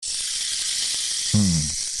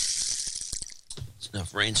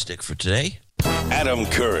enough rain stick for today. Adam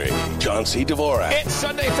Curry, John C. Dvorak. It's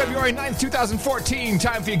Sunday, February 9th, 2014.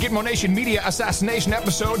 Time for your Gitmo Nation Media Assassination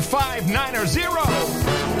Episode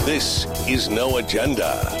 590. This is No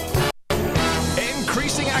Agenda.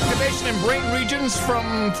 Increasing activation in brain regions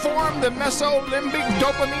form the mesolimbic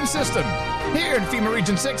dopamine system. Here in FEMA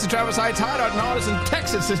Region 6, the Travis Heights Hideout in Austin,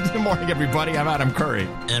 Texas. Good morning, everybody. I'm Adam Curry.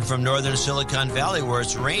 And from northern Silicon Valley, where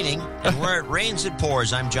it's raining, and where it rains, it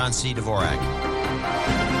pours, I'm John C. Dvorak.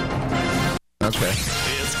 Okay.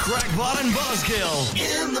 It's Crackpot and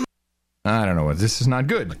Buzzkill. I don't know what. This is not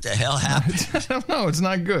good. What the hell happened? I don't know. It's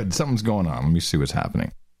not good. Something's going on. Let me see what's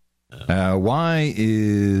happening. Why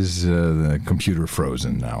is the computer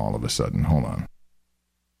frozen now all of a sudden? Hold on.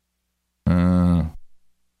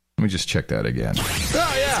 Let me just check that again.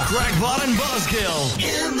 Oh, yeah. Crackpot and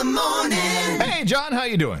Buzzkill. In the morning. Hey, John. How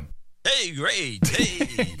you doing? Hey, great. Hey.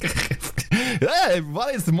 Hey,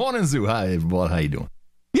 everybody. It's the Morning Zoo. Hi, everybody. How you doing?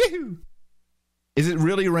 Yee-hoo. Is it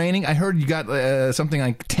really raining? I heard you got something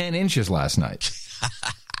like 10 inches last night.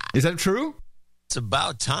 Is that true? It's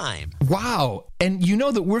about time. Wow. And you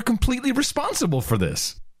know that we're completely responsible for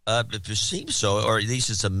this. It seems so, or at least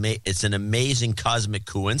it's an amazing cosmic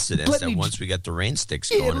coincidence that once we got the rain sticks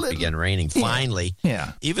going, it began raining finally.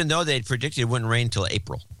 Yeah. Even though they had predicted it wouldn't rain until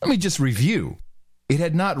April. Let me just review. It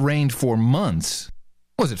had not rained for months.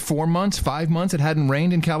 Was it 4 months, 5 months it hadn't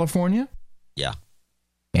rained in California? Yeah.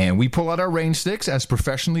 And we pull out our rain sticks as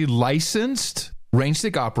professionally licensed rain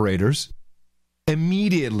stick operators.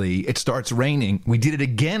 Immediately, it starts raining. We did it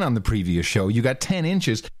again on the previous show. You got 10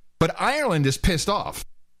 inches. But Ireland is pissed off.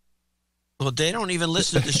 Well, they don't even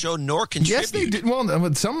listen to the show nor contribute. Yes, they do.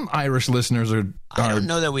 Well, some Irish listeners are. I don't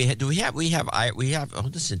know that we have. Do we have? We have. Oh,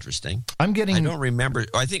 this is interesting. I'm getting. I don't remember.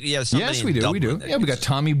 I think yes. Yes, we do. We do. Yeah, we got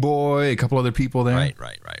Tommy Boy, a couple other people there. Right.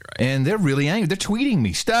 And they're really angry. They're tweeting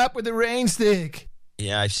me. Stop with the rain stick.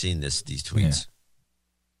 Yeah, I've seen these tweets. Yeah.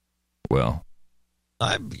 Well,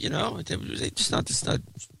 it's not.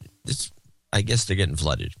 It's. I guess they're getting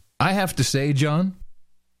flooded. I have to say, John,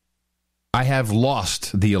 I have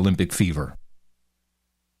lost the Olympic fever.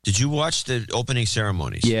 Did you watch the opening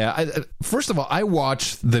ceremonies? Yeah. First of all, I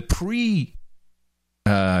watched the pre-games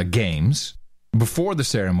before the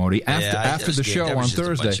ceremony, after the show on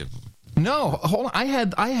Thursday. No, hold on. I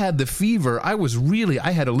had the fever. I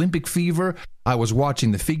had Olympic fever. I was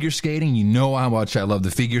watching the figure skating. You know how much I love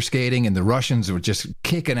the figure skating, and the Russians were just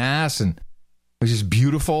kicking ass, and it was just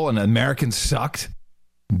beautiful, and the Americans sucked.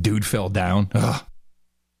 Dude fell down. Ugh.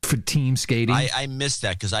 For team skating. I missed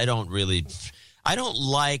that because I don't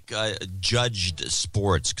like judged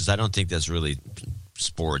sports because I don't think that's really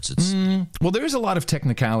sports. It's well, there is a lot of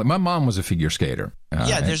technicality. My mom was a figure skater.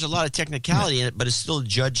 There's a lot of technicality in it, but it's still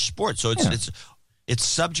judged sport. So it's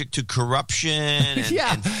subject to corruption and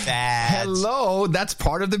fads. Hello, that's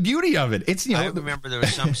part of the beauty of it. I remember there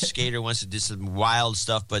was some skater once that did some wild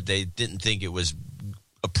stuff, but they didn't think it was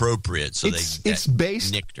appropriate, so they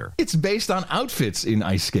nicked her. It's based on outfits in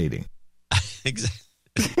ice skating. Exactly.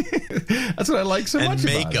 That's what I like so much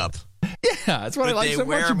about it. And makeup. Yeah, that's what I like so much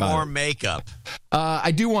about it. They wear more makeup.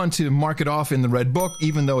 I do want to mark it off in the Red Book,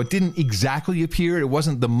 even though it didn't exactly appear. It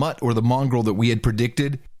wasn't the mutt or the mongrel that we had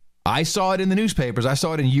predicted. I saw it in the newspapers. I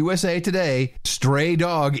saw it in USA Today. Stray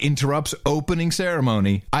dog interrupts opening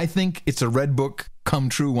ceremony. I think it's a Red Book come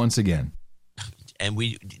true once again. And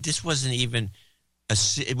this wasn't even...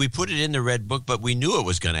 we put it in the Red Book, but we knew it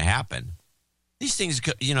was going to happen. These things,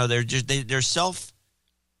 they're just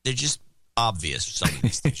obvious. Some of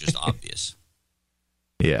these things are just obvious.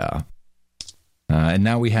 Yeah. And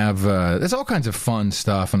now we have, there's all kinds of fun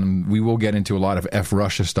stuff, and we will get into a lot of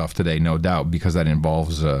Russia stuff today, no doubt, because that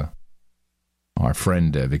involves our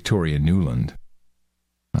friend Victoria Nuland.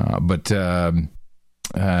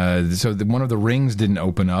 So one of the rings didn't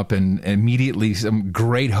open up, and immediately some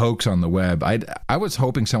great hoax on the web. I was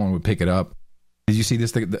hoping someone would pick it up. Did you see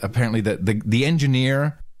this? Apparently, the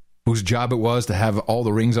engineer whose job it was to have all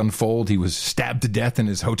the rings unfold, he was stabbed to death in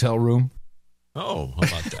his hotel room. Oh, how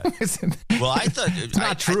about that? Well, I thought it's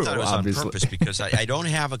not true. I thought it was obviously on purpose because I don't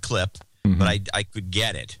have a clip, but I could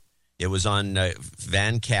get it. It was on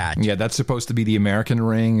Van Cat. Yeah, that's supposed to be the American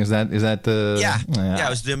ring. Is that the? Yeah, it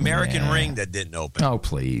was the American ring that didn't open. Oh,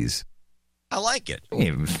 please. I like it.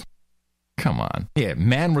 Yeah, come on. Yeah,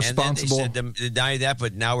 man responsible. And then they said deny that,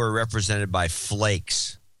 but now we're represented by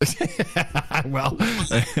flakes. Well,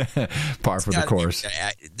 par for the course.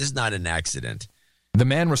 This is not an accident. The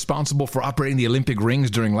man responsible for operating the Olympic rings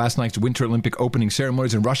during last night's Winter Olympic opening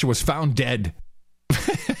ceremonies in Russia was found dead.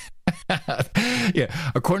 Yeah,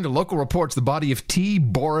 according to local reports, the body of T.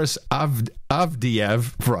 Boris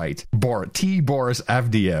Avdiev, right, T. Boris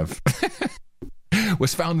Avdiev,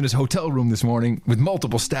 was found in his hotel room this morning with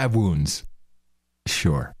multiple stab wounds.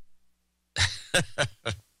 Sure.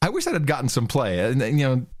 I wish that had gotten some play.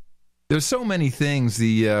 There's so many things.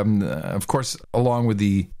 Of course, along with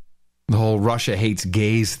the whole Russia hates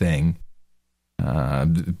gays thing,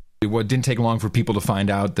 it didn't take long for people to find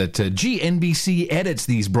out that NBC edits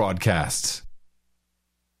these broadcasts.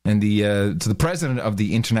 And the president of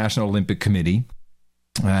the International Olympic Committee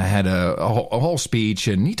had a whole speech,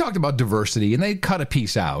 and he talked about diversity, and they cut a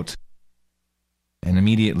piece out. And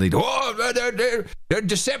immediately, they're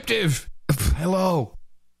deceptive. Hello.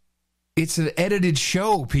 It's an edited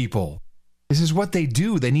show, people. This is what they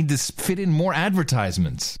do. They need to fit in more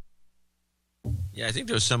advertisements. Yeah, I think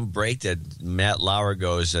there was some break that Matt Lauer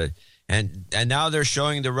goes, and now they're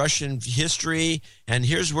showing the Russian history, and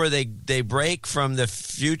here's where they break from the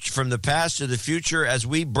future, from the past to the future, as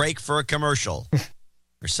we break for a commercial,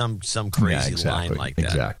 or some crazy line like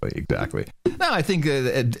that. Exactly. No, I think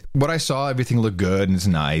what I saw, everything looked good and it's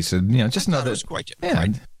nice, and just another. It was quite.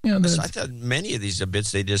 I thought many of these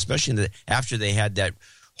bits they did, especially after they had that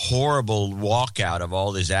horrible walkout of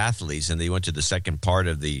all these athletes, and they went to the second part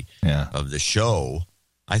of the show.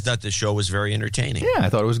 I thought the show was very entertaining. Yeah, I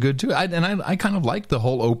thought it was good too. I kind of liked the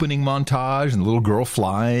whole opening montage and the little girl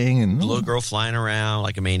flying and the little girl flying around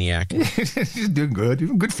like a maniac. She's doing good.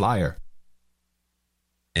 She's a good flyer.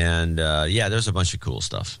 And there's a bunch of cool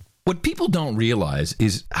stuff. What people don't realize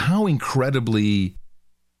is how incredibly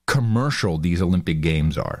commercial these Olympic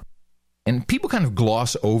Games are. And people kind of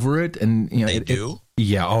gloss over it. And they do?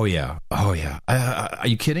 Yeah. Oh, yeah. Are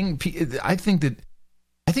you kidding? I think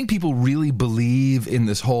people really believe in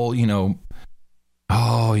this whole,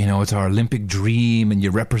 it's our Olympic dream and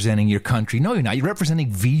you're representing your country. No, you're not. You're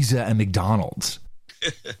representing Visa and McDonald's.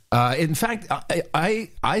 In fact,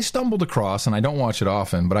 I stumbled across, and I don't watch it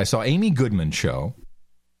often, but I saw Amy Goodman's show.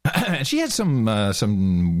 And she had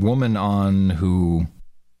some woman on who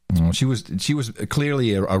she was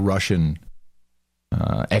clearly a Russian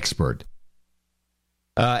expert.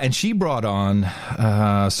 And she brought on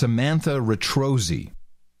Samantha Retrosy.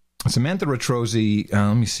 Samantha Retrosy,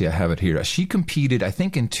 let me see, I have it here. She competed, I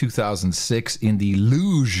think, in 2006 in the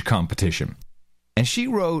luge competition. And she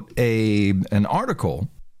wrote an article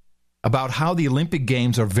about how the Olympic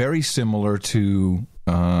Games are very similar to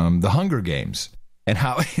the Hunger Games. And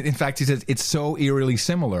how, in fact, he says it's so eerily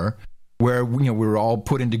similar where, we're all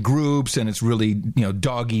put into groups and it's really,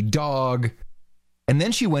 dog eat dog. And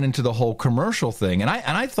then she went into the whole commercial thing. And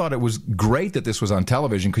I thought it was great that this was on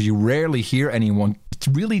television because you rarely hear anyone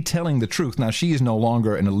really telling the truth. Now, she is no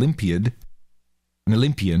longer an Olympian.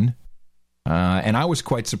 And I was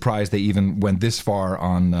quite surprised they even went this far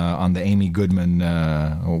on the Amy Goodman,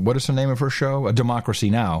 what is the name of her show?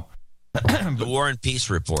 Democracy Now! The War and Peace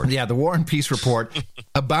Report. Yeah, the War and Peace Report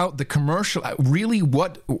about the commercial, really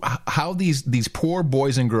how these poor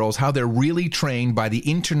boys and girls, how they're really trained by the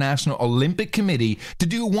International Olympic Committee to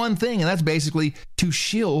do one thing, and that's basically to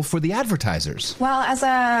shill for the advertisers. Well,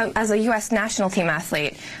 as a U.S. national team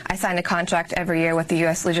athlete, I signed a contract every year with the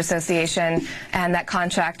U.S. Luge Association, and that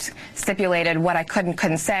contract stipulated what I could and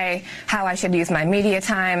couldn't say, how I should use my media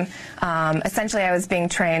time. Essentially, I was being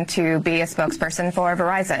trained to be a spokesperson for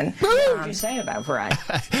Verizon. What would you say about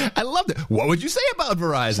Verizon? I loved it. What would you say about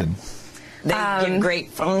Verizon? They give great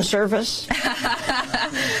phone service.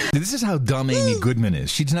 This is how dumb Amy Goodman is.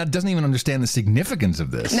 She doesn't even understand the significance of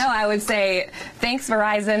this. No, I would say thanks,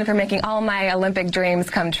 Verizon, for making all my Olympic dreams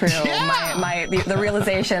come true. Yeah. The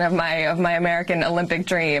realization of my American Olympic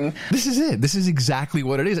dream. This is it. This is exactly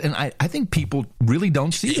what it is, and I think people really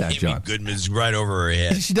don't see that, John. Amy Goodman's right over her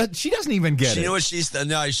head. She doesn't even get it. You know what she's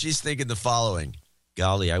thinking the following.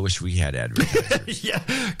 Golly, I wish we had advertisers. Yeah,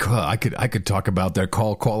 I could talk about their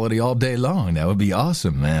call quality all day long. That would be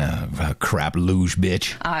awesome, man. Crap luge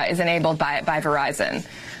bitch. Is enabled by Verizon.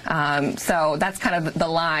 So that's kind of the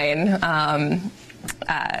line.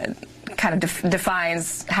 Kind of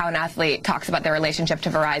defines how an athlete talks about their relationship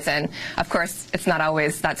to Verizon. Of course, it's not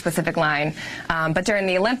always that specific line. But during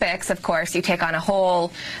the Olympics, of course, you take on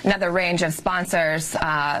another range of sponsors,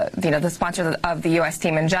 the sponsors of the U.S.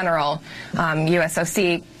 team in general,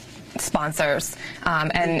 USOC sponsors.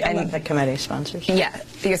 And Olympic Committee sponsors. Yeah,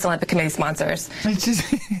 the U.S. Olympic Committee sponsors. It's just,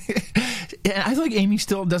 I feel like Amy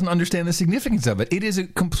still doesn't understand the significance of it. It is a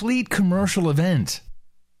complete commercial event.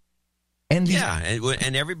 And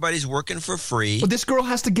and everybody's working for free. Well, this girl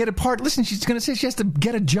has to get a part. Listen, she's going to say she has to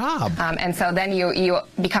get a job. And so then you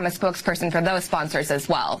become a spokesperson for those sponsors as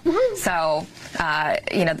well. Mm-hmm. So,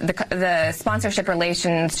 the sponsorship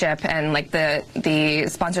relationship and like the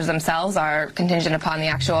sponsors themselves are contingent upon the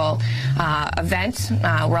actual event,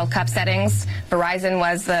 World Cup settings. Verizon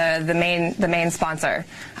was the main sponsor.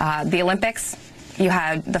 The Olympics, you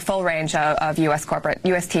had the full range of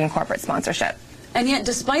U.S. team corporate sponsorship. And yet,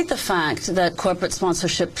 despite the fact that corporate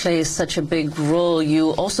sponsorship plays such a big role, you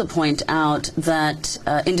also point out that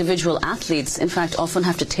individual athletes, in fact, often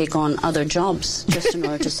have to take on other jobs just in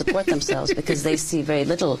order to support themselves because they see very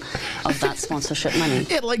little of that sponsorship money.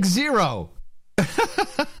 Yeah, like zero.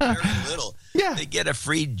 Very little. Yeah. They get a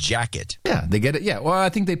free jacket. Yeah, they get it. Yeah, well, I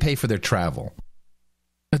think they pay for their travel.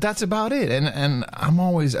 But that's about it. And I'm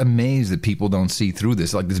always amazed that people don't see through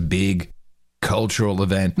this, like this big cultural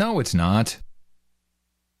event. No, it's not.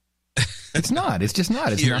 It's not. It's just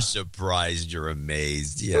not. You're surprised. You're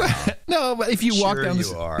amazed. Yeah. No, but if you walk down the...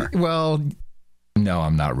 you are. Well, no,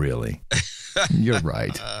 I'm not really. You're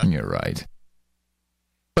right. You're right.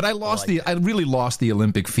 But I really lost the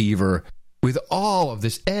Olympic fever with all of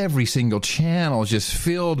this. Every single channel is just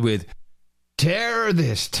filled with tear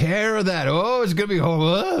this, tear that. Oh, it's going to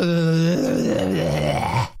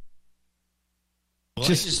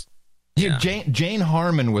be... Jane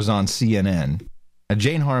Harmon was on CNN.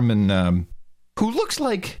 Jane Harmon, who looks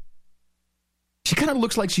like... She kind of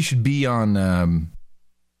looks like she should be on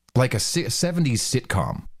like a 70s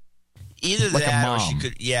sitcom. Either like that a mom. or she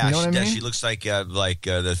could... Yeah, you know what I mean? She looks like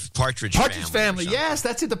the Partridge Family. Yes,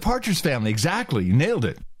 that's it, the Partridge Family. Exactly. You nailed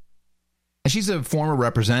it. And she's a former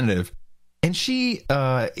representative. And she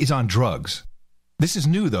is on drugs. This is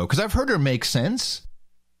new, though, because I've heard her make sense.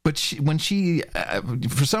 But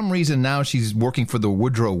for some reason now she's working for the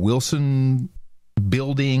Woodrow Wilson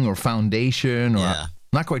building or foundation, or I'm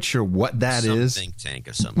not quite sure what that is. Think tank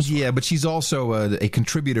of some sort. Yeah, but she's also a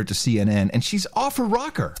contributor to CNN, and she's off her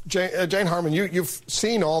rocker. Jane Harmon, you've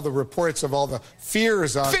seen all the reports of all the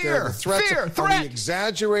fears out there, the threats. Are they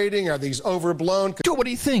exaggerating? Are these overblown? Joe, what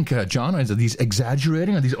do you think, John? Are these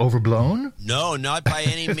exaggerating? Are these overblown? No, not by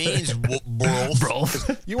any means, bro.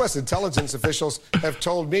 U.S. intelligence officials have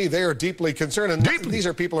told me they are deeply concerned, and these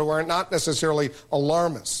are people who are not necessarily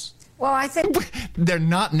alarmists. Well, I think they're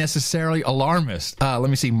not necessarily alarmist. Let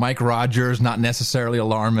me see. Mike Rogers, not necessarily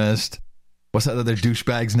alarmist. What's that other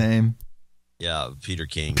douchebag's name? Yeah, Peter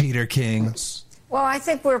King. Peter King. Well, I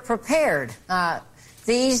think we're prepared.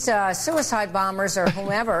 These suicide bombers or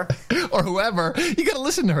whomever. Or whoever. You got to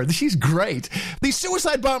listen to her. She's great. These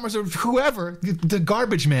suicide bombers or whoever, the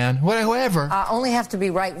garbage man, whoever. Only have to be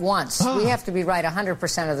right once. We have to be right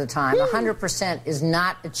 100% of the time. 100% is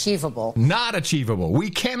not achievable. Not achievable. We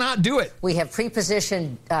cannot do it. We have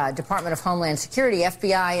pre-positioned Department of Homeland Security,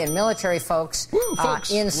 FBI, and military folks.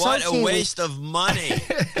 In Sochi. What a waste of money.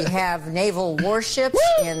 We have naval warships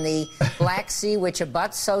in the Black Sea, which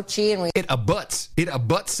abuts Sochi. And It abuts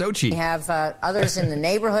Sochi. We have others in the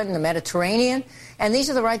neighborhood, in the Mediterranean, and these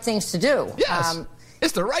are the right things to do. Yes,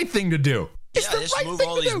 it's the right thing to do. Just move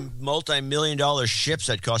all these multi-million-dollar ships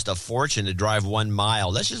that cost a fortune to drive 1 mile.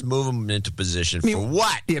 Let's just move them into position. For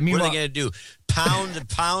what? Yeah, what are they going to do? Pound the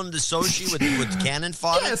Sochi with cannon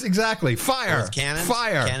fodder? Yes, exactly. Fire. With cannons?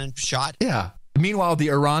 Fire. Cannon shot? Yeah. Meanwhile,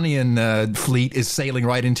 the Iranian fleet is sailing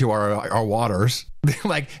right into our waters. They're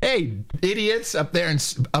like, hey, idiots up there in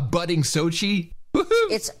abutting Sochi. Woo-hoo.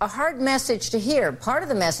 It's a hard message to hear. Part of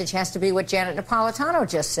the message has to be what Janet Napolitano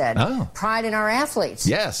just said. Pride in our athletes.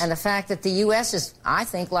 Yes. And the fact that the U.S. is, I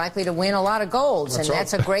think, likely to win a lot of golds.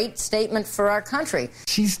 That's a great statement for our country.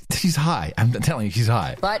 She's high. I'm telling you, she's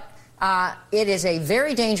high. But it is a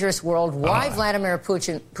very dangerous world. Why Vladimir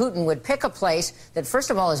Putin would pick a place that, first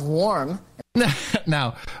of all, is warm.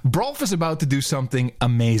 Now, Brolf is about to do something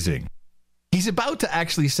amazing. He's about to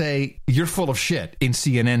actually say, you're full of shit in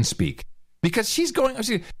CNN speak. Because she's going,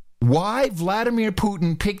 why Vladimir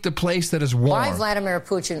Putin picked a place that is warm? Why Vladimir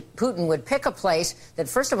Putin would pick a place that,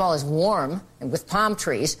 first of all, is warm and with palm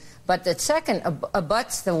trees, but that second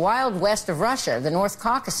abuts the wild west of Russia, the North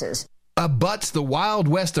Caucasus. Abuts the wild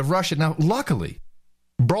west of Russia. Now, luckily,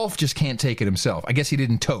 Brolf just can't take it himself. I guess he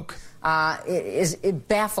didn't toke. It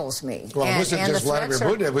baffles me. Well, it wasn't just Vladimir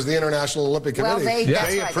Putin. It was the International Olympic Committee.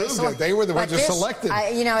 They approved it. They were the ones who selected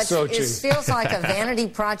Sochi. It feels like a vanity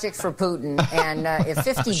project for Putin. And if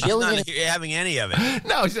 $50 billion... She's not having any of it.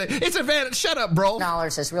 No, it's a vanity. Shut up, bro.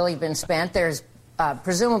 ...dollars has really been spent. There's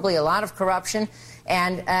presumably a lot of corruption.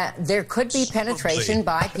 And there could be penetration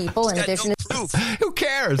by people in addition to... roof. Who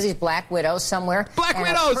cares? These black widows somewhere. Black and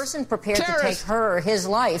widows. A person prepared Terrorists. to take her or his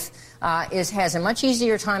life has a much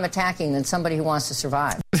easier time attacking than somebody who wants to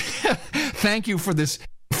survive. Thank you for this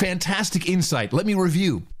fantastic insight. Let me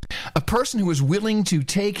review. A person who is willing to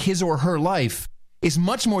take his or her life is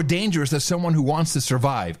much more dangerous than someone who wants to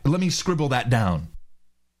survive. Let me scribble that down.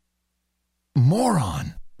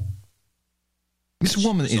 Moron. This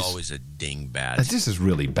woman is always a dingbat. This is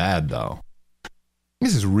really bad, though.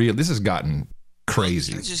 This is real. This has gotten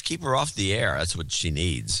crazy. Well, just keep her off the air. That's what she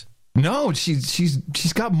needs. No,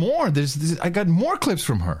 she's got more. I got more clips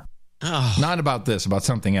from her. Oh. Not about this, about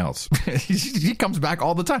something else. She comes back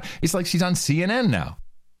all the time. It's like she's on CNN now.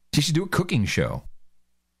 She should do a cooking show.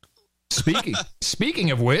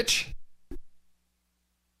 Speaking of which.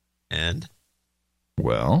 And?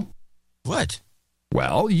 Well. What?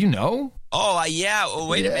 Well, you know. Oh, yeah. Oh,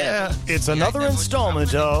 wait a minute. It's another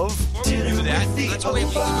installment of Dinner with the We're still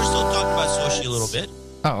talking about Sochi a little bit.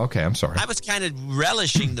 Oh, okay. I'm sorry. I was kind of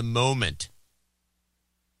relishing the moment.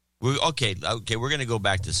 Okay, we're going to go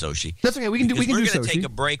back to Sochi. That's okay. We can do We're going to Sochi. take a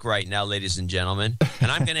break right now, ladies and gentlemen.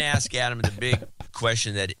 And I'm going to ask Adam the big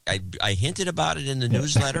question that I hinted about it in the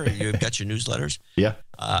newsletter. You've got your newsletters? Yeah.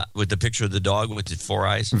 With the picture of the dog with the 4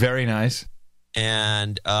 eyes. Very nice.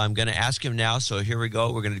 And I'm going to ask him now. So here we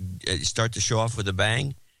go. We're going to start the show off with a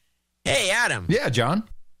bang. Hey, Adam. Yeah, John.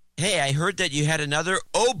 Hey, I heard that you had another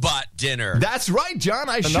Obot dinner. That's right, John.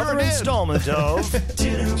 I sure another did. installment of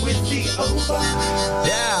Dinner with the Obot.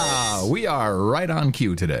 Yeah, we are right on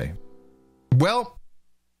cue today. Well,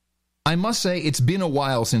 I must say it's been a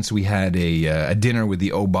while since we had a dinner with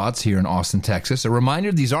the Obots here in Austin, Texas. A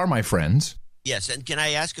reminder, these are my friends. Yes, and can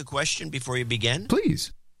I ask a question before you begin?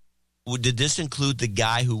 Please. Did this include the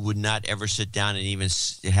guy who would not ever sit down and even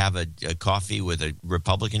have a coffee with a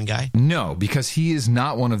Republican guy? No, because he is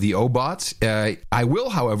not one of the Obots. I will,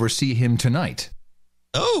 however, see him tonight.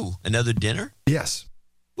 Oh, another dinner? Yes.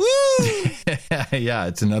 Woo! Yeah,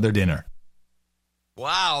 it's another dinner.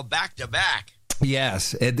 Wow, back to back.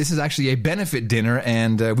 Yes, this is actually a benefit dinner,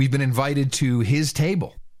 and we've been invited to his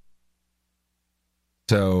table.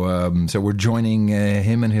 So we're joining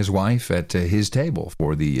him and his wife at his table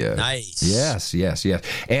for the... Nice. Yes.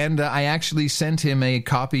 And I actually sent him a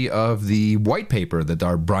copy of the white paper that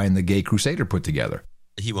our Brian the Gay Crusader put together.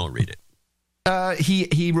 He won't read it.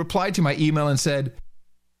 He replied to my email and said,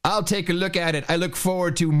 I'll take a look at it. I look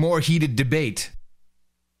forward to more heated debate.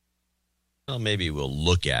 Well, maybe we'll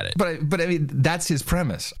look at it. But I mean, that's his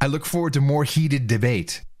premise. I look forward to more heated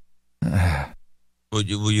debate. Were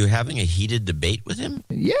you having a heated debate with him?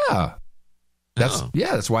 Yeah.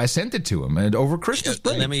 That's why I sent it to him, and over Christmas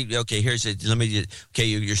break. You're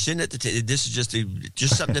sitting at the table. This is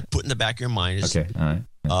just something to put in the back of your mind. Okay, all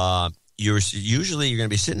right. You're going to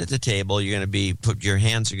be sitting at the table. You're going to be your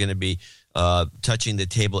hands are going to be touching the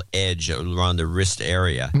table edge around the wrist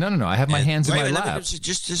area. No. I have my hands in my lap.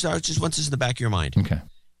 Just once it's in the back of your mind. Okay.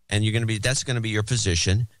 And that's going to be your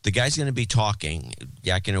position. The guy's going to be talking,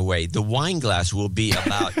 yakking away. The wine glass will be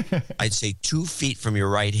about, I'd say, 2 feet from your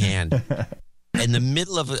right hand. In the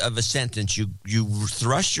middle of a sentence, you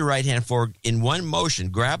thrust your right hand forward in one motion,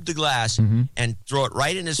 grab the glass, and throw it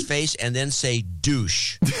right in his face, and then say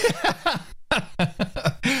douche.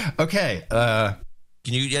 Okay. Can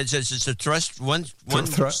you? It's a thrust. One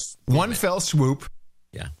fell swoop.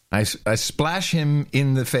 Yeah. I splash him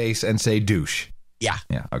in the face and say douche. Yeah.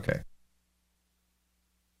 Yeah. Okay.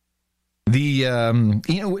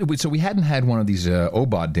 So we hadn't had one of these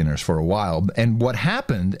Obot dinners for a while, and what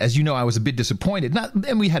happened, as you know, I was a bit disappointed.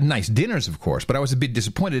 And we had nice dinners, of course, but I was a bit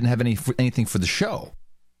disappointed. I didn't have anything for the show.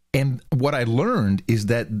 And what I learned is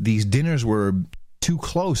that these dinners were too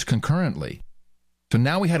close concurrently. So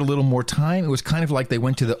now we had a little more time. It was kind of like they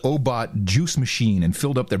went to the Obot juice machine and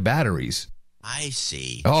filled up their batteries. I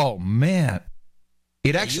see. Oh man.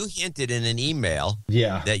 You hinted in an email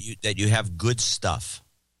that you have good stuff.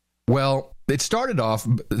 Well, it started off,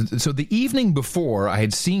 so the evening before, I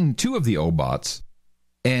had seen 2 of the Obots,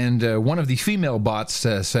 and one of the female bots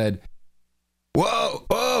said, Whoa,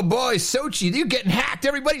 boy, Sochi, you're getting hacked.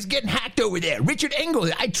 Everybody's getting hacked over there. Richard Engel,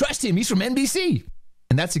 I trust him. He's from NBC.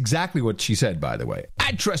 And that's exactly what she said, by the way.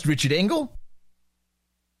 I trust Richard Engel.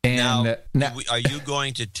 And now, are you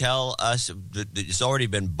going to tell us that it's already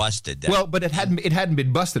been busted? Well, but it hadn't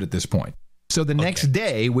been busted at this point. So the next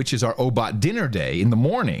day, which is our Obot dinner day, in the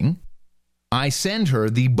morning, I send her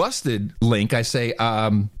the busted link. I say,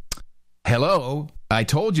 hello, I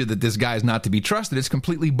told you that this guy's not to be trusted. It's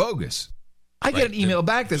completely bogus. I get an email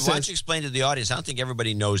back that says... Why don't you explain to the audience? I don't think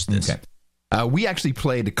everybody knows this. Okay. We actually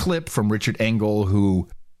played a clip from Richard Engel, who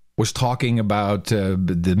was talking about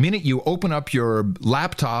the minute you open up your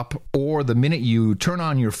laptop or the minute you turn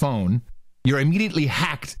on your phone, you're immediately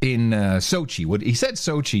hacked in Sochi. He said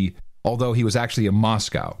Sochi, although he was actually in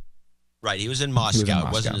Moscow. Right, he was in Moscow.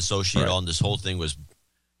 It wasn't in Sochi at all, and this whole thing was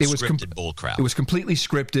scripted bullcrap. It was completely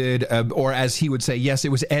scripted, or as he would say, yes, it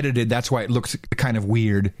was edited. That's why it looks kind of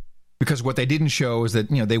weird, because what they didn't show is that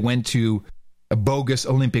they went to bogus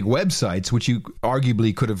Olympic websites, which you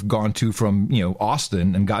arguably could have gone to from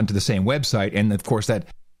Austin and gotten to the same website, and of course that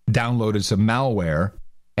downloaded some malware.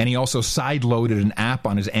 And he also side-loaded an app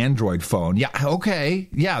on his Android phone. Yeah, okay,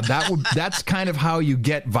 yeah, that's kind of how you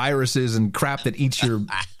get viruses and crap that eats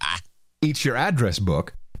your address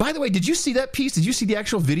book. By the way, did you see that piece? Did you see the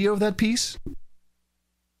actual video of that piece?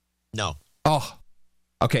 No. Oh,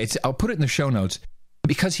 okay. I'll put it in the show notes,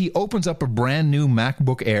 because he opens up a brand new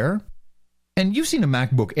MacBook Air. And you've seen a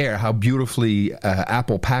MacBook Air, how beautifully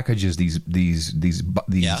Apple packages these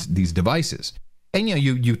devices. And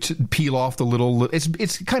you peel off the little.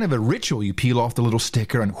 It's kind of a ritual. You peel off the little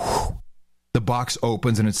sticker, and whoosh, the box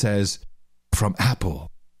opens, and it says, "From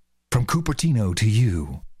Apple, from Cupertino to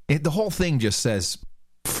you." The whole thing just says,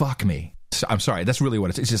 "Fuck me." I'm sorry, that's really what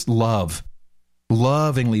it is. It's just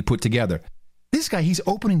lovingly put together. This guy, he's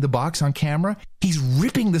opening the box on camera. He's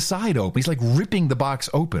ripping the side open. He's like ripping the box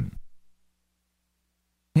open.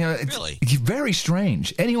 Really? It's very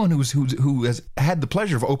strange. Anyone who has had the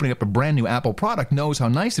pleasure of opening up a brand new Apple product knows how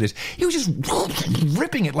nice it is. He was just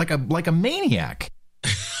ripping it like a maniac.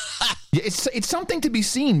 It's something to be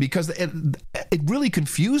seen, because it really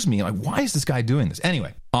confused me. Like, why is this guy doing this?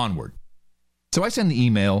 Anyway, onward. So I send the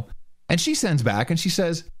email, and she sends back, and she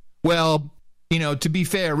says, well, to be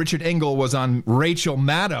fair, Richard Engel was on Rachel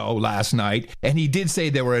Maddow last night, and he did say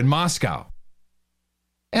they were in Moscow.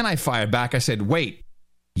 And I fired back. I said, wait,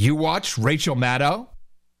 you watched Rachel Maddow?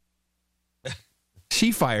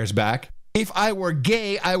 She fires back, if I were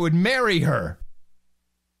gay, I would marry her.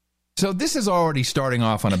 So this is already starting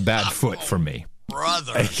off on a bad foot for me.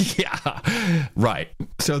 Brother. Yeah, right.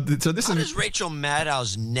 So this how is Rachel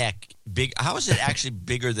Maddow's neck big? How is it actually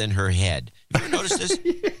bigger than her head? Have you ever noticed this?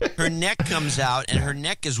 Yeah. Her neck comes out, and her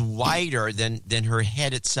neck is wider than her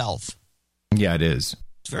head itself. Yeah, it is.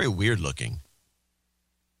 It's very weird looking.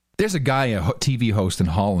 There's a guy, a TV host in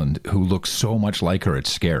Holland, who looks so much like her,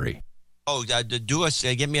 it's scary. Oh,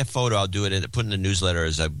 give me a photo. I'll do it and put in the newsletter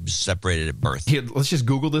as I'm separated at birth. Here, let's just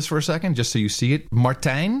Google this for a second, just so you see it.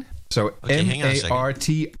 Martijn. So okay,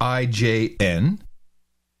 Martijn.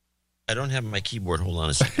 I don't have my keyboard. Hold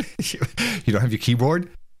on a second. You don't have your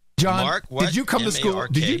keyboard? John, Mark, what? Did you come to school?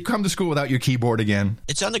 Did you come to school without your keyboard again?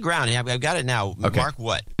 It's on the ground. I've got it now. Okay. Mark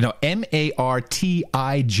what? No, Martijn.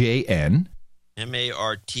 Martijn.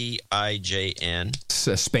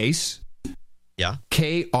 Space. Yeah.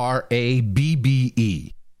 Krabbe.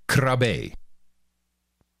 Krabbe.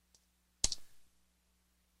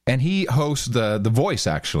 And he hosts the Voice,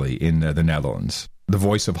 actually, in the Netherlands. The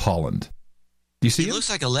Voice of Holland. Do you see him? He looks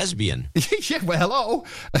like a lesbian. Yeah, well, hello.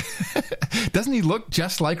 Doesn't he look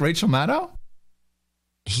just like Rachel Maddow?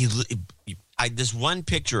 There's one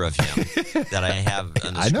picture of him that I have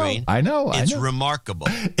on the screen. I know. It's remarkable.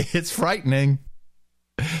 It's frightening.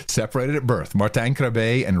 Separated at birth. Martijn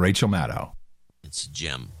Krabbe and Rachel Maddow. It's a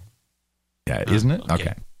gem. Yeah, isn't it?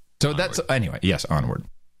 Okay. So onward. That's, anyway, yes, onward.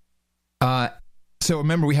 So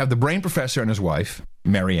remember, we have the brain professor and his wife,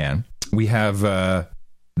 Marianne. We have the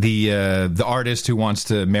artist who wants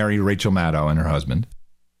to marry Rachel Maddow and her husband.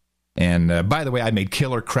 And by the way, I made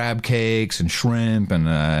killer crab cakes and shrimp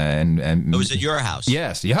and it was at your house?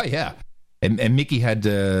 Yes, yeah. And Mickey had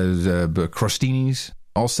the crostinis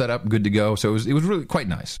all set up, good to go. So it was really quite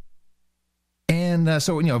nice. And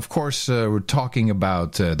so, of course, we're talking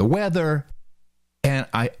about the weather. And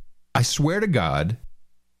I swear to God,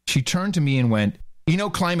 she turned to me and went,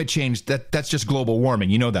 climate change, that's just global warming.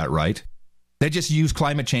 You know that, right? They just use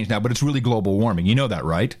climate change now, but it's really global warming. You know that,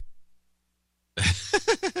 right?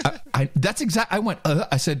 That's exactly. I went,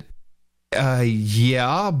 I said,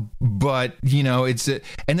 yeah, but, it's...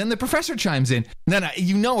 and then the professor chimes in.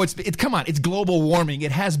 No, it's come on, it's global warming.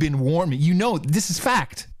 It has been warming. This is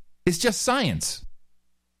fact. It's just science.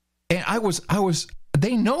 And I was.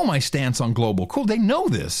 They know my stance on global cool. They know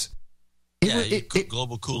this.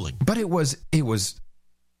 Global cooling. But it was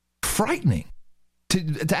frightening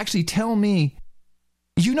to actually tell me,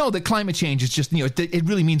 that climate change is just, it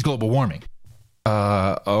really means global warming.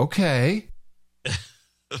 Okay.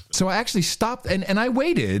 So I actually stopped and I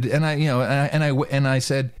waited and I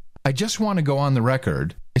said, I just want to go on the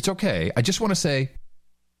record. It's okay. I just want to say,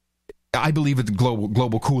 I believe that the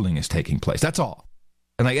global cooling is taking place. That's all.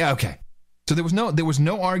 And yeah, okay. So there was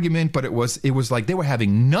no argument, but it was like they were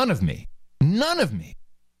having none of me.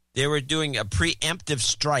 They were doing a preemptive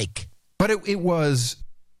strike. But it was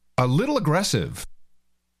a little aggressive.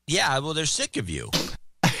 Yeah, well, they're sick of you.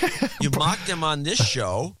 You mocked them on this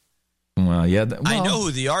show. Well, yeah. I know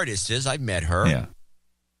who the artist is. I've met her. Yeah.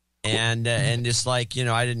 And it's like,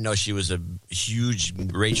 I didn't know she was a huge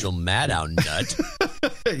Rachel Maddow nut.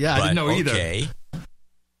 Yeah, I didn't know either.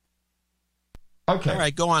 Okay. All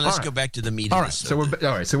right, go on. Let's go back to the meeting. All right, so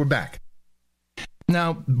we're back.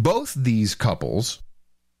 Now, both these couples,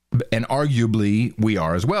 and arguably we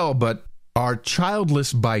are as well, but are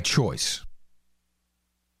childless by choice.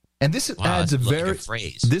 And this adds a very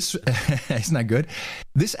phrase. This isn't that good.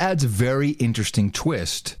 This adds a very interesting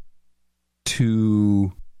twist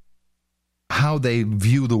to how they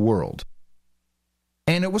view the world.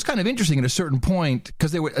 And it was kind of interesting at a certain point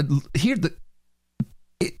because they were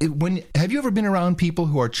have you ever been around people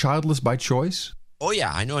who are childless by choice? Oh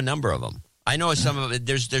yeah, I know a number of them. I know some of it.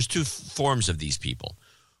 There's two forms of these people.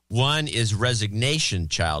 One is resignation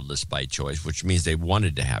childless by choice, which means they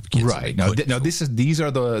wanted to have kids. Right. These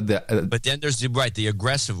are the But then there's the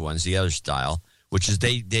aggressive ones, the other style, which is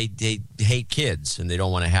they hate kids and they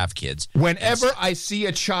don't want to have kids. Whenever I see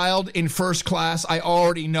a child in first class, I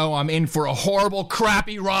already know I'm in for a horrible,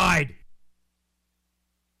 crappy ride.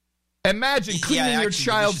 Imagine cleaning your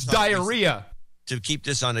child's diarrhea. To keep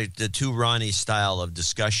this on the two Ronnie style of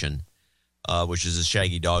discussion, which is a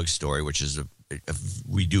Shaggy Dog story, which is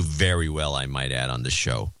we do very well, I might add, on the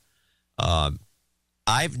show.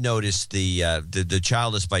 I've noticed the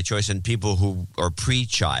childless by choice and people who are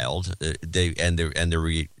pre-child, their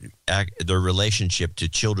relationship to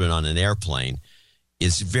children on an airplane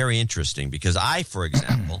is very interesting because I, for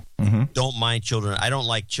example, don't mind children. I don't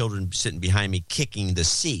like children sitting behind me kicking the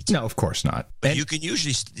seat. No, of course not. But you can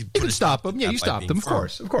usually stop them. Yeah, you stop them. Of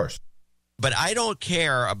course. But I don't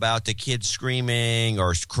care about the kids screaming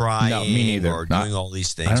or crying or doing all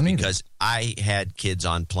these things because I had kids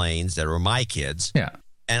on planes that were my kids. Yeah.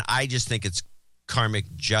 And I just think it's karmic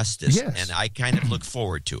justice. Yes. And I kind of look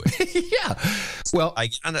forward to it. Yeah. Well, I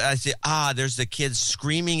say, there's the kid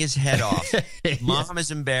screaming his head off. Mom is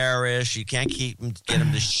embarrassed. She can't get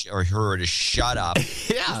him or her to shut up.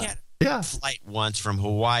 Yeah. We had a flight once from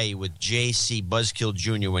Hawaii with J.C. Buzzkill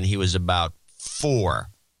Jr. when he was about 4.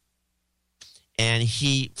 And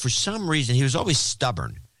for some reason, he was always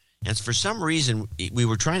stubborn. And for some reason, we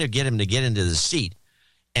were trying to get him to get into the seat.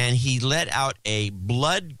 And he let out a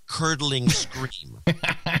blood-curdling scream.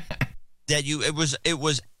 It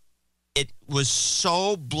was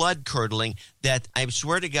so blood-curdling that I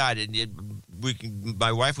swear to God,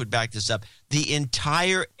 my wife would back this up, the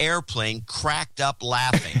entire airplane cracked up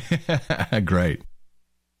laughing. Great.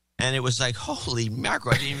 And it was like, holy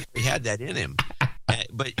mackerel, I didn't even know he had that in him.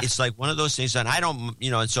 But it's like one of those things, and I don't,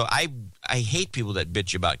 and so I hate people that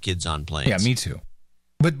bitch about kids on planes. Yeah, me too.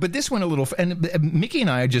 But this went a little, and Mickey and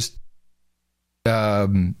I are just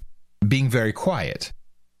being very quiet,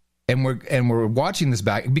 and we're watching this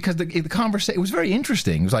back because the conversation, it was very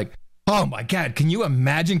interesting. It was like, oh my God, can you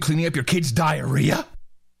imagine cleaning up your kid's diarrhea?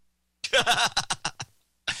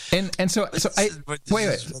 and so I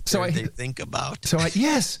wait. So I think about. So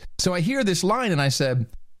I hear this line, and I said,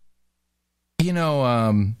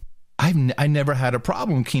 I never had a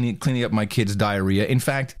problem cleaning up my kid's diarrhea. In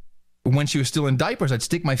fact, when she was still in diapers, I'd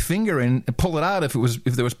stick my finger in and pull it out if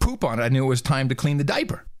there was poop on it. I knew it was time to clean the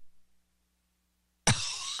diaper.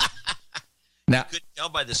 Now, you couldn't tell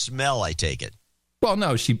by the smell, I take it. Well,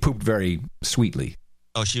 no, she pooped very sweetly.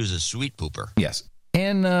 Oh, she was a sweet pooper. Yes,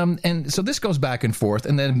 and so this goes back and forth,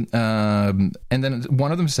 and then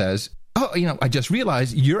one of them says, "Oh, I just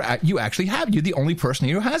realized you're the only person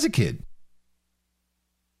here who has a kid."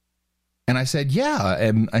 And I said, yeah.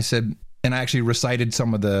 And I said, and I actually recited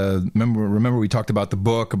some of remember we talked about the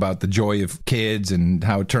book, about the joy of kids and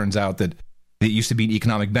how it turns out that it used to be an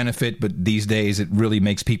economic benefit, but these days it really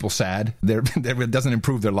makes people sad. It doesn't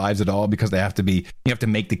improve their lives at all because you have to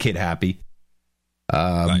make the kid happy.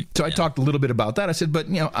 Right. So I talked a little bit about that. I said, but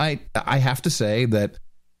I have to say that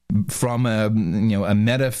from a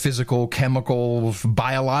metaphysical, chemical,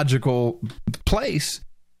 biological place,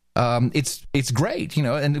 it's great,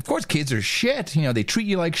 and of course kids are shit. They treat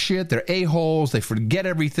you like shit. They're a-holes. They forget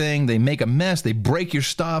everything. They make a mess. They break your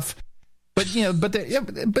stuff. But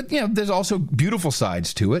there's also beautiful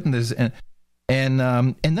sides to it. And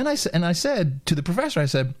then I said to the professor, I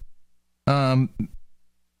said,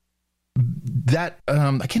 that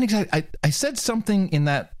I can't exactly. I said something in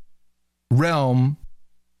that realm,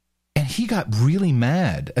 and he got really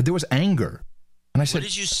mad. There was anger, and I said, "What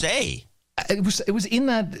did you say?" It was in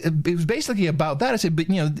that. It was basically about that. I said, but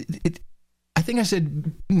I think I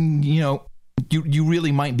said, you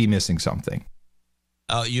really might be missing something.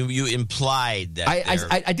 Oh, you implied that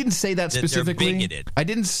I didn't say that specifically. They're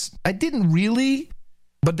bigoted. I didn't really,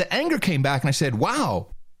 but the anger came back, and I said, "Wow,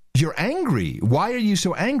 you're angry. Why are you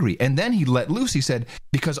so angry?" And then he let loose. He said,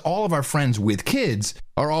 "Because all of our friends with kids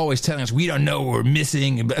are always telling us we don't know what we're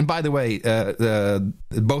missing." And by the way,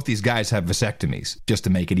 both these guys have vasectomies, just to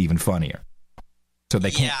make it even funnier. So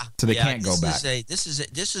they can't. Can't go back. This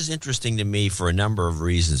is interesting to me for a number of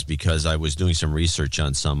reasons, because I was doing some research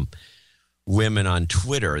on some women on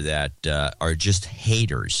Twitter that are just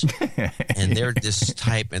haters, and they're this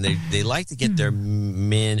type, and they like to get their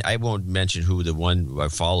men. I won't mention who the one. I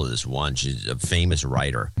follow this one. She's a famous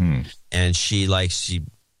writer, and she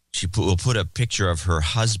will put a picture of her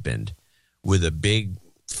husband with a big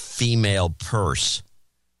female purse.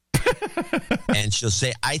 And she'll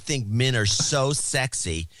say, "I think men are so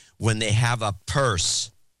sexy when they have a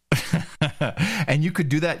purse." And you could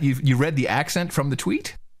do that. You read the accent from the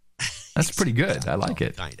tweet? That's pretty good. I like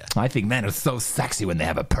it. Kinda. I think men are so sexy when they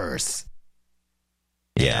have a purse.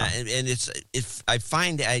 Yeah, and I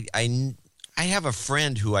find I have a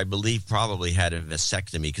friend who I believe probably had a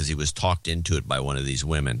vasectomy because he was talked into it by one of these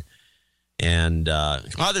women. And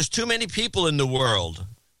there's too many people in the world.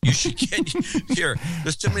 You should get here.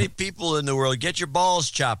 There's too many people in the world. Get your balls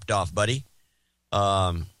chopped off, buddy.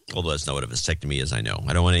 Although that's not what a vasectomy is. I know.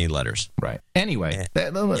 I don't want any letters. Right. Anyway,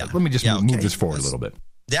 let me just move this forward a little bit.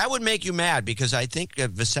 That would make you mad, because I think a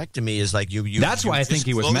vasectomy is like you. That's why I think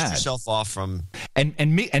he was mad. Close yourself off from.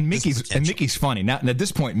 And Mickey's funny now. At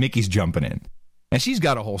this point, Mickey's jumping in, and she's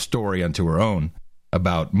got a whole story unto her own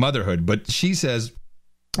about motherhood. But she says,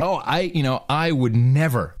 "Oh, I would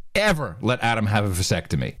never ever let Adam have a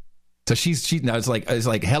vasectomy." So she's now it's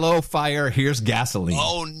like hello fire, here's gasoline.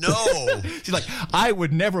 Oh no. She's like, I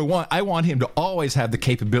want him to always have the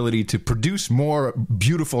capability to produce more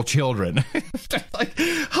beautiful children. Like,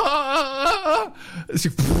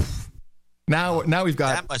 now we've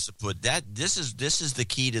got that must have put that this is the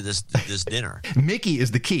key to this dinner. Mickey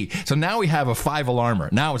is the key. So now we have a 5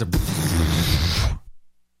 alarmer. Now it's a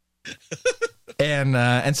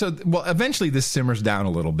and so eventually this simmers down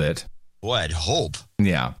a little bit. Boy, I'd hope.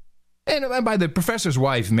 Yeah. And by the professor's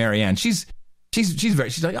wife, Marianne, she's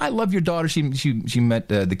like, I love your daughter. She met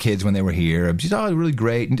the kids when they were here. She's really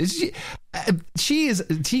great. And she is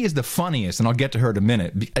the funniest, and I'll get to her in a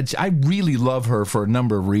minute. I really love her for a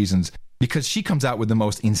number of reasons, because she comes out with the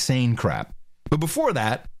most insane crap. But before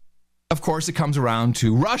that, of course, it comes around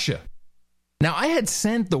to Russia. Now, I had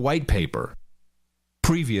sent the white paper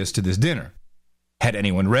previous to this dinner. Had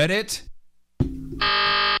anyone read it?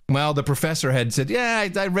 Well, the professor had said, yeah,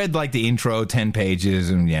 I read like the intro, 10 pages,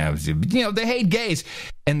 and they hate gays.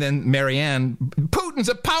 And then Marianne, Putin's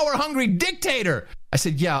a power-hungry dictator. I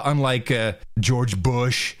said, yeah, unlike George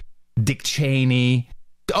Bush, Dick Cheney,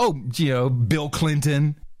 Bill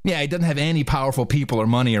Clinton. Yeah, he doesn't have any powerful people or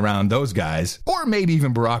money around those guys, or maybe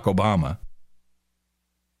even Barack Obama.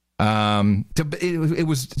 It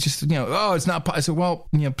was just, it's not. I said, well,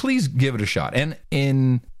 please give it a shot. And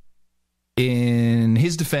in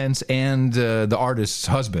his defense and the artist's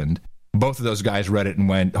husband, both of those guys read it and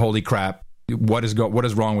went, "Holy crap! What is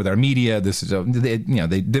wrong with our media?" This is they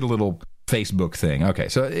did a little Facebook thing. Okay,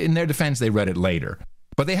 so in their defense, they read it later,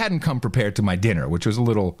 but they hadn't come prepared to my dinner, which was a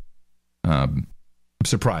little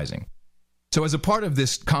surprising. So as a part of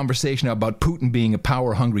this conversation about Putin being a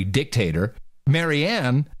power-hungry dictator,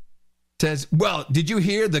 Marianne says, "Well, did you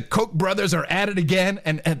hear the Koch brothers are at it again?"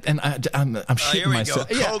 And I'm shitting myself.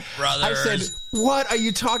 Koch brothers. I said, "What are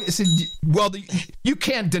you talking?" I said, "Well, you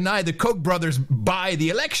can't deny the Koch brothers buy the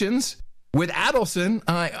elections with Adelson."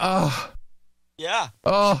 Yeah.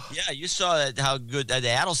 You saw that how good that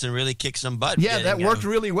Adelson really kicked some butt. Yeah, that worked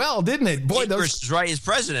really well, didn't it? Boy, those right as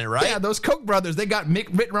president, right? Yeah, those Koch brothers, they got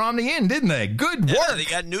Mitt Romney in, didn't they? Good work. They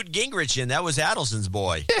got Newt Gingrich in. That was Adelson's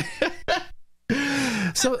boy.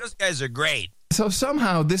 So those guys are great. So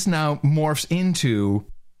somehow this now morphs into,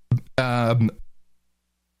 I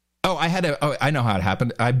know how it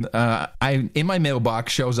happened. I in my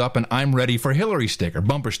mailbox shows up an "I'm ready for Hillary" sticker,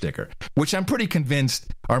 bumper sticker, which I'm pretty convinced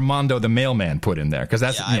Armando the mailman put in there, because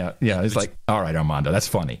that's it's like, all right, Armando, that's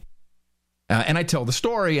funny. And I tell the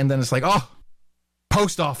story, and then it's like,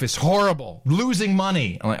 post office horrible, losing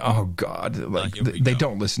money. I'm like, oh God, they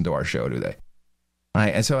don't listen to our show, do they?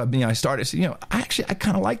 And so I started. I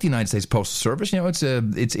kind of like the United States Postal Service.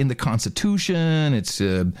 It's in the Constitution.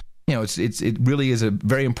 It really is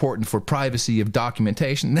very important for privacy of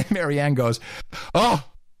documentation. And then Marianne goes, "Oh,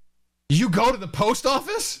 you go to the post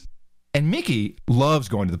office?" And Mickey loves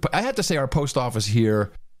going to I have to say our post office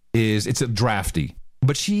here it's a drafty,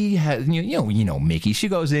 but she has, you know, Mickey. She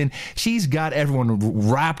goes in. She's got everyone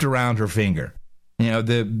wrapped around her finger. You know,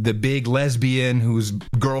 the big lesbian whose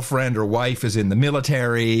girlfriend or wife is in the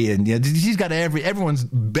military, and she's got everyone's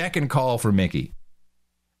beck and call for Mickey.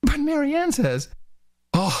 But Marianne says,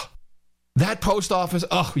 "Oh, that post office.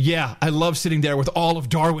 Oh, yeah, I love sitting there with all of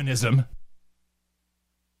Darwinism."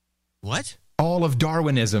 What? All of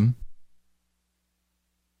Darwinism.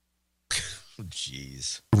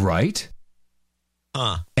 Jeez. Right?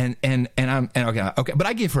 Huh. And okay, but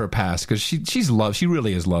I give her a pass because she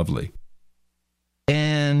really is lovely.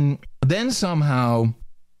 And then somehow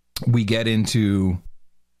we get into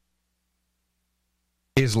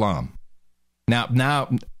Islam. Now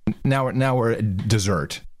we're at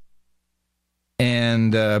dessert.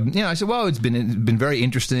 And I said, well, it's been very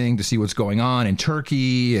interesting to see what's going on in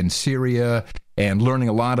Turkey and Syria, and learning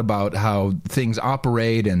a lot about how things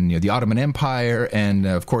operate, and the Ottoman Empire, and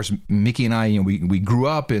of course Mickey and I, we grew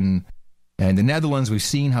up in the Netherlands. We've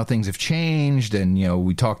seen how things have changed, and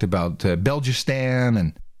we talked about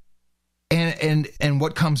Belgistan, and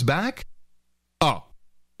what comes back? Oh,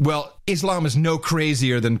 well, Islam is no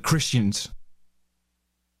crazier than Christians.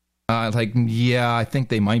 Yeah, I think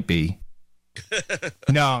they might be.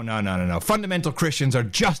 No. Fundamental Christians are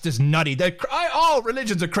just as nutty. All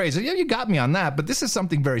religions are crazy. Yeah, you got me on that, but this is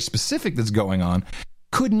something very specific that's going on.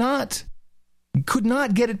 Could not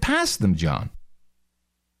get it past them, John.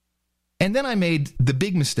 And then I made the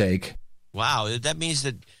big mistake. Wow, that means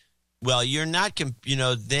that, well, you're not,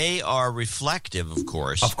 they are reflective, of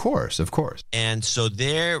course. Of course. And so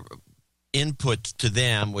their input to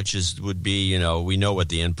them, would be, we know what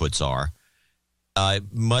the inputs are,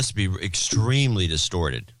 must be extremely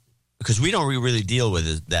distorted, because we don't really deal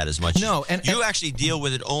with that as much. No, and you actually deal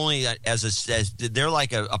with it only as they're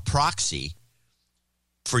like a proxy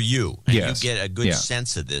for you, and yes. You get a good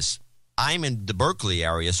sense of this. I'm in the Berkeley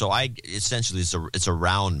area, so essentially it's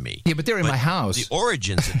around me. Yeah, but they're in my house. The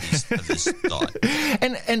origins of this thought,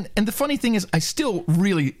 and the funny thing is, I still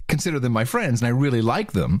really consider them my friends, and I really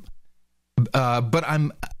like them. But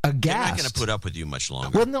I'm aghast. They're not going to put up with you much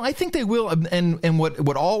longer. Well, no, I think they will. And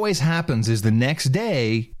what always happens is the next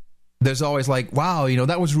day, there's always like, wow,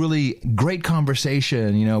 that was really great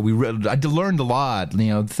conversation. I learned a lot.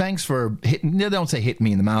 Thanks for hitting. They don't say hit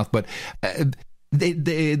me in the mouth, but they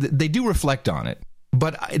do reflect on it.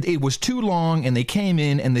 But it was too long, and they came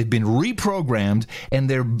in, and they've been reprogrammed, and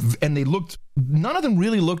they looked. None of them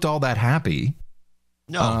really looked all that happy.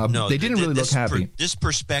 No, they didn't really look happy. This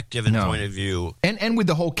perspective and point of view, and with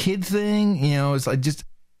the whole kid thing, it's like just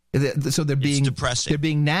so they're being depressing. They're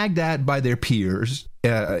being nagged at by their peers.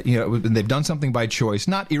 They've done something by choice,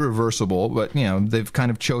 not irreversible, but they've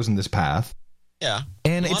kind of chosen this path. Yeah,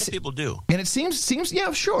 and a lot of people do, and it seems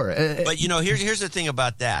yeah, sure. But here's the thing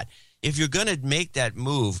about that: if you're going to make that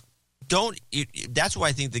move, that's why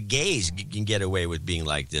I think the gays can get away with being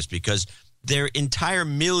like this, because their entire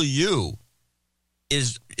milieu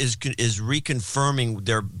is reconfirming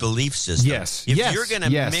their belief system. Yes. If you're going to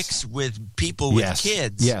mix with people with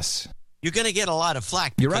kids, you're going to get a lot of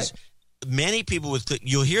flack. You're right. Many people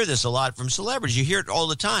you'll hear this a lot from celebrities. You hear it all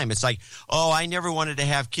the time. It's like, oh, I never wanted to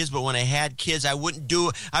have kids, but when I had kids, I wouldn't do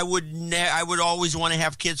it. I would always want to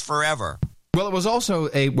have kids forever. Well, it was also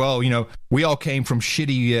we all came from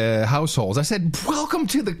shitty households. I said, welcome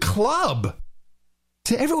to the club.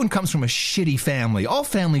 So everyone comes from a shitty family. All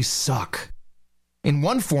families suck in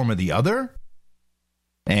one form or the other.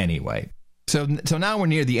 Anyway, so now we're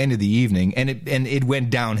near the end of the evening, and it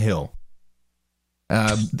went downhill.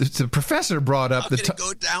 The professor brought up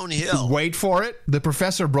go downhill. Wait for it. The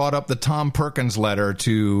professor brought up the Tom Perkins letter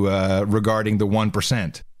regarding the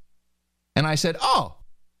 1%, and I said, "Oh,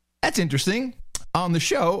 that's interesting." On the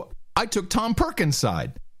show, I took Tom Perkins'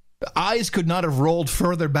 side. The eyes could not have rolled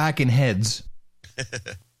further back in heads.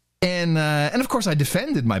 And of course, I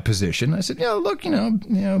defended my position. I said, look,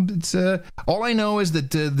 it's all I know is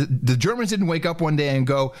that the Germans didn't wake up one day and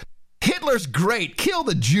go, Hitler's great, kill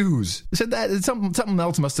the Jews. I said that something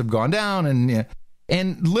else must have gone down,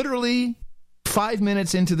 and literally 5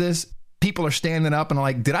 minutes into this, people are standing up and I'm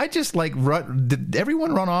like, did I just did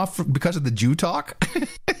everyone run off because of the Jew talk?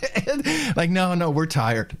 And, no, we're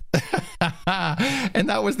tired. And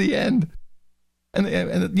that was the end. And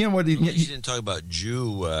you know what? You didn't talk about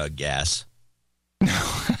Jew gas. No,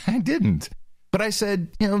 I didn't. But I said,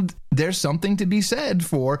 there's something to be said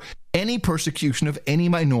for any persecution of any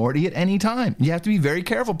minority at any time. You have to be very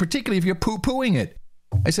careful, particularly if you're poo-pooing it.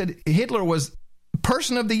 I said Hitler was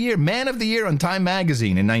Person of the Year, Man of the Year on Time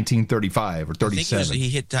Magazine in 1935 or 37. I think he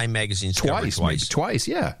hit Time Magazine's cover twice. Twice,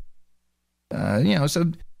 yeah.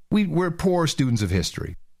 So we're poor students of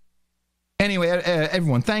history. Anyway,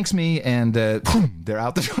 everyone thanks me, and they're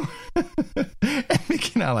out the door. And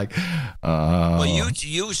Mickey and I like, well,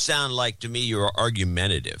 you sound like, to me, you're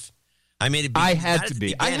argumentative. I mean, I had to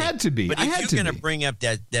be. But if you're going to bring up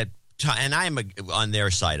that, and I'm on their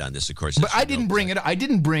side on this, of course. But I didn't bring it. I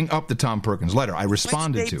didn't bring up the Tom Perkins letter. I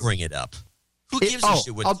responded to. Bring it up. Who gives a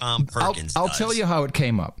shit what Tom Perkins does? I'll tell you how it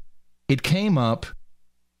came up. It came up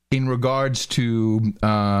in regards to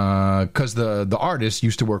because the artist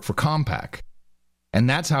used to work for Compaq, and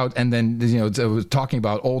that's how. And then it was talking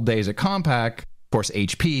about old days at Compaq, of course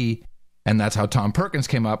HP, and that's how Tom Perkins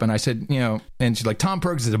came up. And I said, and she's like, Tom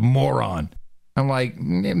Perkins is a moron. I'm like,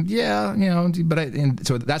 yeah, but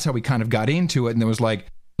so that's how we kind of got into it. And it was like,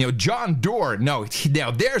 John Doerr, now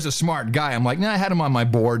there's a smart guy. I'm like, I had him on my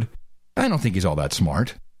board. I don't think he's all that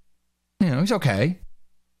smart. He's okay.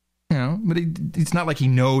 But it's not like he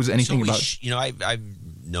knows anything about. I've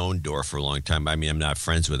known Doerr for a long time. I mean, I'm not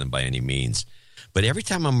friends with him by any means. But every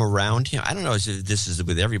time I'm around him, I don't know if this is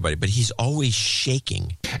with everybody, but he's always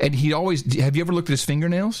shaking. And have you ever looked at his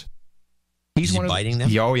fingernails? Is he biting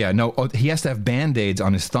them? Oh, yeah. No, he has to have Band-Aids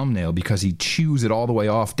on his thumbnail because he chews it all the way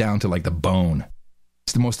off down to like the bone.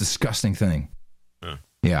 It's the most disgusting thing. Huh.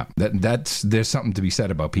 Yeah, there's something to be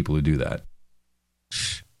said about people who do that.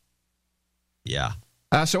 Yeah.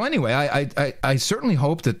 So anyway, I certainly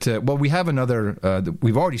hope that, we have another,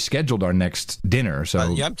 we've already scheduled our next dinner. So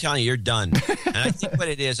I'm telling you, you're done. And I think what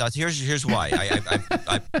it is, here's why.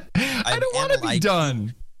 I don't want to be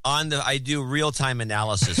done. I do real-time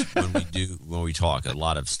analysis when we talk. A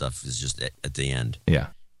lot of stuff is just at the end. Yeah.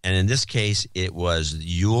 And in this case, it was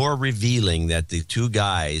your revealing that the two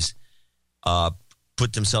guys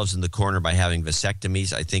put themselves in the corner by having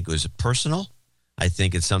vasectomies. I think it was personal. I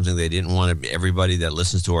think it's something they didn't want everybody that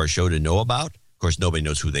listens to our show to know about. Of course, nobody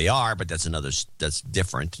knows who they are, but that's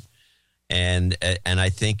different. And I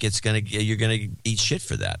think you're gonna eat shit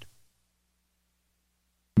for that.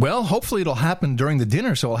 Well, hopefully it'll happen during the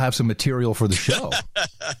dinner, so I'll have some material for the show.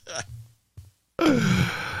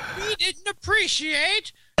 We didn't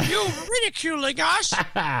appreciate you ridiculing us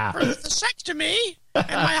for the vasectomy and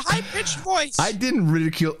my high-pitched voice. I didn't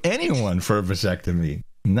ridicule anyone for a vasectomy.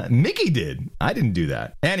 Mickey did. I didn't do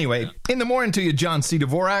that. Anyway, in the morning to you, John C.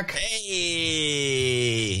 Dvorak.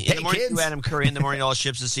 Hey. In the morning to Adam Curry. In the morning, all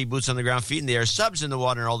ships at sea, boots on the ground, feet in the air, subs in the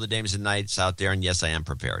water, and all the dames and nights out there. And yes, I am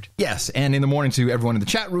prepared. Yes, and in the morning to everyone in the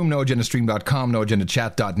chat room, noagendastream.com,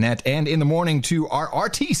 noagendachat.net. And in the morning to our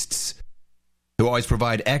artists, who always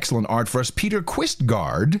provide excellent art for us. Peter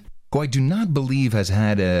Quistgaard, who I do not believe has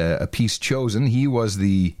had a piece chosen. He was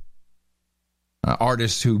the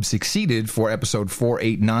artist who succeeded for episode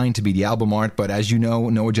 489 to be the album art, but as you know,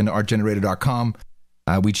 NoAgendaArtGenerator.com,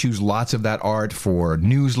 we choose lots of that art for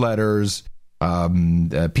newsletters,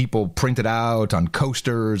 people print it out on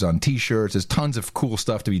coasters, on t-shirts. There's tons of cool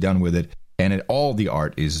stuff to be done with it, and all the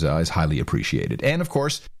art is highly appreciated. And of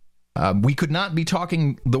course, we could not be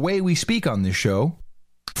talking the way we speak on this show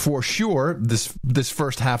for sure this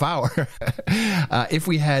first half hour if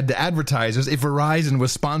we had advertisers. If Verizon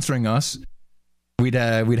was sponsoring us, we'd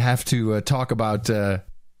have to talk about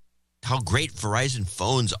how great Verizon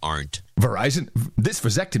phones aren't. Verizon. This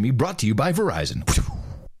vasectomy brought to you by Verizon.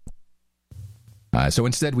 So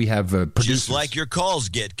instead, we have producers. Just like your calls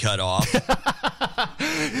get cut off.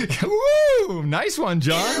 Woo! Nice one,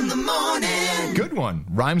 John. In the morning. Good one.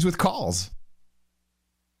 Rhymes with calls.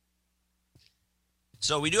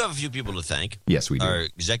 So we do have a few people to thank. Yes, we do. Our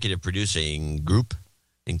executive producing group,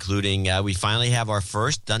 including we finally have our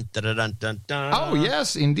first dun dun dun dun dun. Oh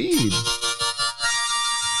yes, indeed.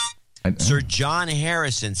 Sir John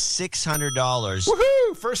Harrison, $600.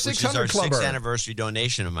 Woohoo! First 600 which is our 6th anniversary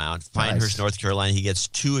donation amount. Pinehurst, North Carolina. He gets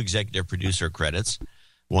 2 executive producer credits.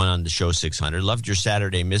 One on the show 600. Loved your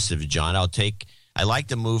Saturday missive, John. I like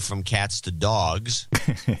to move from cats to dogs.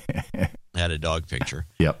 I had a dog picture.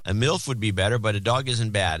 Yep. A MILF would be better, but a dog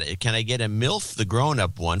isn't bad. Can I get a MILF, the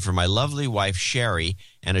grown-up one, for my lovely wife, Sherry,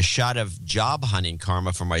 and a shot of job hunting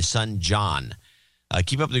karma for my son, John?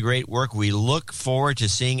 Keep up the great work. We look forward to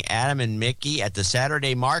seeing Adam and Mickey at the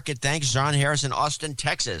Saturday market. Thanks, John Harrison, Austin,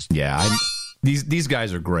 Texas. Yeah, these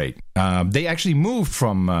guys are great. They actually moved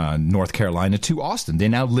from North Carolina to Austin. They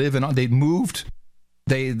now live in. They moved.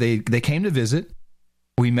 They came to visit.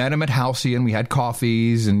 We met them at Halcyon. We had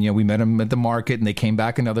coffees, and we met them at the market. And they came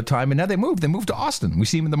back another time, and now they moved. They moved to Austin. We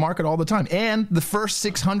see them in the market all the time. And the first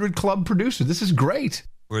 600 club producer. This is great.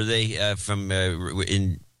 Were they from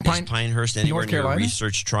in? Pinehurst anywhere North Carolina? Near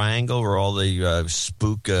Research Triangle where all the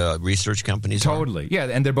spook research companies Totally. are? Yeah,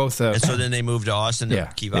 and they're both... and so then they moved to Austin to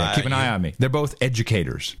keep an eye on me. They're both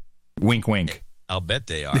educators. Wink, wink. I'll bet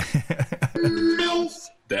they are. MILF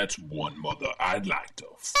That's one mother I'd like to.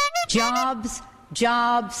 Jobs,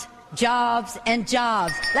 jobs, jobs, and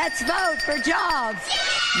jobs. Let's vote for jobs.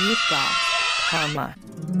 You've got karma.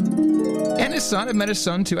 And his son, I met his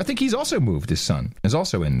son too. I think he's also moved. His son is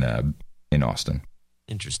also in Austin.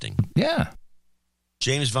 Interesting. Yeah.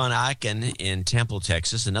 James Von Aken in Temple,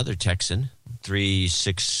 Texas, another Texan,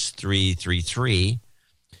 36333.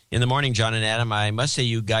 In the morning, John and Adam, I must say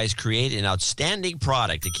you guys create an outstanding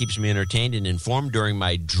product that keeps me entertained and informed during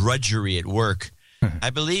my drudgery at work. I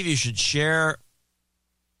believe you should share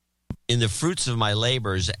in the fruits of my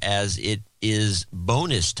labors, as it is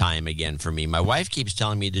bonus time again for me. My wife keeps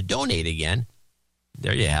telling me to donate again.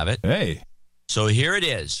 There you have it. Hey. So here it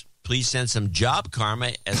is. Please send some job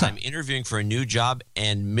karma as I'm interviewing for a new job,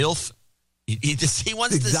 and MILF. He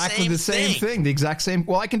wants exactly the same thing. The exact same.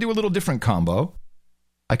 Well, I can do a little different combo.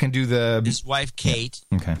 I can do his wife, Kate.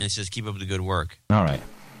 Yeah. Okay. And it says, keep up the good work. All right.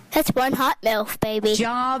 That's one hot MILF, baby.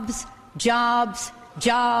 Jobs, jobs,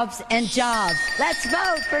 jobs, and jobs. Let's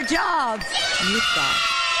vote for jobs. You've got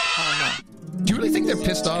karma. Do you really think they're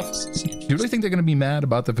pissed off? Do you really think they're going to be mad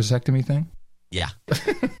about the vasectomy thing? Yeah.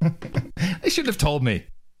 They should have told me.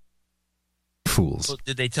 Fools. Well,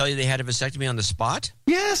 did they tell you they had a vasectomy on the spot?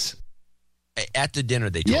 Yes. At the dinner,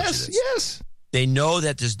 they told you this. Yes. They know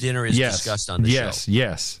that this dinner is discussed on the show.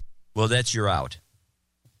 Yes. Well, that's your out.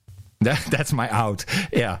 That's my out.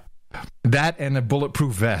 Yeah. That and a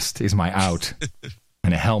bulletproof vest is my out.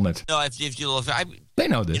 And a helmet. No, they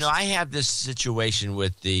know this. You know, I have this situation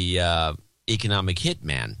with the economic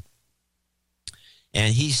hitman.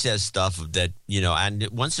 And he says stuff that, and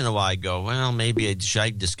once in a while I go, well, maybe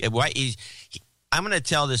I'm going to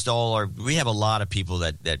tell this to all we have a lot of people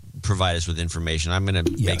that provide us with information. I'm going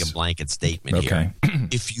to make a blanket statement here.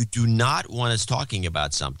 If you do not want us talking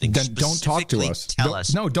about something, then don't talk to us. Tell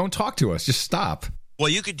us. No, don't talk to us. Just stop. Well,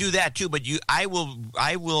 you could do that too, but I will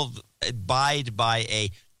abide by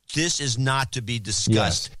this is not to be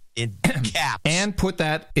discussed in caps. And put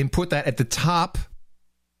that at the top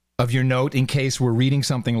of your note in case we're reading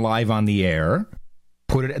something live on the air.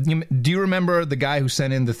 Do you remember the guy who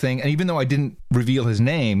sent in the thing? And even though I didn't reveal his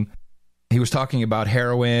name, he was talking about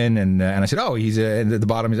heroin, and I said, he's and at the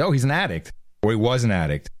bottom, he's an addict, or he was an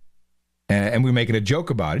addict, and we were making a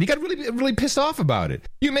joke about it. He got really, really pissed off about it.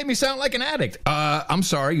 You made me sound like an addict. I'm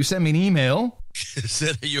sorry. You sent me an email.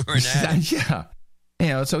 Said you were an addict. Yeah.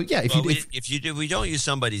 If we don't use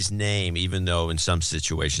somebody's name, even though in some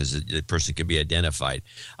situations the person can be identified,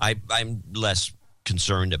 I'm less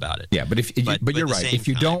concerned about it. Yeah, but you're right.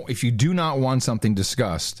 If you do not want something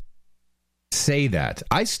discussed, say that.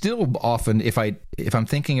 I still often, if I'm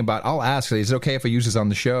thinking about, I'll ask, is it okay if I use this on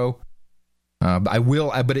the show? I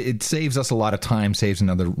will, but it saves us a lot of time, saves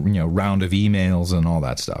another round of emails and all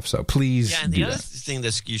that stuff. So please. Yeah, and the other thing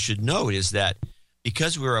that you should note is that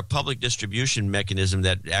because we're a public distribution mechanism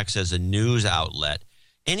that acts as a news outlet,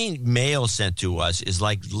 any mail sent to us is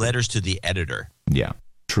like letters to the editor. Yeah,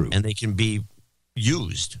 true. And they can be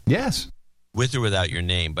used. Yes. With or without your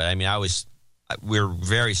name. But I mean, we're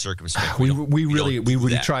very circumspect. We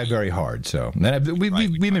really try very hard. So we've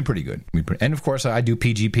been pretty good. And of course, I do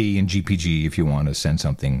PGP and GPG if you want to send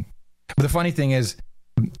something. But the funny thing is,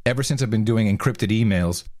 ever since I've been doing encrypted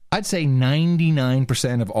emails, I'd say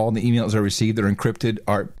 99% of all the emails I receive that are encrypted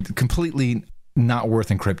are completely not worth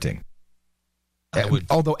encrypting.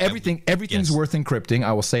 Although everything's worth encrypting,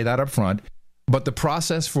 I will say that up front. But the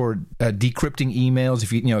process for decrypting emails,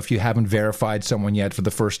 if you haven't verified someone yet for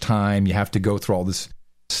the first time, you have to go through all this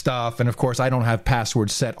stuff. And of course, I don't have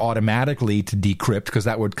passwords set automatically to decrypt because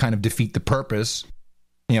that would kind of defeat the purpose.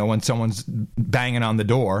 When someone's banging on the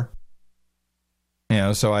door.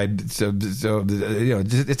 It's a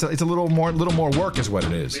little more work is what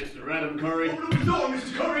it is. Mr. Adam Curry, open the door,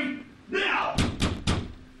 Mr. Curry, now.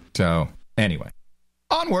 So anyway,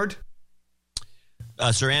 onward.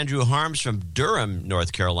 Sir Andrew Harms from Durham,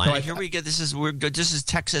 North Carolina. Here we go. This is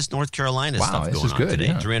Texas, North Carolina stuff going on today.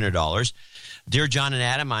 Yeah. $300. Dear John and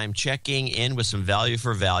Adam, I'm checking in with some value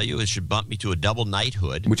for value. It should bump me to a double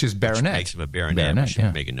knighthood, which is baronet. Which makes him a baronet.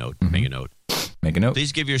 Make a note. Mm-hmm. Make a note. Make a note.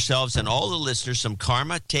 Please give yourselves and all the listeners some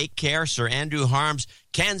karma. Take care. Sir Andrew Harms,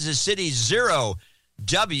 Kansas City 0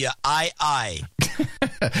 WII.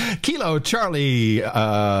 Kilo Charlie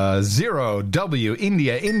 0 W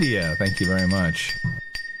India. Thank you very much.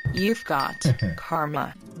 You've got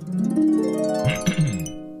karma.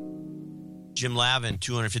 Jim Lavin,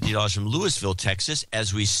 $250 from Louisville, Texas.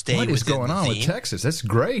 As we stay, what is going on with Texas? That's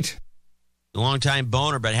great. long-time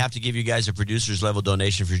boner, but I have to give you guys a producer's level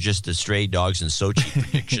donation for just the stray dogs and Sochi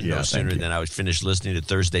prediction. No sooner than I was finished listening to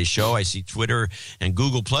Thursday's show, I see Twitter and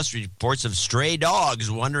Google Plus reports of stray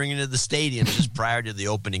dogs wandering into the stadium just prior to the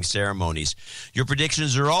opening ceremonies. Your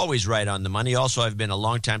predictions are always right on the money. Also, I've been a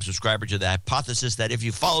long-time subscriber to the hypothesis that if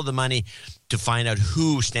you follow the money to find out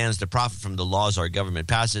who stands to profit from the laws our government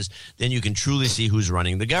passes, then you can truly see who's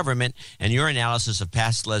running the government. And your analysis of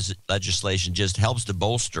past legislation just helps to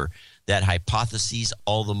bolster that hypothesis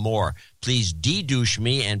all the more. Please de-douche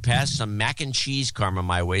me and pass some mac and cheese karma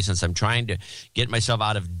my way, since I'm trying to get myself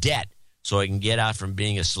out of debt so I can get out from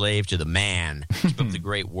being a slave to the man. Keep up the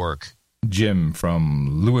great work. Jim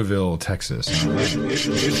from Louisville, Texas.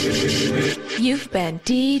 You've been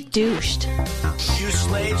de-douched. You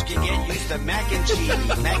slaves can get used to mac and cheese.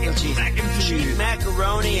 Mac and cheese. Mac and cheese. Cheap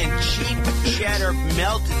macaroni and cheap cheddar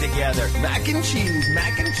melted together. Mac and cheese.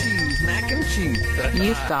 Mac and cheese. Mac and cheese.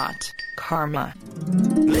 You've got karma.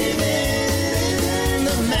 Living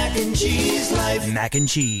the mac and cheese life. Mac and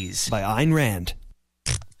Cheese by Ayn Rand.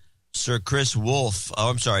 Sir Chris Wolf.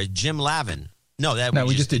 Oh, I'm sorry. Jim Lavin. No,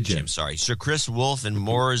 we just did Jim. Sorry. Sir Chris Wolf in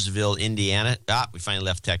Mooresville, Indiana. We finally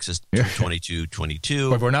left Texas, 2222.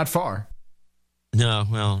 But we're not far. No,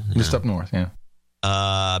 well. Just up north, yeah.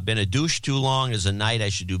 Been a douche too long. As a knight, I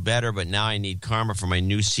should do better, but now I need karma for my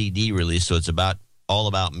new CD release, so it's all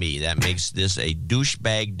about me. That makes this a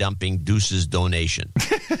douchebag dumping deuces donation.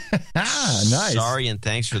 Nice. Sorry and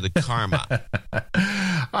thanks for the karma.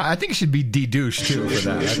 I think it should be de-douche, too, for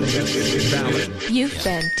that. I think that's valid. You've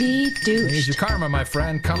been de-douched. Here's your karma, my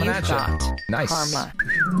friend, coming at you. Nice. Karma.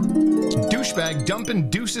 Douchebag dumping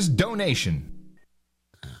deuces donation.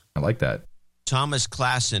 I like that. Thomas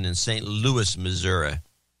Klassen in St. Louis, Missouri,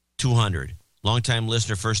 200. Longtime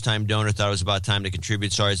listener, first-time donor, thought it was about time to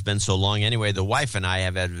contribute. Sorry it's been so long. Anyway, the wife and I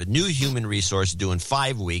have had a new human resource due in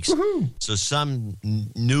 5 weeks. Woo-hoo. So some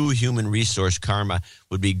new human resource karma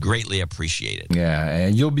would be greatly appreciated. Yeah,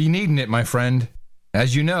 and you'll be needing it, my friend.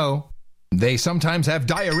 As you know, they sometimes have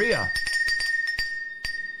diarrhea.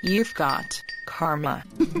 You've got karma.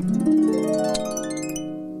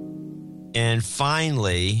 And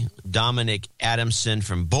finally, Dominic Adamson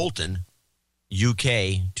from Bolton,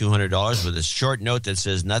 UK, $200 with a short note that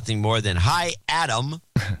says nothing more than, "Hi, Adam.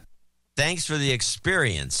 Thanks for the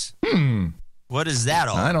experience." What is that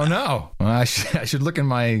all I don't know. I should look in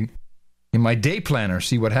my day planner,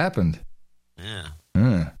 see what happened. Yeah.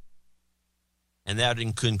 And that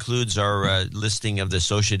concludes our listing of the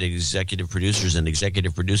associate executive producers and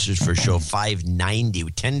executive producers for show 590.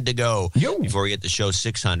 10 to go before we get to show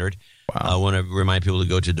 600. Wow. I want to remind people to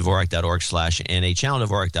go to Dvorak.org/NA,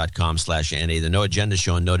 ChannelDvorak.com/NA. The No Agenda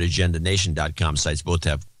Show and NoAgendaNation.com sites both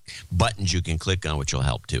have buttons you can click on, which will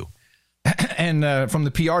help too. And from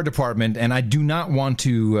the PR department, and I do not want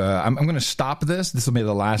to, I'm going to stop this. This will be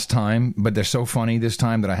the last time, but they're so funny this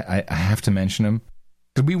time that I have to mention them.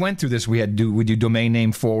 Because we went through this, we do domain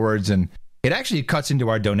name forwards, and it actually cuts into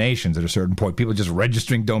our donations at a certain point. People just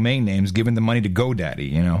registering domain names, giving the money to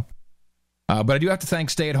GoDaddy, you know. But I do have to thank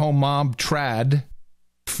stay-at-home mom Trad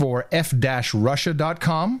for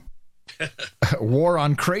f-russia.com,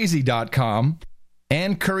 waroncrazy.com,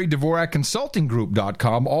 and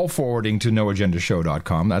CurryDvorakConsultingGroup.com, all forwarding to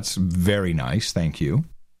noagendashow.com. That's very nice. Thank you.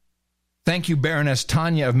 Thank you, Baroness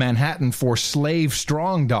Tanya of Manhattan, for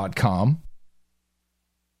slavestrong.com.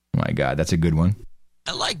 My God, that's a good one.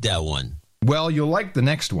 I like that one. Well, you'll like the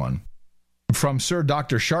next one. From Sir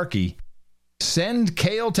Dr. Sharkey,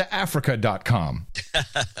 sendkaleToAfrica.com.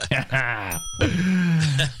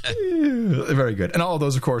 Very good. And all of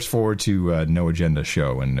those, of course, forward to No Agenda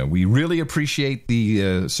Show. And we really appreciate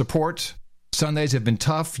the support. Sundays have been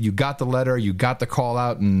tough. You got the letter. You got the call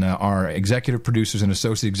out. And our executive producers and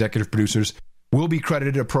associate executive producers will be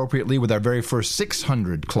credited appropriately with our very first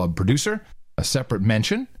 600 Club producer. A separate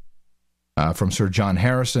mention from Sir John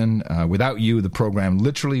Harrison. Without you, the program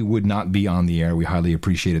literally would not be on the air. We highly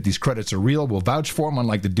appreciate it. These credits are real. We'll vouch for them,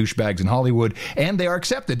 unlike the douchebags in Hollywood, and they are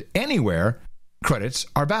accepted anywhere credits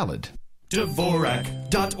are valid.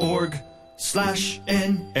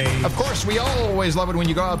 Dvorak.org/NA. Of course, we always love it when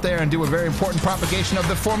you go out there and do a very important propagation of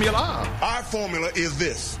the formula. Our formula is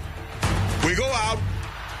this. We go out,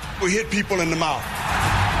 we hit people in the mouth.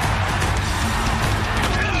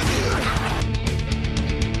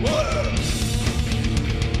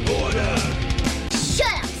 Order!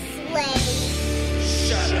 Shut up, slave!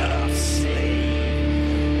 Shut up, slave!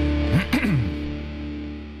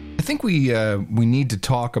 I think we need to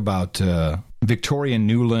talk about Victoria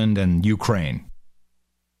Nuland and Ukraine.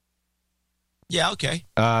 Yeah, okay.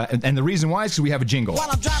 And the reason why is because we have a jingle. While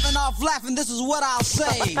I'm driving off laughing, this is what I'll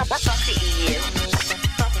say. Fuck the EU.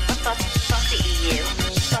 Fuck the EU.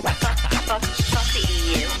 Fuck the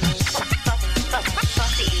EU.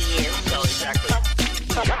 Fuck the EU. No, exactly.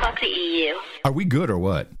 Fuck the EU. Are we good or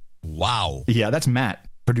what? Wow. Yeah, that's Matt,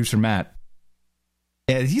 producer Matt.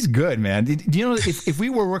 Yeah, he's good, man. Do you know if we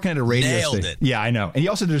were working at a radio Nailed station? it. Yeah, I know. And he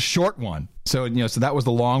also did a short one. So so that was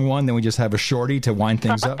the long one. Then we just have a shorty to wind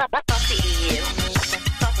things up. Fuck the EU.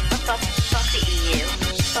 Fuck the EU.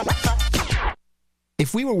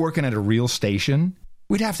 If we were working at a real station,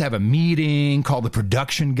 we'd have to have a meeting, call the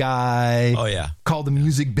production guy. Oh, yeah. Call the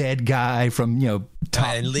music bed guy from, top.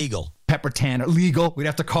 And legal. Pepper Tanner. Legal. We'd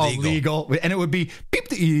have to call legal. And it would be beep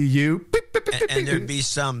the EU. Beep, beep, beep, And there'd be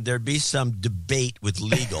some debate with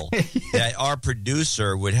legal that our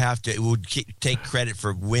producer would take credit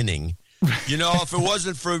for winning. If it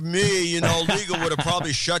wasn't for me, legal would have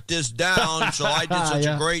probably shut this down. So I did such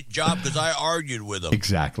a great job because I argued with him.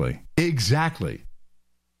 Exactly.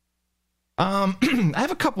 I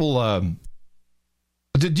have a couple.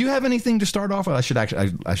 Did you have anything to start off with? I should ask you.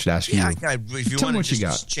 Yeah, if you Tell me want what to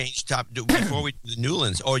just change topic before we do the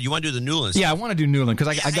Newlands, or you want to do the Newlands? Yeah, I want to do Newland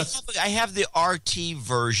because I have the RT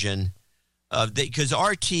version of because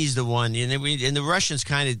RT is the one, and the Russians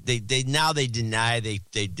kind of they deny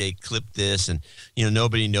they clipped this, and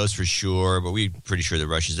nobody knows for sure, but we're pretty sure the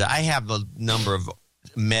Russians. I have a number of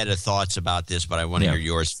meta thoughts about this, but I want to hear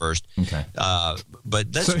yours first. Okay. But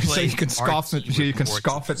let's play. So you can scoff at you can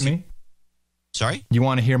scoff at me. Sorry? You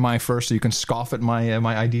want to hear my first so you can scoff at my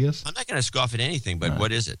ideas? I'm not going to scoff at anything, but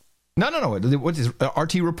what is it? No. What is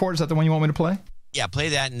RT Report? Is that the one you want me to play? Yeah, play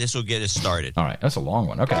that, and this will get us started. All right, that's a long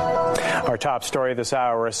one. Okay. Our top story this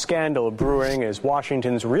hour, a scandal brewing as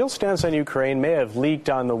Washington's real stance on Ukraine may have leaked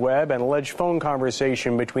on the web. An alleged phone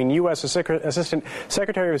conversation between U.S. Assistant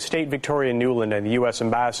Secretary of State Victoria Nuland and the U.S.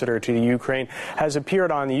 Ambassador to the Ukraine has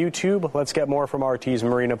appeared on YouTube. Let's get more from RT's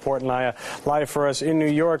Marina Portnaya live for us in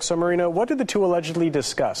New York. So, Marina, what did the two allegedly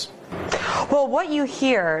discuss? Well, what you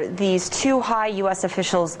hear these two high U.S.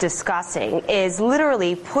 officials discussing is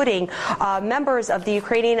literally putting members of the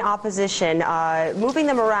Ukrainian opposition, moving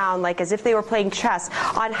them around like as if they were playing chess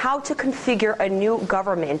on how to configure a new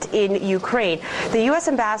government in Ukraine. The U.S.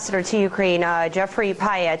 Ambassador to Ukraine, Jeffrey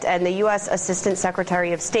Payet, and the U.S. Assistant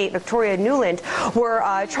Secretary of State, Victoria Nuland, were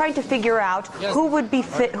trying to figure out who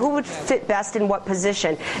would fit best in what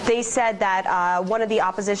position. They said that one of the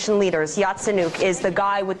opposition leaders, Yatsenyuk, is the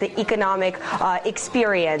guy with the economic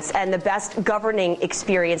experience and the best governing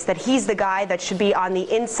experience, that he's the guy that should be on the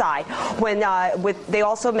inside. They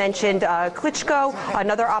also mentioned Klitschko,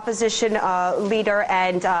 another opposition leader,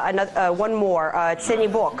 and one more,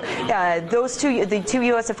 Tsenibok. The two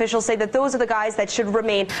U.S. officials say that those are the guys that should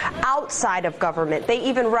remain outside of government. They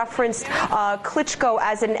even referenced Klitschko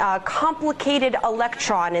as a complicated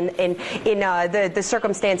electron in the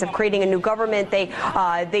circumstance of creating a new government.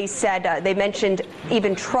 They said they mentioned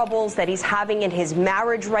even troubles that he's having in his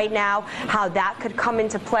marriage right now, how that could come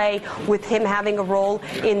into play with him having a role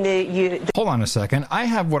in the... Hold on a second. I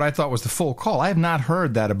have what I thought was the full call. I have not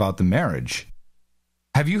heard that about the marriage.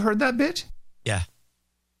 Have you heard that bit? Yeah.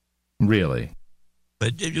 Really?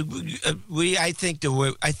 But I think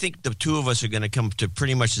the two of us are going to come to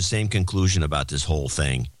pretty much the same conclusion about this whole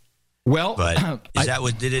thing. Well,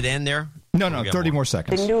 but did it end there? No, 30 more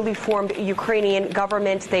seconds. The newly formed Ukrainian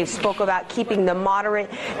government, they spoke about keeping the moderate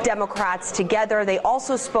Democrats together. They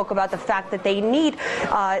also spoke about the fact that they need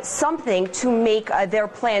something to make their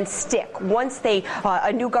plan stick. Once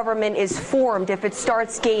a new government is formed, if it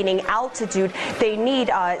starts gaining altitude, they need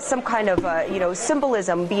some kind of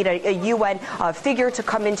symbolism, be it a UN figure to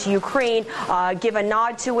come into Ukraine, give a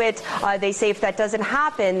nod to it. They say if that doesn't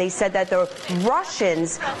happen, they said that the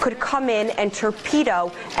Russians could come in and torpedo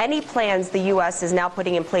any plans the U.S. is now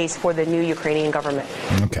putting in place for the new Ukrainian government.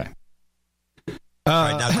 Okay. All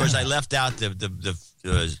right, now, of course, I left out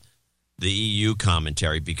the EU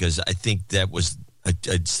commentary because I think that was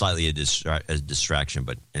slightly a distraction.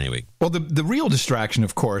 But anyway. Well, the real distraction,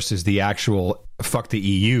 of course, is the actual "fuck the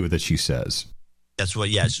EU" that she says. That's what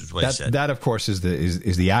I said. That, of course, is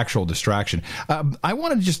the actual distraction. I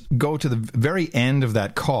want to just go to the very end of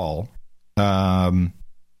that call.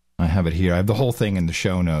 I have it here. I have the whole thing in the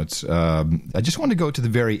show notes. I just want to go to the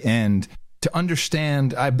very end to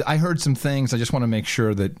understand. I heard some things. I just want to make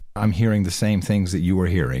sure that I'm hearing the same things that you were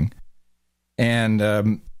hearing. And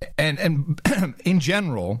in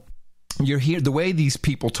general, you're here. The way these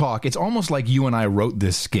people talk, it's almost like you and I wrote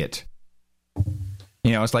this skit.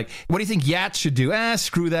 It's like, what do you think Yats should do?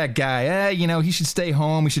 Screw that guy. He should stay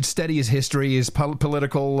home. He should study his history, his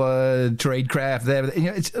political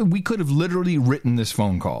tradecraft. We could have literally written this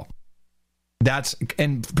phone call.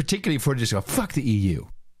 And particularly if we're just go, fuck the EU.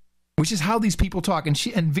 which is how these people talk. And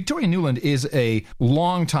Victoria Nuland is a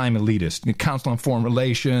longtime elitist, Council on Foreign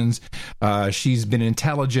Relations. She's been in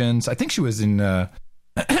intelligence. I think she was in,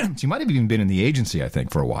 she might have even been in the agency, I think,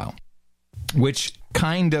 for a while, which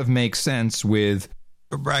kind of makes sense with...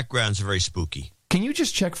 Her background's very spooky. Can you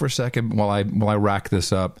just check for a second while I rack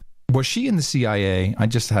this up? Was she in the CIA? I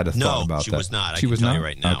just had a thought about that. No, she was not. She was tell not? You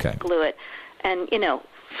right now. Okay. Glue it. And,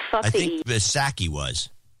 fuck I the think Psaki was.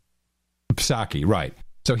 Psaki, right.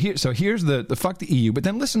 So here's the fuck the EU. But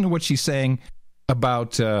then listen to what she's saying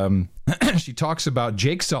about... she talks about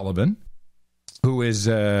Jake Sullivan, who is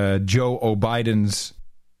Joe Biden's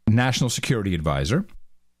national security advisor.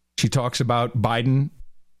 She talks about Biden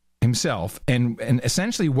himself, and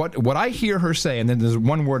essentially what I hear her say, and then there's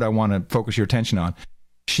one word I want to focus your attention on.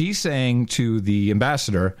 She's saying to the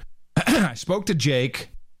ambassador, I spoke to Jake,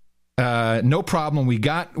 no problem, we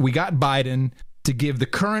got Biden to give the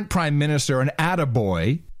current prime minister an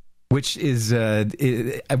attaboy, which is,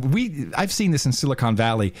 I've seen this in Silicon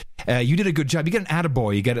Valley. You did a good job. You get an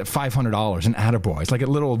attaboy, you get $500, an attaboy. It's like a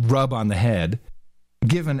little rub on the head.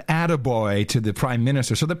 Give an attaboy to the prime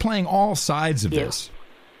minister. So they're playing all sides of this.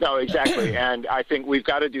 No, exactly. And I think we've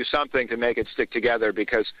got to do something to make it stick together,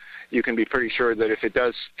 because you can be pretty sure that if it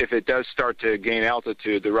does start to gain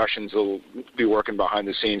altitude, the Russians will be working behind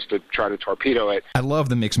the scenes to try to torpedo it. I love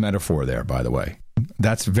the mixed metaphor there, by the way.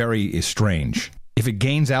 That's very strange. If it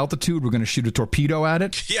gains altitude, we're going to shoot a torpedo at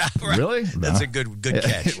it? Yeah, right. Really? That's a good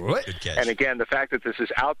catch. Good catch. And again, the fact that this is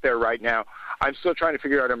out there right now, I'm still trying to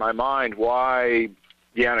figure out in my mind why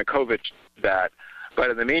Yanukovych did that. But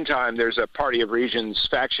in the meantime, there's a Party of Regions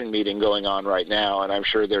faction meeting going on right now, and I'm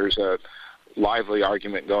sure there's a lively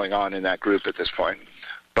argument going on in that group at this point.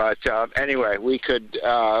 But anyway, we could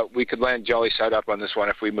land jelly side up on this one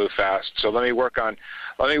if we move fast. So let me work on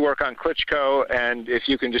Klitschko, and if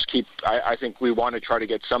you can just keep, I think we want to try to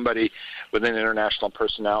get somebody with an international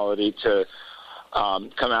personality to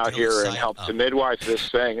come out here and help to midwife this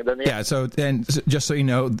thing. And then so just so you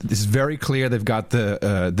know, this is very clear. They've got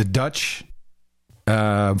the Dutch.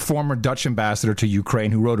 Former Dutch ambassador to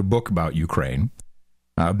Ukraine who wrote a book about Ukraine.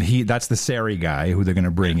 That's the Sari guy who they're going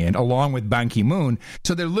to bring in, along with Ban Ki-moon.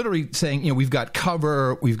 So they're literally saying, we've got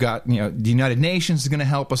cover, we've got, the United Nations is going to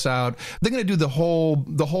help us out. They're going to do the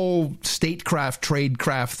whole statecraft,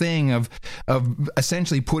 tradecraft thing of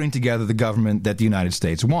essentially putting together the government that the United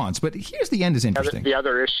States wants. But here's the end is interesting. The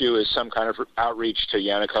other issue is some kind of outreach to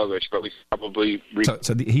Yanukovych, but we probably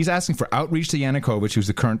he's asking for outreach to Yanukovych, who's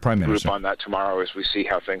the current prime minister. Group on that tomorrow as we see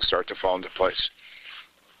how things start to fall into place.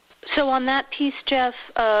 So on that piece, Jeff,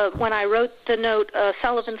 when I wrote the note,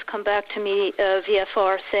 Sullivan's come back to me,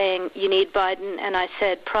 VFR, saying you need Biden, and I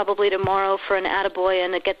said probably tomorrow for an attaboy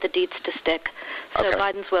and to get the deeds to stick. So okay.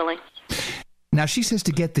 Biden's willing. Now, she says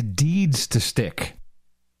to get the deeds to stick.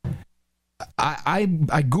 I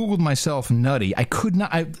Googled myself nutty. I could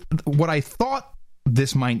not... what I thought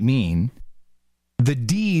this might mean, the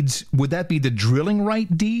deeds, would that be the drilling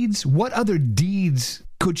right deeds? What other deeds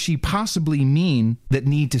could she possibly mean that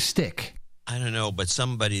need to stick? I don't know, but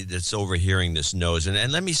somebody that's overhearing this knows.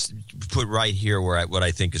 And let me put right here what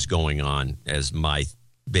I think is going on as my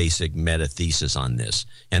basic meta thesis on this.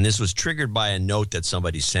 And this was triggered by a note that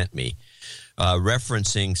somebody sent me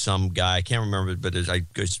referencing some guy. I can't remember, but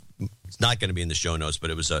it's not going to be in the show notes,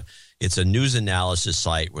 but it's a news analysis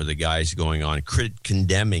site where the guy's going on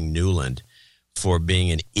condemning Nuland for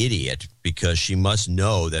being an idiot because she must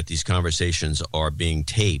know that these conversations are being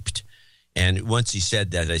taped. And once he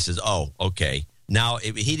said that, I says, oh, okay. Now,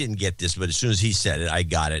 he didn't get this, but as soon as he said it, I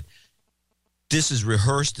got it. This is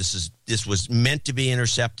rehearsed. This was meant to be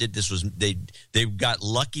intercepted. They got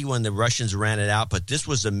lucky when the Russians ran it out, but this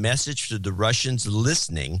was a message to the Russians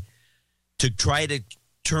listening to try to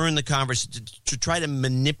turn the conversation, to try to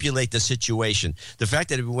manipulate the situation. The fact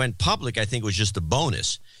that it went public, I think, was just a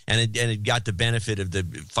bonus. And it got the benefit of the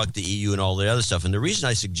fuck the EU and all the other stuff. And the reason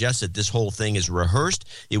I suggest that this whole thing is rehearsed,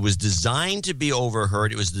 it was designed to be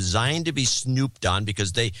overheard. It was designed to be snooped on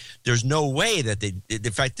because there's no way that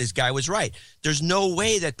in fact, this guy was right. There's no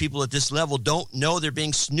way that people at this level don't know they're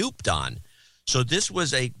being snooped on. So this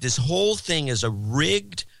whole thing is a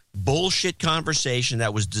rigged bullshit conversation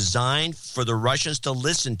that was designed for the Russians to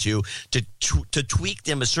listen to tweak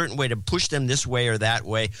them a certain way, to push them this way or that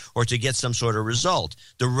way, or to get some sort of result.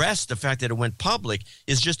 The rest, the fact that it went public,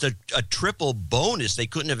 is just a triple bonus. They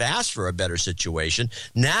couldn't have asked for a better situation.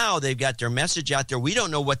 Now they've got their message out there. We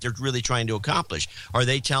don't know what they're really trying to accomplish. Are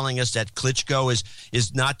they telling us that Klitschko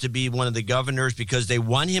is not to be one of the governors because they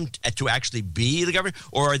want him to actually be the governor?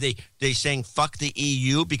 Or are they saying fuck the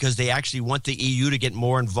EU because they actually want the EU to get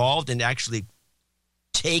more involved and actually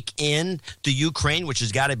take in the Ukraine, which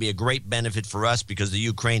has got to be a great benefit for us because the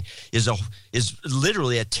Ukraine is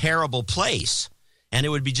literally a terrible place. And it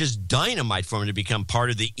would be just dynamite for them to become part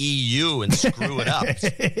of the EU and screw it up.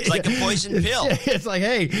 It's like a poison pill. It's like,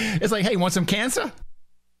 hey, want some cancer?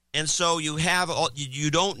 And so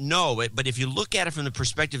you don't know it, but if you look at it from the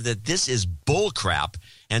perspective that this is bullcrap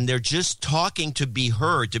and they're just talking to be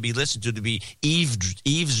heard, to be listened to be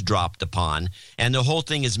eavesdropped upon, and the whole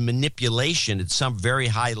thing is manipulation at some very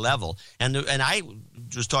high level. And I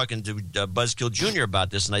was talking to Buzzkill Jr. about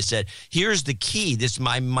this, and I said, here's the key.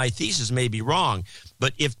 My thesis may be wrong,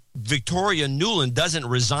 but if Victoria Nuland doesn't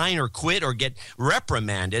resign or quit or get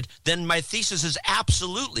reprimanded, then my thesis is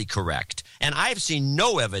absolutely correct. And I've seen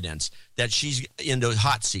no evidence that she's in the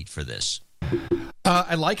hot seat for this.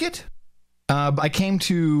 I like it. I came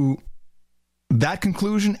to that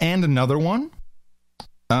conclusion and another one.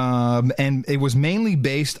 And it was mainly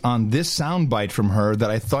based on this soundbite from her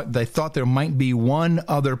that I thought there might be one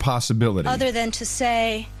other possibility. Other than to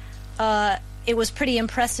say it was pretty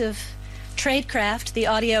impressive tradecraft. The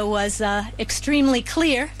audio was extremely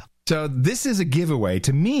clear. So this is a giveaway.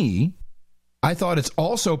 To me, I thought it's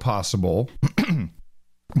also possible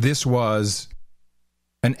this was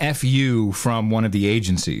an FU from one of the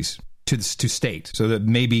agencies to state, so that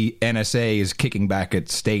maybe NSA is kicking back at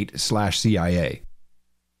state/CIA.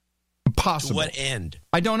 Possible. To what end?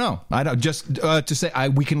 I don't know. I don't just to say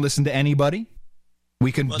we can listen to anybody.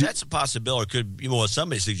 We can. Well, that's a possibility.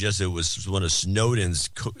 Somebody suggested it was one of Snowden's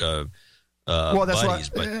buddies,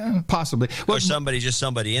 but possibly, or somebody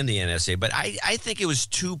in the NSA. But I think it was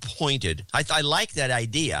too pointed. I like that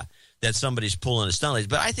idea that somebody's pulling a stunt,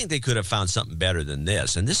 but I think they could have found something better than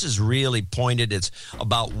this. And this is really pointed. It's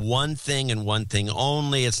about one thing and one thing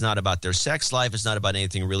only. It's not about their sex life. It's not about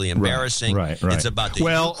anything really embarrassing. Right. It's about the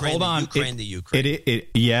Ukraine. Hold on. The Ukraine.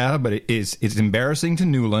 Yeah, but it's embarrassing to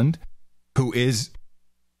Nuland, who is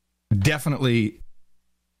definitely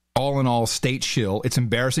all in all state shill. It's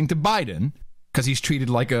embarrassing to Biden because he's treated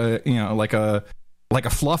like a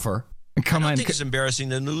fluffer. I don't think it's embarrassing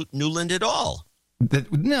to Nuland at all.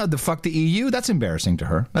 The fuck the EU. That's embarrassing to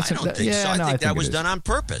her. I don't think so. I think that was done on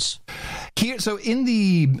purpose. So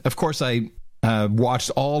of course, I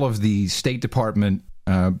watched all of the State Department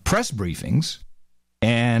press briefings,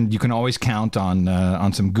 and you can always count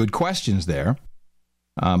on some good questions there.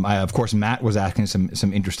 Of course, Matt was asking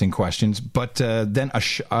some interesting questions, but then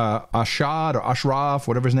Ashad or Ashraf,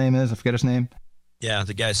 whatever his name is, I forget his name. Yeah,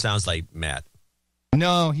 the guy sounds like Matt.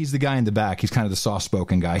 No, he's the guy in the back. He's kind of the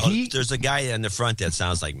soft-spoken guy. There's a guy in the front that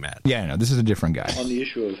sounds like Matt. Yeah, no, this is a different guy. On the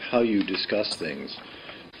issue of how you discuss things,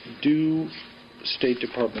 do State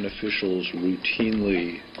Department officials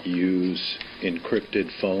routinely use encrypted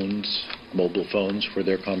phones, mobile phones, for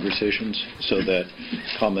their conversations so that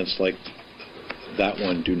comments like that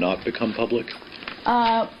one do not become public?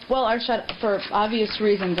 Well, Arshad, for obvious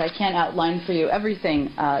reasons, I can't outline for you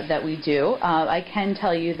everything that we do. I can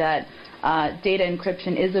tell you that data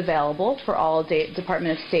encryption is available for all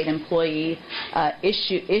Department of State employee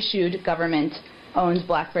issued government-owned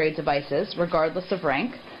BlackBerry devices, regardless of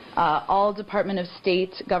rank. All Department of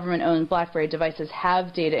State government-owned BlackBerry devices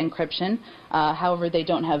have data encryption. However, they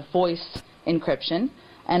don't have voice encryption.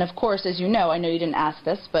 And of course, as you know, I know you didn't ask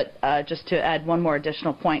this, but just to add one more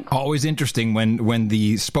additional point. Always interesting when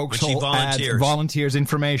the spokeshole volunteers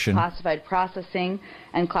information. Classified processing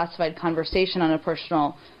and classified conversation on a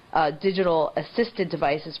personal digital assisted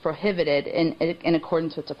device is prohibited in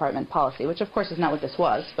accordance with department policy, which of course is not what this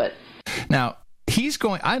was. But now he's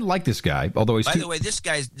going. I like this guy, although he's. By the way, this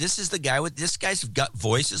guy's gut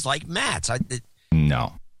voice is like Matt's.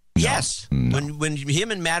 No. Yes. No. When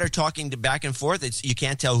him and Matt are talking back and forth, you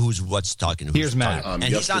can't tell what's talking. Here's Matt, and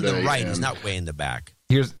he's on the right. He's not way in the back.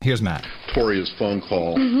 Here's Matt. Toria's phone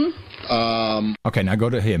call. Mm-hmm. Okay, now go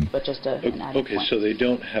to him. But just an added point. So they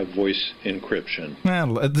don't have voice encryption.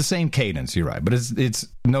 Well, the same cadence. You're right, but it's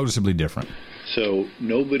noticeably different. So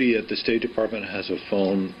nobody at the State Department has a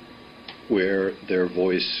phone where their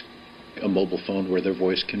voice, a mobile phone where their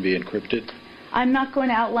voice can be encrypted? I'm not going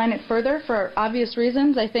to outline it further for obvious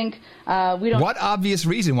reasons. I think we don't... What obvious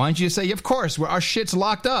reason? Why don't you say, of course, our shit's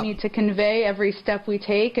locked up? We need to convey every step we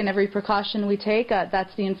take and every precaution we take.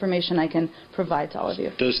 That's the information I can provide to all of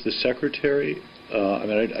you. Does the Secretary...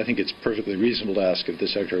 I think it's perfectly reasonable to ask if the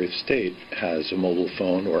Secretary of State has a mobile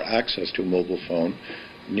phone or access to a mobile phone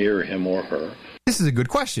near him or her. This is a good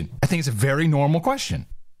question. I think it's a very normal question.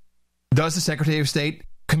 Does the Secretary of State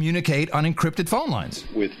communicate on encrypted phone lines?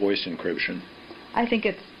 With voice encryption. I think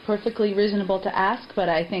it's perfectly reasonable to ask, but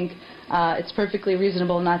I think it's perfectly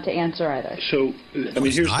reasonable not to answer either. So,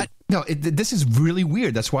 No, this is really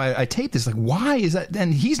weird. That's why I tape this. Like, why is that?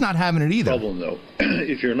 And he's not having it either. The problem, though,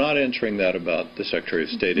 if you're not answering that about the Secretary of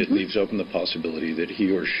State, it leaves open the possibility that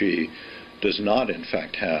he or she does not, in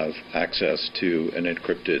fact, have access to an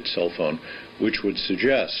encrypted cell phone, which would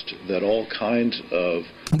suggest that all kinds of...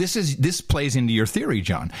 This plays into your theory,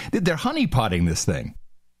 John. They're honeypotting this thing.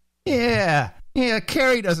 Yeah,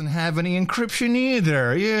 Kerry doesn't have any encryption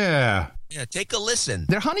either. Yeah, take a listen.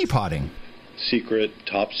 They're honeypotting. Secret,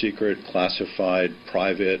 top secret, classified,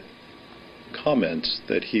 private comments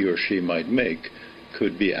that he or she might make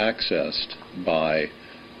could be accessed by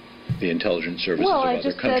the intelligence services of other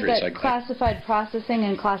countries. Well, I just said that classified processing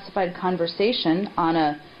and classified conversation on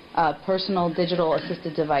a personal digital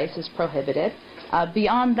assisted device is prohibited.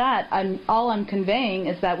 Beyond that, all I'm conveying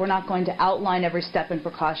is that we're not going to outline every step and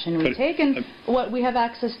precaution we take and what we have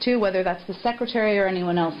access to, whether that's the Secretary or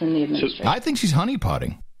anyone else in the administration. I think she's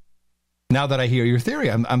honeypotting. Now that I hear your theory,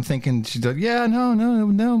 I'm thinking she's like, yeah, no,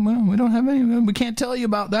 well, we don't have any, we can't tell you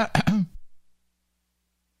about that.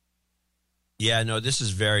 Yeah, no, this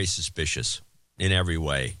is very suspicious in every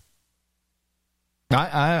way.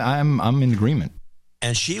 I'm in agreement.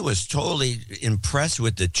 And she was totally impressed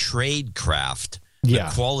with the trade craft, the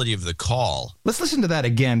quality of the call. Let's listen to that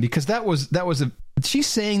again, because that was she's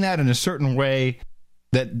saying that in a certain way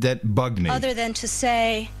that bugged me. Other than to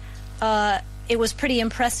say it was pretty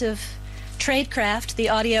impressive tradecraft, the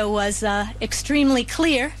audio was extremely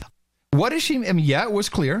clear. What is she? I mean, yeah, it was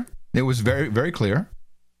clear. It was very, very clear.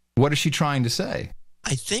 What is she trying to say?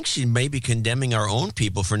 I think she may be condemning our own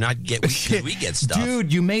people for not because we get stuff.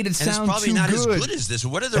 Dude, you made it sound too good. And it's probably not as good as this.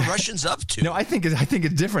 What are the Russians up to? No, I think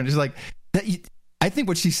it's different. It's like I think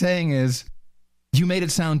what she's saying is you made it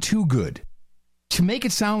sound too good. To make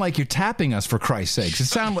it sound like you're tapping us, for Christ's sakes. It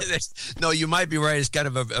sounds like... No, you might be right. It's kind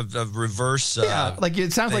of a reverse... like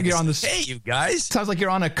it sounds like you're on this... Hey, you guys. Sounds like you're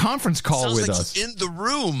on a conference call with us. In the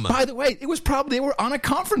room. By the way, it was probably... They were on a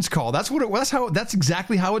conference call. That's what it was. That's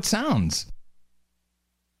exactly how it sounds.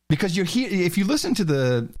 Because you're here... If you listen to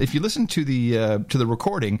the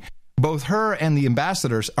recording, both her and the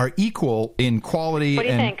ambassadors are equal in quality. What do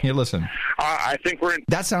you think? Here, listen. I think we're in...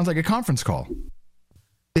 That sounds like a conference call.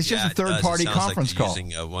 It's just a third-party conference call.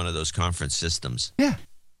 Using one of those conference systems. Yeah.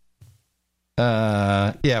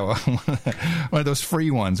 Well, one of those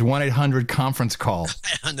free ones, 1-800 conference call.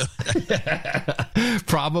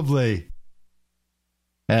 Probably.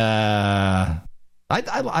 I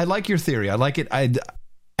like your theory. I like it. I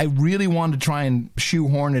really wanted to try and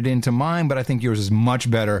shoehorn it into mine, but I think yours is much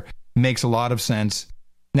better. Makes a lot of sense.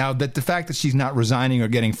 Now, that the fact that she's not resigning or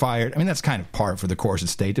getting fired, I mean, that's kind of par for the course at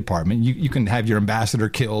State Department. You can have your ambassador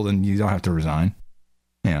killed and you don't have to resign.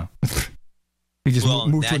 You just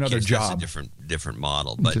move to another job. That's a different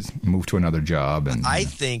model. But just move to another job. And I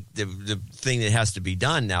think the thing that has to be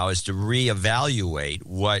done now is to reevaluate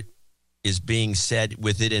what is being said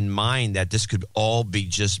with it in mind, that this could all be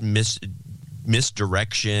just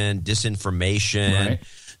misdirection, disinformation. Right.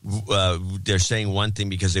 They're saying one thing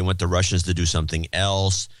because they want the Russians to do something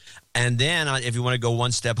else. And then if you want to go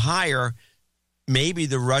one step higher, maybe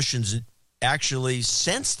the Russians actually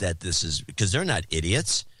sense that this is, because they're not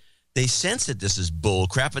idiots, they sense that this is bull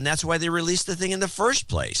crap, and that's why they released the thing in the first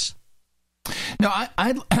place. No,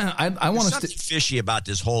 I want to... There's something fishy about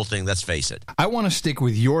this whole thing, let's face it. I want to stick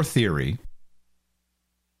with your theory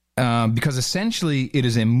because essentially it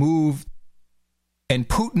is a move, and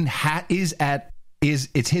Putin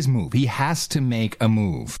it's his move. He has to make a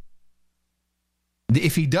move.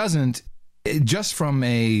 If he doesn't, just from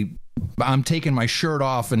I'm taking my shirt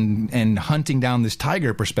off and hunting down this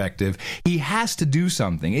tiger perspective, he has to do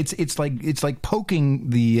something. It's like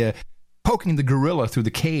poking the gorilla through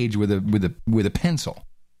the cage with a pencil.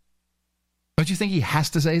 Don't you think he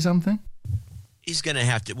has to say something? He's going to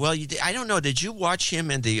have to. Well, I don't know. Did you watch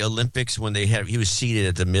him in the Olympics when he was seated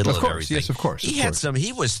at the middle of everything? Yes, of course.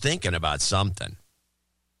 He was thinking about something.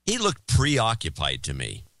 He looked preoccupied to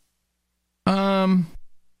me. You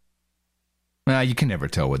can never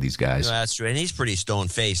tell with these guys. No, that's true, and he's pretty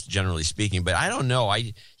stone-faced, generally speaking. But I don't know.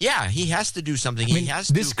 He has to do something.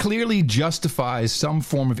 This clearly justifies some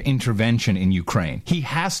form of intervention in Ukraine. He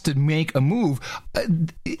has to make a move.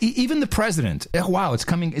 Even the president. Wow, it's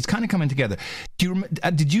kind of coming together.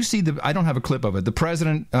 Did you see I don't have a clip of it. The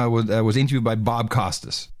president was interviewed by Bob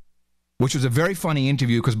Costas, which was a very funny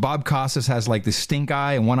interview because Bob Costas has like this stink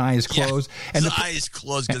eye and one eye is closed. Yeah, and his eye is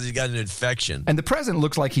closed because he's got an infection. And the president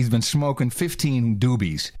looks like he's been smoking 15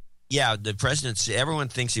 doobies. Yeah, the president, everyone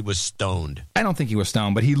thinks he was stoned. I don't think he was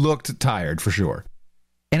stoned, but he looked tired for sure.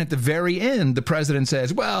 And at the very end, the president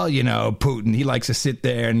says, well, Putin, he likes to sit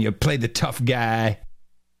there and play the tough guy.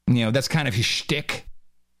 That's kind of his shtick.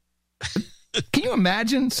 Can you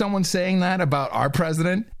imagine someone saying that about our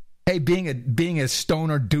president? Hey, being a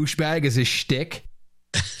stoner douchebag is his shtick.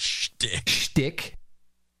 Shtick.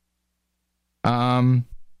 I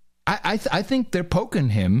think they're poking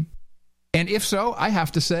him, and if so, I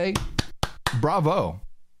have to say, bravo.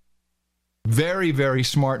 Very, very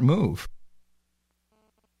smart move.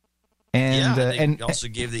 And and also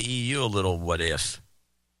gave the EU a little what if,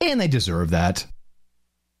 and they deserve that.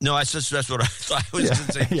 No, that's what I thought I was going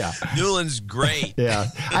to say. Yeah. Nuland's great. Yeah,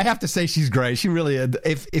 I have to say she's great. She really,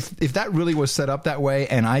 if that really was set up that way,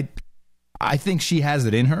 and I think she has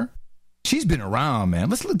it in her. She's been around, man.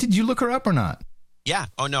 Did you look her up or not? Yeah.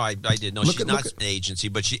 Oh no, I did. No, she's not an agency,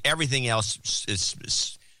 but everything else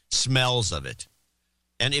smells of it.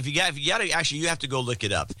 And if you got to actually, you have to go look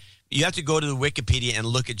it up. You have to go to the Wikipedia and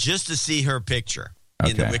look at just to see her picture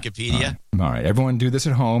in the Wikipedia. All right, everyone, do this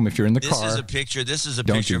at home. If you're in the car, this is a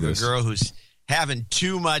picture of a girl who's having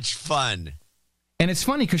too much fun. And it's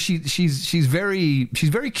funny because she's very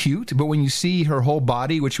cute, but when you see her whole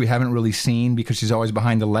body, which we haven't really seen because she's always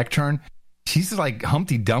behind the lectern, she's like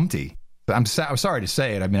Humpty Dumpty. I'm sorry to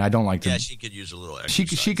say it. I mean, I don't like to. Yeah, she could use a little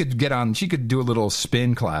exercise. She could get on. She could do a little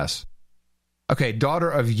spin class. Okay, daughter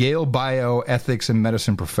of Yale bioethics and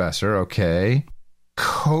medicine professor. Okay,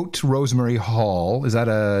 Cote Rosemary Hall. Is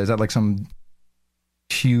that like some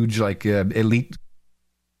huge like elite?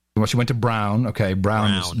 Well, she went to Brown. Okay,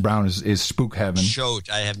 Brown is spook heaven. Choate,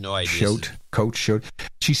 I have no idea. Choate.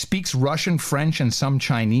 She speaks Russian, French, and some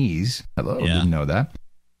Chinese. Hello, didn't know that.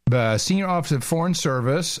 Senior officer of Foreign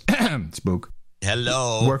Service. Spook.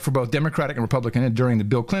 Hello. Worked for both Democratic and Republican. And during the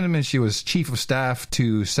Bill Clinton, she was chief of staff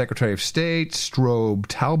to Secretary of State Strobe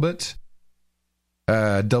Talbot.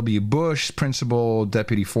 W. Bush, principal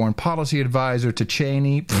deputy foreign policy advisor to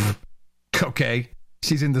Cheney. Okay.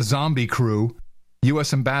 She's in the zombie crew.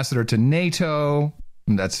 U.S. ambassador to NATO.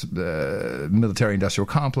 That's the military-industrial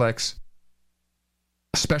complex.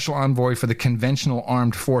 Special envoy for the conventional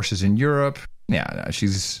armed forces in Europe. Yeah,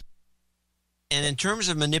 she's... And in terms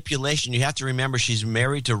of manipulation, you have to remember she's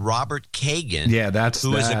married to Robert Kagan. Yeah, that's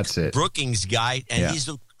a Brookings guy, and he's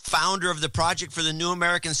the founder of the Project for the New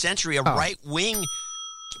American Century, a right-wing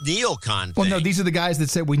neocon thing. Well, no, these are the guys that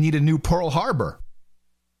said we need a new Pearl Harbor.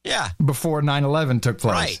 Yeah. Before 9/11 took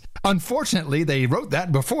place. Right. Unfortunately, they wrote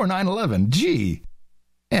that before 9/11. Gee.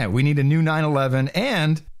 Yeah, we need a new 9/11,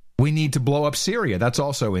 and we need to blow up Syria. That's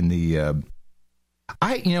also in the...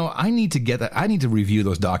 I need to get that. I need to review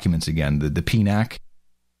those documents again, the PNAC,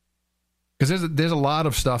 because there's a lot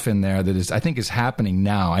of stuff in there that I think is happening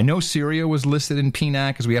now. I know Syria was listed in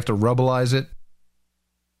PNAC because we have to rebelize it.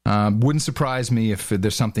 Wouldn't surprise me if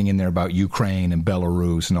there's something in there about Ukraine and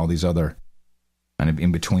Belarus and all these other kind of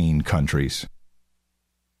in between countries.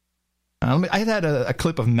 I had a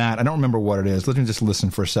clip of Matt. I don't remember what it is. Let me just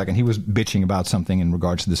listen for a second. He was bitching about something in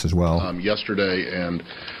regards to this as well. Yesterday and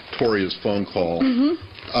Toria's phone call.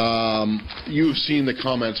 Mm-hmm. You've seen the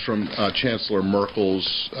comments from Chancellor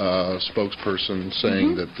Merkel's spokesperson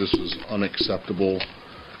saying that this is unacceptable.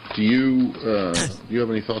 Do you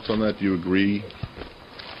have any thoughts on that? Do you agree?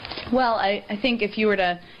 Well, I think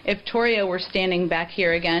if Toria were standing back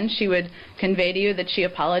here again, she would convey to you that she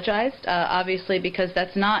apologized, obviously, because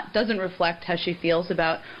doesn't reflect how she feels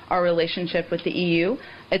about our relationship with the EU.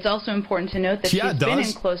 It's also important to note that she's been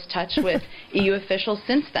in close touch with EU officials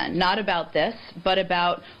since then, not about this, but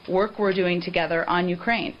about work we're doing together on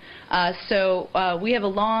Ukraine. So we have a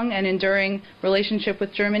long and enduring relationship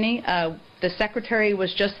with Germany. The Secretary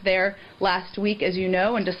was just there last week, as you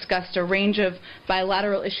know, and discussed a range of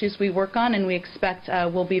bilateral issues we work on, and we expect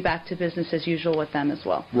we'll be back to business as usual with them as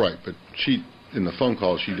well. Right, but in the phone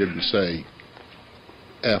call, she didn't say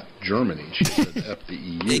F Germany. She said F the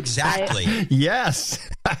EU. Exactly. Yes.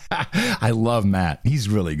 I love Matt. He's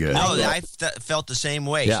really good. No, I felt the same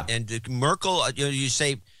way. Yeah. And Merkel, you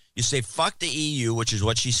say fuck the EU, which is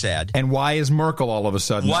what she said. And why is Merkel all of a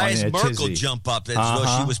sudden? Why is Merkel jump up as though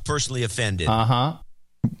she was personally offended?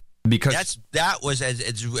 Because that was as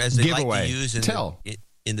they like to use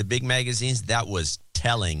in the big magazines. That was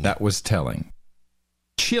telling. That was telling.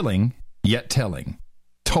 Chilling yet telling.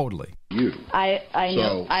 Totally. I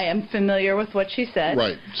know. I am familiar with what she said.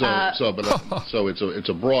 Right. So it's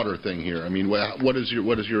a broader thing here. I mean, what is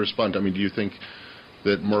your response? I mean, do you think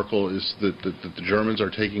that Merkel is that the Germans are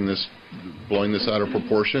taking this, blowing this out of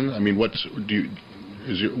proportion? I mean, what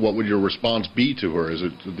would your response be to her? Is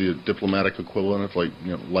it the diplomatic equivalent of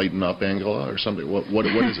lighten up Angela or something? What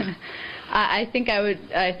is it? I think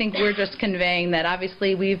we're just conveying that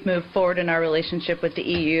obviously we've moved forward in our relationship with the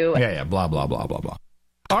EU. Yeah. Blah blah blah blah blah.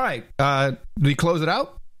 All right. Do we close it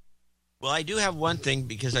out? Well, I do have one thing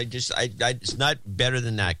because it's not better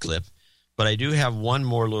than that clip, but I do have one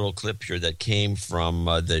more little clip here that came from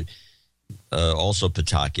also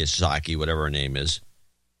Pataki, Saki, whatever her name is.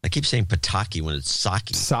 I keep saying Pataki when it's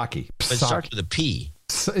Saki. Saki. But it starts with a P.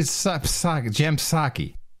 It's Saki, Jem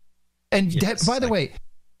Psaki. And by the way,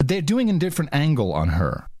 they're doing a different angle on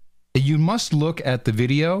her. You must look at the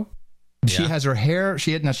video. She has her hair.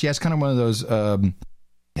 She has kind of one of those.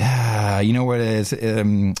 You know what it is?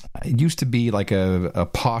 It used to be like a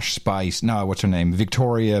Posh Spice. No, what's her name?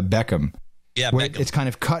 Victoria Beckham. Yeah, Beckham. It's kind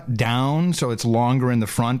of cut down, so it's longer in the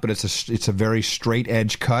front, but it's a very straight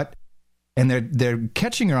edge cut. And they're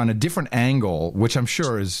catching her on a different angle, which I'm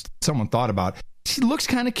sure is someone thought about. She looks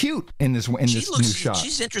kind of cute in this new shot.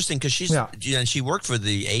 She's interesting because she worked for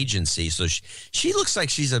the agency, so she looks like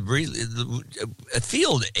she's a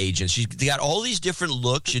field agent. She's got all these different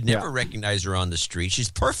looks. You'd never recognize her on the street. She's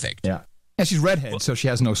perfect. Yeah, and she's redhead, so she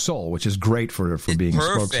has no soul, which is great for being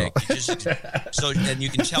perfect. a spokesperson. And you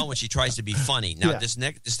can tell when she tries to be funny. Now this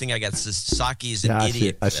thing I got, Saki is an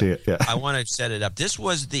idiot. I see it. Yeah, I want to set it up. This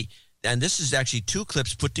is actually two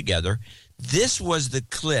clips put together. This was the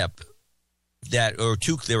clip. There were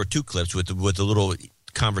two clips with a little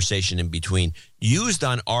conversation in between used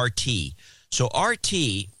on RT. So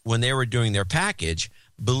RT, when they were doing their package,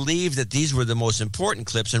 believed that these were the most important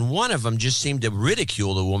clips, and one of them just seemed to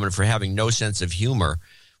ridicule the woman for having no sense of humor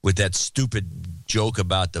with that stupid joke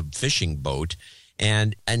about the fishing boat.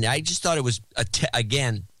 And I just thought it was,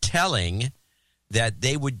 again, telling that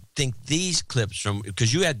they would think these clips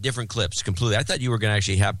because you had different clips completely. I thought you were going to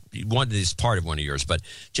actually have one of these part of one of yours, but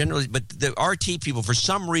the RT people for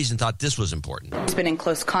some reason thought this was important. He's been in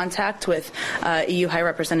close contact with EU High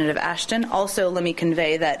Representative Ashton. Also, let me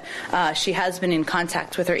convey that she has been in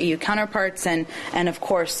contact with her EU counterparts and of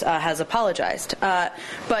course has apologized.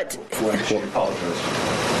 But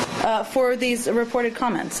for these reported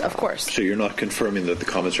comments, of course. So you're not confirming that the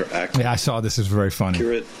comments are accurate? Yeah, I saw this. Is very funny.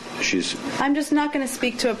 Accurate. I'm just not going to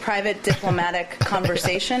speak to a private diplomatic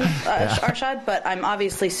conversation, Arshad, but I'm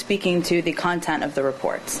obviously speaking to the content of the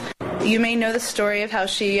reports. You may know the story of how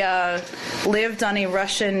she lived on a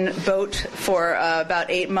Russian boat for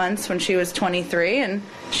about 8 months when she was 23, and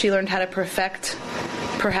she learned how to perfect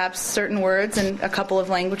perhaps certain words in a couple of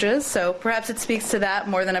languages. So perhaps it speaks to that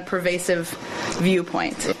more than a pervasive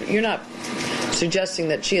viewpoint. You're not suggesting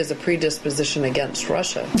that she has a predisposition against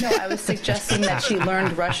Russia. No, I was suggesting that she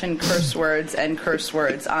learned Russian curse words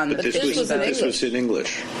on the fishing boat. This was in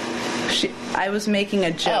English. I was making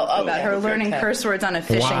a joke about her learning curse words on a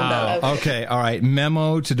fishing boat. Okay, all right.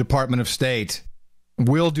 Memo to Department of State.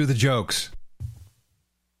 We'll do the jokes.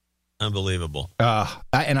 Unbelievable. I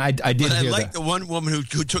did but I hear like that. the one woman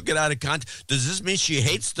who took it out of context. Does this mean she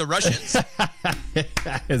hates the Russians?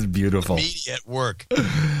 It's beautiful. The media at work.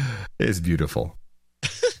 It's beautiful.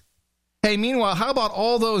 Hey, meanwhile, how about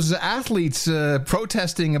all those athletes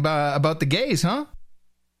protesting about the gays, huh?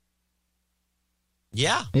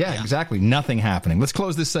 Yeah, exactly. Nothing happening. Let's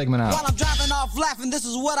close this segment out. While I'm driving off laughing, this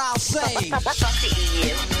is what I'll say. Fuck the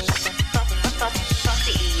EU. Fuck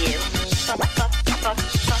the EU. Fuck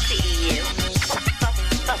the EU.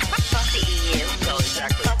 Fuck the EU. No,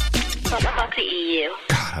 exactly. Fuck the EU.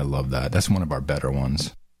 God, I love that. That's one of our better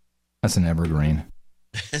ones. That's an evergreen.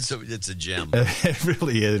 So it's a gem. It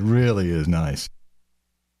really is. It really is nice.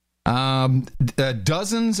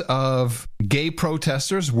 Dozens of gay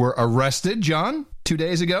protesters were arrested, John, 2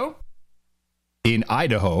 days ago in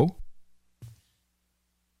Idaho.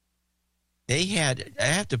 I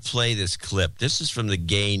have to play this clip. This is from the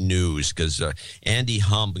Gay News because Andy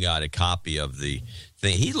Hump got a copy of the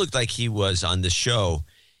thing. He looked like he was on the show.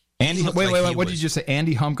 Andy, wait! What did you just say?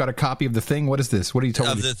 Andy Hump got a copy of the thing. What is this? What are you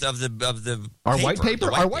talking about? Our white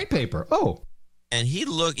paper. Our white paper. Oh. And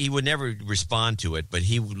he would never respond to it, but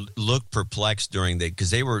he looked perplexed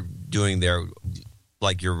because they were doing their,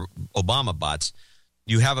 like your Obama bots.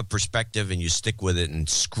 You have a perspective and you stick with it and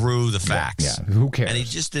screw the facts. Yeah, who cares? And he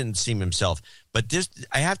just didn't seem himself. But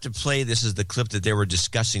I have to play, this is the clip that they were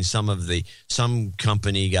discussing some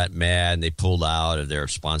company got mad and they pulled out of their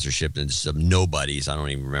sponsorship and some nobodies. I don't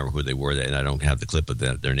even remember who they were, and I don't have the clip of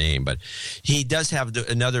their name. But he does have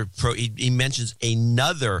he mentions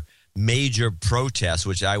another major protest,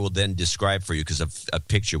 which I will then describe for you because a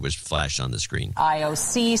picture was flashed on the screen.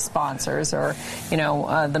 IOC sponsors, or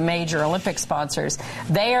the major Olympic sponsors,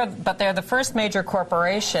 they're the first major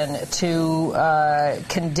corporation to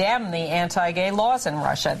condemn the anti-gay laws in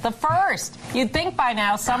Russia. The first. You'd think by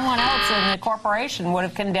now someone else in the corporation would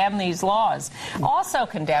have condemned these laws. Also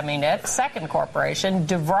condemning it, second corporation,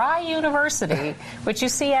 DeVry University, which you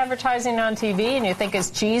see advertising on TV and you think is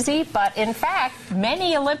cheesy, but in fact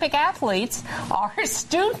many Olympic athletes are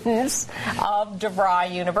students of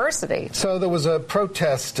DeVry University. So there was a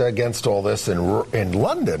protest against all this in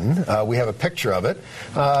London. We have a picture of it.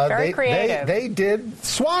 Very creative. They did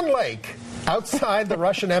Swan Lake outside the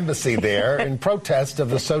Russian embassy there in protest of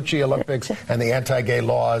the Sochi Olympics and the anti-gay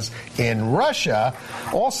laws in Russia.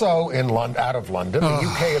 Also out of London, the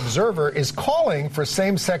UK Observer is calling for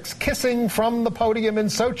same-sex kissing from the podium in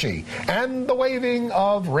Sochi and the waving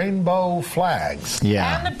of rainbow flags.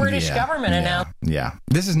 Yeah. And the British government announced. Yeah.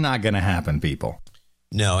 This is not going to happen, people.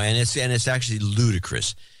 No, and it's actually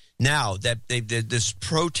ludicrous. Now, that they did this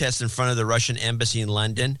protest in front of the Russian embassy in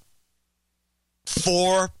London,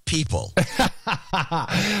 4 people.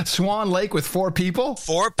 Swan Lake with 4 people?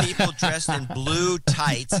 4 people dressed in blue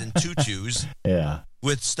tights and tutus. Yeah.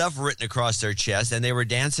 With stuff written across their chest, and they were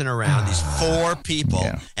dancing around, these 4 people.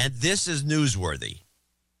 Yeah. And this is newsworthy.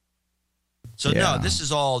 So no, this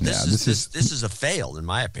is all. This is a fail, in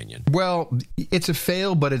my opinion. Well, it's a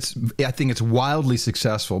fail, but I think it's wildly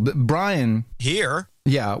successful. But Brian here,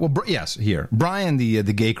 yeah, well, yes, here, Brian, the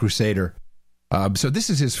gay crusader. So this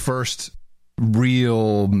is his first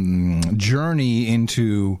real journey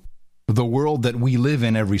into the world that we live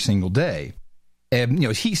in every single day. And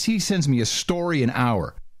he sends me a story an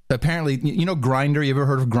hour. Apparently, Grindr. You ever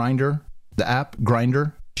heard of Grindr? The app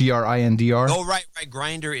Grindr. Grindr. Oh, right.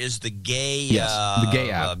 Grindr is the gay, the gay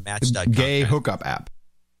app, Match.com, gay hookup app.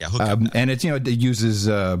 Yeah, hookup app. And it's it uses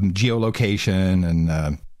geolocation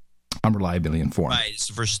and unreliability informed. Right, it's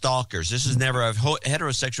for stalkers. This is never a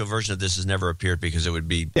heterosexual version of this has never appeared because it would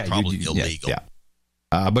be probably illegal. Yeah.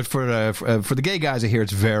 But for the gay guys, I hear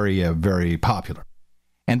it's very very popular.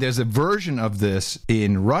 And there's a version of this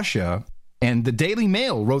in Russia, and the Daily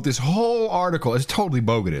Mail wrote this whole article. It's totally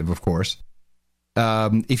bogative, of course.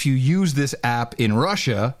 If you use this app in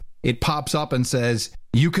Russia, it pops up and says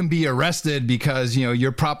you can be arrested because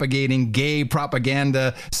you're propagating gay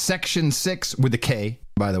propaganda. Section 6 with a K,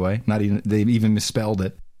 by the way. They even misspelled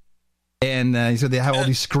it. And so they have all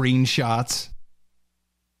these screenshots.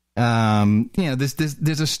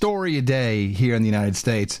 There's a story a day here in the United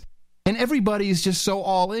States, and everybody is just so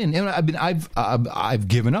all in. And I've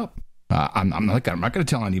given up. I'm not going to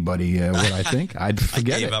tell anybody what I think. I'd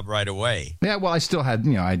forget I gave up right away. Yeah, well, I still had,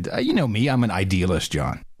 me, I'm an idealist,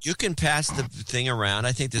 John. You can pass the thing around.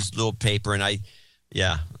 I think this little paper, and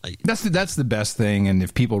that's the best thing. And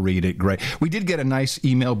if people read it, great. We did get a nice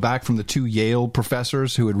email back from the 2 Yale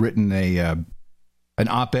professors who had written an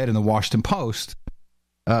op-ed in the Washington Post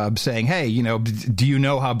saying, hey, do you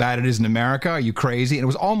know how bad it is in America? Are you crazy? And it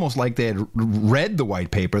was almost like they had read the white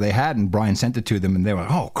paper. They hadn't. Brian sent it to them, and they were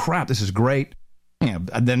like, oh, crap, this is great.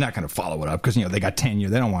 They're not going to follow it up because, they got tenure.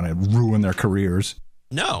 They don't want to ruin their careers.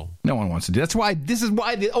 No one wants to do. This is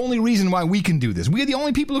the only reason why we can do this. We are the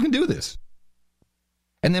only people who can do this.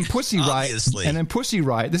 And then Pussy Riot,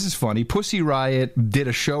 this is funny. Pussy Riot did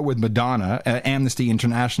a show with Madonna at Amnesty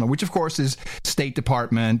International, which of course is State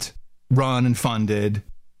Department run and funded.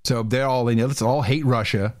 So they're all in it. Let's all hate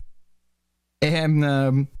Russia.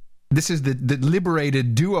 And this is the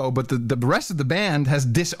liberated duo, but the rest of the band has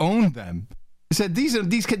disowned them. They said these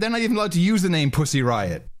kids, they're not even allowed to use the name Pussy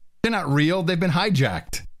Riot. They're not real. They've been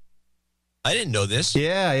hijacked. I didn't know this.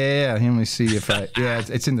 Yeah. Let me see if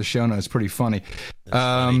it's in the show notes. It's pretty funny.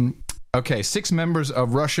 Funny. Okay, 6 members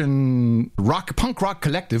of Russian punk rock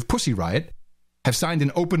collective Pussy Riot have signed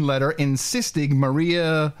an open letter insisting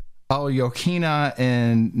Maria Alyokhina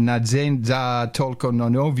and Nadezhda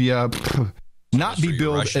Tolkonovia not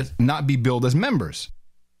be billed as members.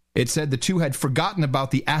 It said the 2 had forgotten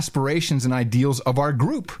about the aspirations and ideals of our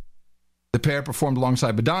group. The pair performed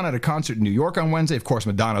alongside Madonna at a concert in New York on Wednesday. Of course,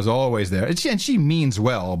 Madonna's always there. And she means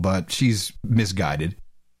well, but she's misguided.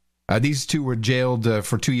 These 2 were jailed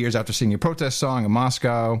for 2 years after singing a protest song in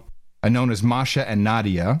Moscow, known as Masha and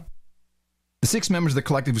Nadia. The 6 members of the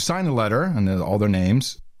collective who signed the letter, and all their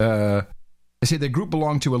names, they say their group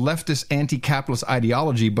belonged to a leftist anti-capitalist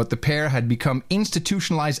ideology, but the pair had become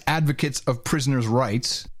institutionalized advocates of prisoners'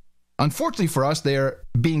 rights. Unfortunately for us, they are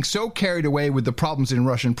being so carried away with the problems in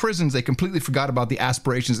Russian prisons, they completely forgot about the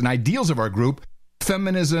aspirations and ideals of our group: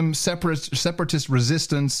 feminism, separatist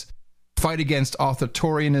resistance, fight against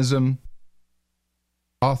authoritarianism,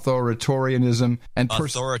 and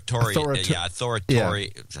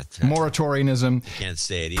moratorianism. Can't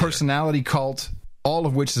say it either. Personality cult, all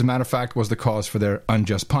of which, as a matter of fact, was the cause for their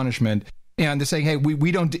unjust punishment. And they're saying, hey,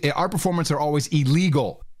 we don't. Our performances are always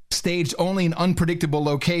illegal, staged only in unpredictable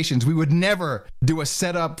locations. We would never do a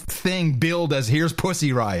set-up thing billed as here's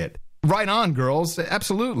Pussy Riot. Right on, girls.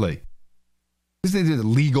 Absolutely. This is a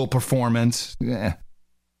legal performance. Yeah.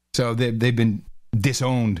 So they've been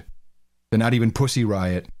disowned. They're not even Pussy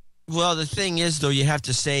Riot. Well, the thing is, though, you have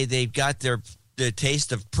to say they've got the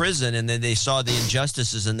taste of prison, and then they saw the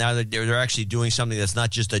injustices, and now they're actually doing something that's not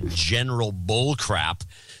just a general bull crap,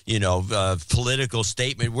 political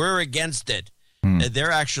statement. We're against it.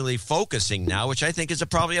 They're actually focusing now, which I think is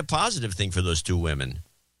probably a positive thing for those two women.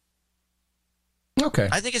 Okay.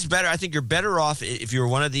 I think it's better. I think you're better off if you're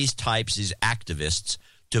one of these types, these activists,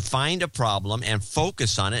 to find a problem and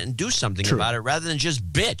focus on it and do something about it rather than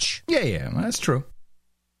just bitch. Yeah, that's true.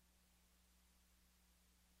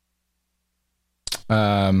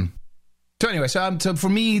 So anyway, so for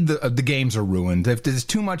me, the games are ruined. If there's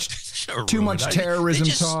too much terrorism they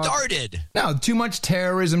just talk, started. No, too much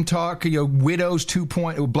terrorism talk. Widows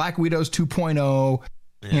 2.0, Black Widows 2.0.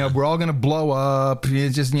 Yeah. We're all going to blow up.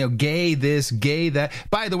 It's just gay this, gay that.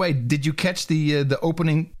 By the way, did you catch the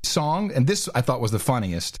opening song? And this I thought was the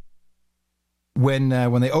funniest. When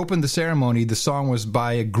they opened the ceremony, the song was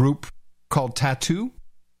by a group called Tattoo.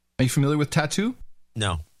 Are you familiar with Tattoo?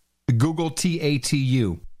 No. Google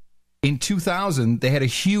TATU. In 2000, they had a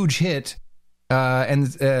huge hit, and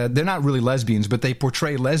they're not really lesbians, but they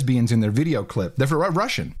portray lesbians in their video clip. They're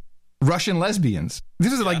Russian lesbians.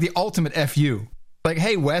 This is like the ultimate FU. Like,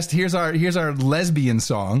 hey, West, here's our lesbian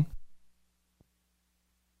song.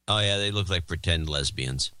 Oh yeah, they look like pretend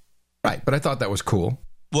lesbians. Right, but I thought that was cool.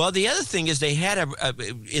 Well, the other thing is they had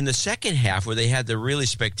in the second half where they had the really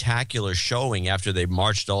spectacular showing after they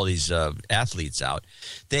marched all these athletes out.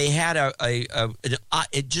 They had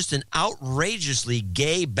just an outrageously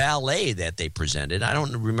gay ballet that they presented. I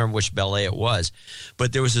don't remember which ballet it was,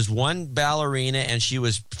 but there was this one ballerina and she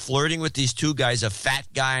was flirting with these two guys, a fat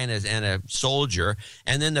guy and a soldier,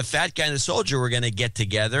 and then the fat guy and the soldier were going to get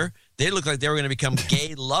together. They looked like they were going to become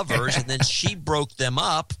gay lovers, and then she broke them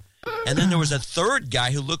up. And then there was a third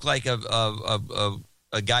guy who looked like a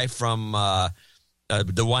guy from the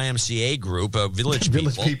YMCA group, Village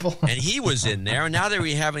People, and he was in there. And now they were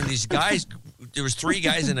having these guys. There was three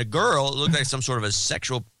guys and a girl. It looked like some sort of a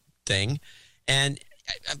sexual thing, and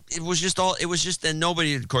it was just all. It was just, and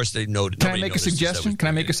nobody, of course, they know. Can I make a suggestion? Can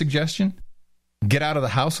I make a suggestion? Get out of the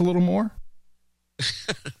house a little more.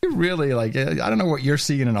 You're really I don't know what you're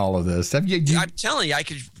seeing in all of this. I'm telling you,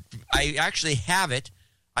 I actually have it.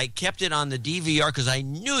 I kept it on the DVR because I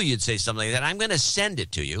knew you'd say something like that. I'm going to send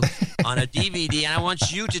it to you on a DVD, and I want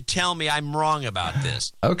you to tell me I'm wrong about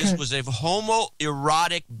this. Okay. This was a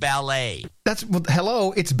homoerotic ballet.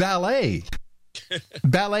 Hello, it's ballet.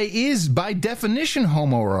 Ballet is, by definition,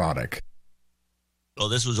 homoerotic. Well,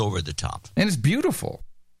 this was over the top. And it's beautiful.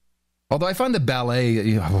 Although I find the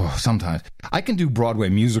ballet, sometimes, I can do Broadway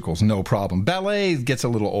musicals, no problem. Ballet gets a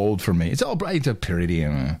little old for me. It's a parody,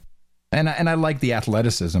 And I like the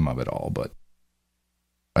athleticism of it all, but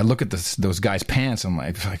I look at those guys' pants, I'm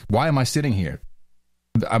like, why am I sitting here?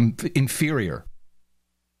 I'm inferior.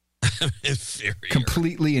 Inferior.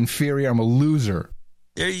 Completely inferior. I'm a loser.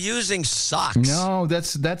 They're using socks. No,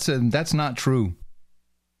 that's not true.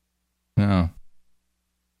 No.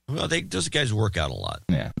 Well, those guys work out a lot.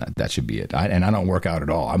 Yeah, that should be it. And I don't work out at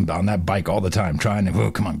all. I'm on that bike all the time trying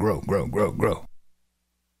to, come on, grow.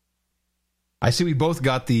 I see we both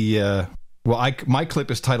got the, my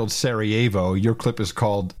clip is titled Sarajevo. Your clip is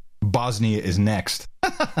called Bosnia is Next.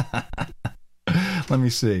 Let me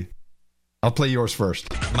see. I'll play yours first.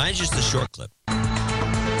 Mine's just a short clip.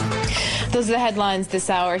 Those are the headlines this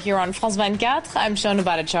hour here on France 24. I'm Shona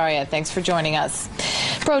Bhattacharya. Thanks for joining us.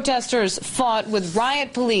 Protesters fought with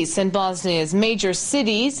riot police in Bosnia's major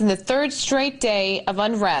cities in the third straight day of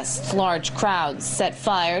unrest. Large crowds set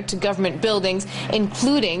fire to government buildings,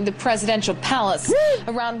 including the presidential palace.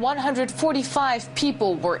 Around 145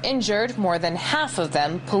 people were injured, more than half of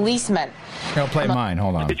them policemen. I'll play mine.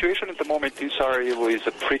 Hold on. The situation at the moment in Sarajevo is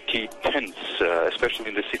pretty tense, especially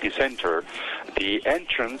in the city center. The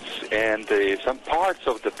entrance and some parts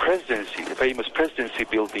of the presidency, the famous presidency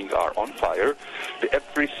building, are on fire.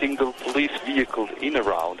 Every single police vehicle in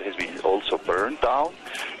around has been also burned down,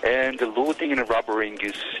 and the looting and robbering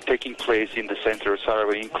is taking place in the center of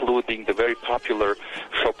Sarajevo, including the very popular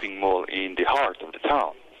shopping mall in the heart of the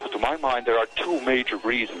town. To my mind, there are two major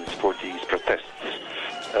reasons for these protests.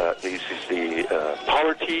 This is the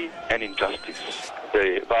poverty and injustice.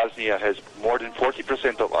 Bosnia has more than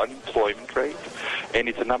 40% of unemployment rate, and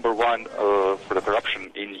it's the number one for the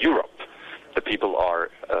corruption in Europe. The people are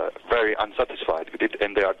very unsatisfied with it,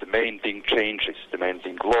 and they are demanding changes,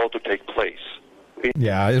 demanding law to take place.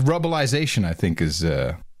 Yeah, rubblization, I think, is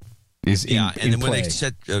and in then play. When they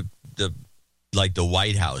set the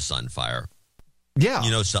White House on fire, yeah,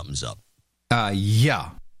 something's up.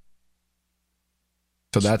 Yeah.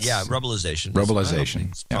 So that's rubblization. Rubblization.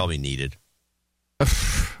 It's probably needed.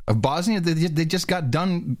 of Bosnia. They just got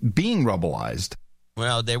done being rubbleized.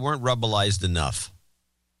 Well, they weren't rubbleized enough.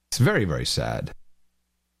 It's very, very sad.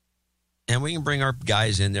 And we can bring our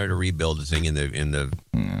guys in there to rebuild the thing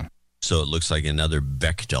so it looks like another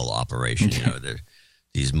Bechtel operation. You know,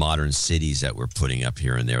 these modern cities that we're putting up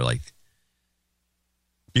here and there, like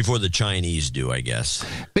before the Chinese do, I guess.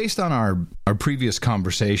 Based on our previous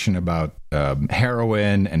conversation about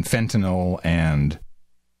heroin and fentanyl and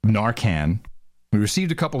Narcan, we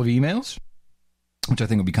received a couple of emails, which I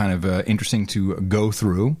think will be kind of interesting to go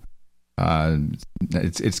through.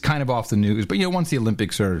 It's kind of off the news, but once the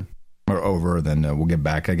Olympics are over, then we'll get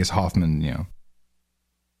back. I guess Hoffman,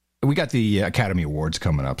 we got the Academy Awards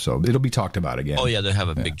coming up, so it'll be talked about again. Oh, yeah, they'll have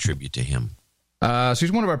a big tribute to him. So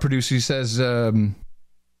here's one of our producers. He says,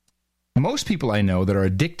 most people I know that are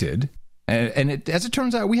addicted, and as it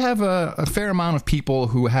turns out, we have a fair amount of people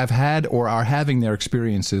who have had or are having their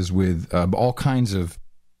experiences with all kinds of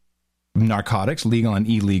narcotics, legal and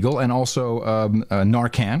illegal, and also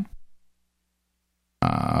Narcan.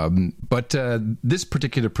 But this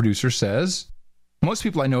particular producer says, most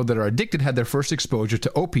people I know that are addicted had their first exposure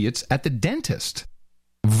to opiates at the dentist.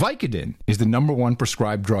 Vicodin is the number one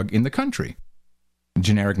prescribed drug in the country.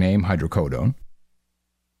 Generic name, hydrocodone.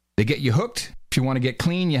 They get you hooked. If you want to get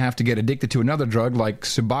clean, you have to get addicted to another drug like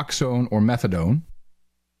Suboxone or methadone.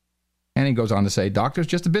 And he goes on to say, doctors,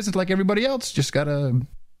 just a business like everybody else. Just gotta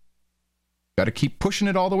keep pushing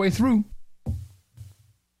it all the way through.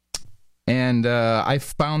 And I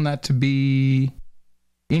found that to be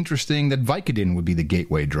interesting that Vicodin would be the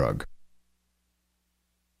gateway drug.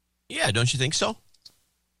 Yeah, don't you think so?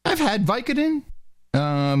 I've had Vicodin.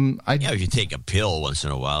 If you take a pill once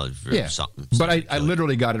in a while, something. But I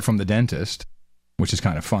literally got it from the dentist, which is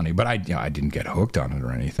kind of funny. But I didn't get hooked on it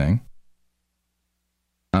or anything.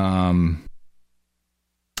 But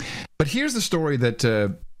here's the story that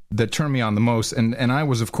turned me on the most, and I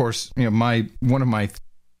was, of course,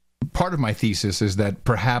 part of my thesis is that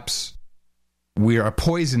perhaps we are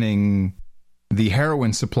poisoning the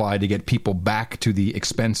heroin supply to get people back to the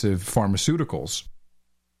expensive pharmaceuticals.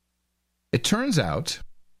 It turns out,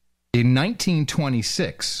 in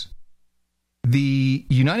 1926, the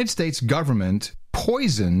United States government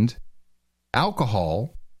poisoned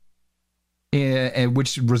alcohol,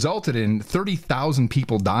 which resulted in 30,000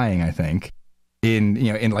 people dying, I think,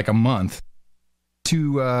 in like a month,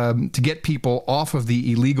 to get people off of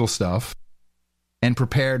the illegal stuff and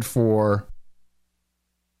prepared for,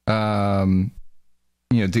 to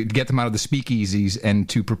get them out of the speakeasies and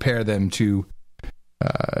to prepare them to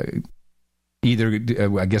either,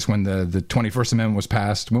 I guess when the 21st Amendment was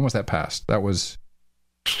passed. When was that passed? That was,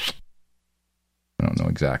 I don't know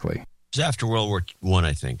exactly. It was after World War I,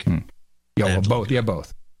 I think. Yeah, well, both. Yeah,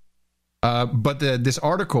 both. But this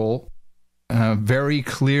article very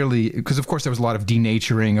clearly, because of course there was a lot of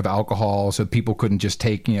denaturing of alcohol, so people couldn't just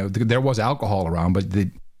take, there was alcohol around, but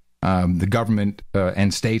the government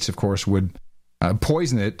and states, of course, would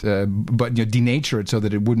poison it, but denature it so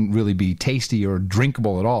that it wouldn't really be tasty or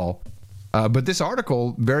drinkable at all. But this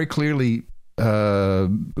article very clearly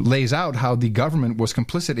lays out how the government was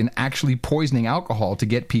complicit in actually poisoning alcohol to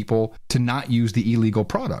get people to not use the illegal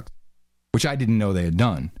product, which I didn't know they had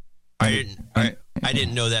done. I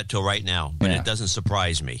didn't know that till right now, but it doesn't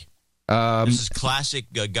surprise me. This is classic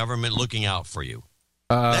government looking out for you.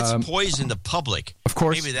 Let's poison the public. Of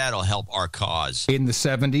course. Maybe that'll help our cause. In the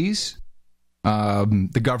 70s,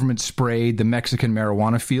 the government sprayed the Mexican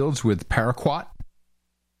marijuana fields with paraquat.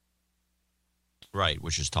 Right,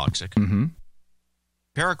 which is toxic. Mm-hmm.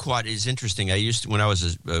 Paraquat is interesting. When I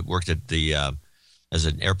was worked at the as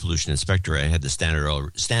an air pollution inspector, I had the Standard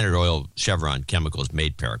Oil Chevron chemicals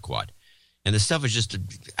made paraquat, and the stuff was just,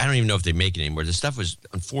 I don't even know if they make it anymore. The stuff was,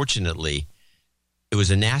 unfortunately, it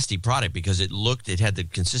was a nasty product because it had the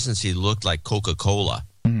consistency looked like Coca-Cola.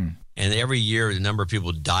 Mm. And every year, the number of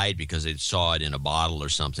people died because they saw it in a bottle or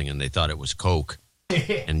something, and they thought it was Coke.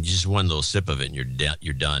 And just one little sip of it, and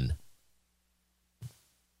you're done.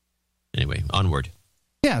 Anyway, onward.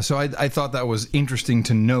 Yeah, so I thought that was interesting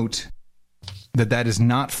to note that is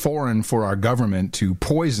not foreign for our government to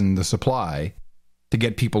poison the supply to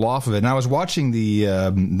get people off of it. And I was watching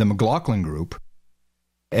the McLaughlin Group,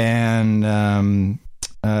 and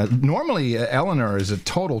normally Eleanor is a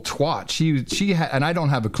total twat. She had, and I don't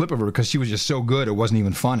have a clip of her because she was just so good it wasn't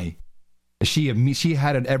even funny. She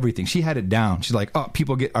had it everything. She had it down. She's like,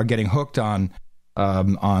 people are getting hooked on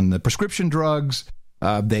the prescription drugs.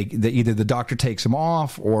 They either the doctor takes them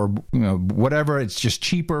off or whatever. It's just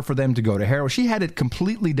cheaper for them to go to heroin. She had it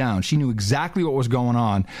completely down. She knew exactly what was going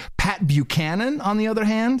on. Pat Buchanan, on the other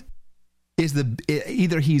hand, is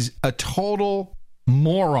either he's a total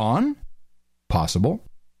moron, possible,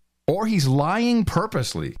 or he's lying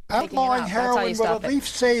purposely. Outlawing heroin will at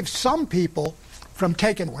least save some people from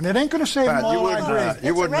taking one. It ain't going to save them all, I agree.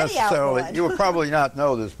 You wouldn't necessarily, you would probably not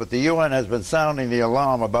know this, but the UN has been sounding the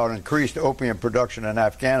alarm about increased opium production in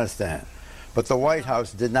Afghanistan. But the White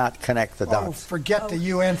House did not connect the dots. Oh, forget the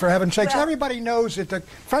UN, for heaven's sakes. Everybody knows that,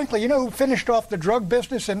 frankly, you know who finished off the drug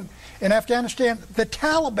business in Afghanistan? The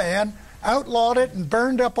Taliban outlawed it and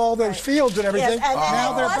burned up all those fields and everything. Yes, and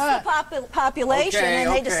now they're back. The population,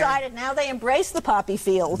 and they decided now they embrace the poppy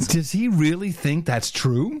fields. Does he really think that's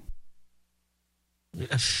true?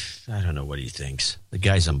 I don't know what he thinks. The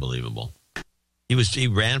guy's unbelievable. He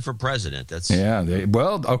ran for president. That's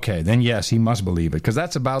well, okay, then yes, he must believe it, because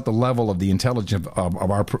that's about the level of the intelligence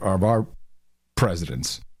of our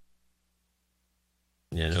presidents.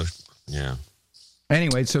 Yeah.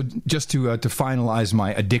 Anyway, so just to finalize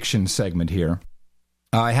my addiction segment here,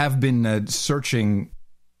 I have been searching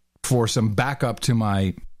for some backup to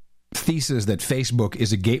my thesis that Facebook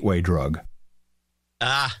is a gateway drug.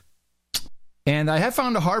 And I have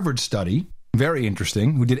found a Harvard study, very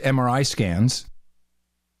interesting, who did MRI scans.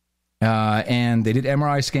 And they did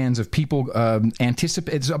MRI scans of people a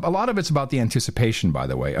lot of it's about the anticipation, by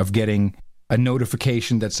the way, of getting a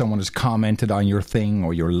notification that someone has commented on your thing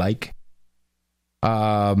or your like.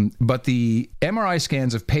 But the MRI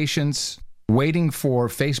scans of patients waiting for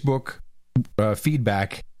Facebook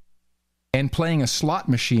feedback and playing a slot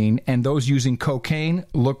machine and those using cocaine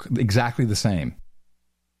look exactly the same.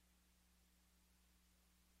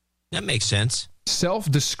 That makes sense.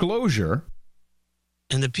 Self-disclosure.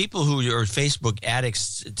 And the people who are Facebook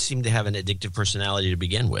addicts seem to have an addictive personality to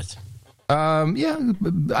begin with. Yeah,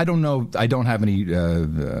 I don't know. I don't have any.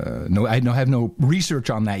 I have no research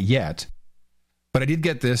on that yet. But I did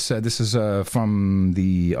get this. This is from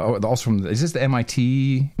the. Also from. Is this the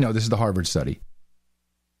MIT? No, this is the Harvard study.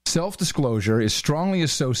 Self-disclosure is strongly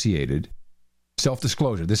associated.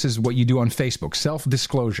 Self-disclosure. This is what you do on Facebook.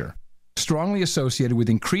 Self-disclosure. Strongly associated with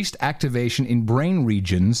increased activation in brain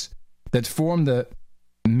regions that form the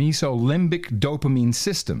mesolimbic dopamine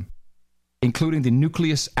system, including the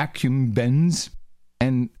nucleus accumbens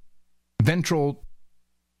and ventral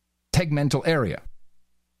tegmental area.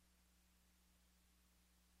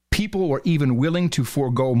 People were even willing to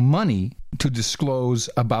forego money to disclose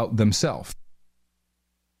about themselves.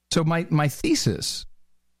 So my thesis,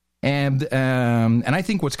 and I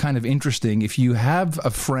think what's kind of interesting, if you have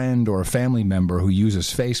a friend or a family member who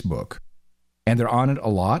uses Facebook and they're on it a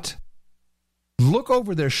lot, look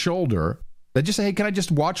over their shoulder. They just say, hey, can I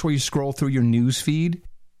just watch while you scroll through your news feed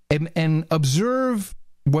and observe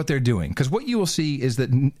what they're doing? Because what you will see is that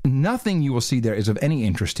nothing you will see there is of any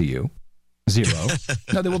interest to you. Zero.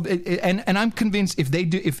 No, they will, and I'm convinced if they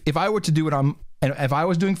do, if I were to do it on, and if I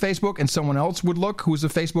was doing Facebook and someone else would look who's a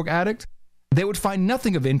Facebook addict, they would find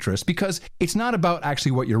nothing of interest because it's not about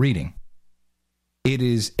actually what you're reading. It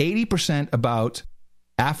is 80% about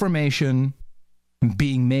affirmation,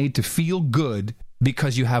 being made to feel good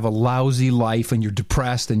because you have a lousy life and you're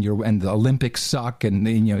depressed and the Olympics suck and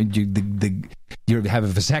you have a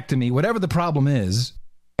vasectomy, whatever the problem is,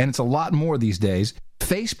 and it's a lot more these days.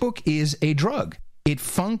 Facebook is a drug. It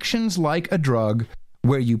functions like a drug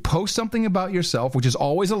where you post something about yourself, which is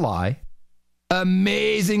always a lie.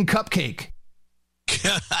 Amazing cupcake.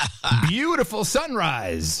 Beautiful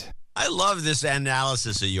sunrise. I love this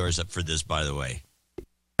analysis of yours up for this, by the way.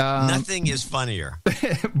 Nothing is funnier.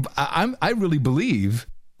 I really believe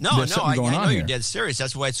I know you're dead serious.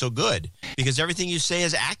 That's why it's so good, because everything you say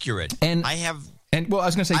is accurate. And I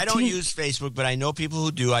was going to say, I don't use Facebook, but I know people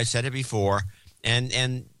who do. I said it before,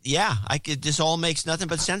 and yeah, this all makes nothing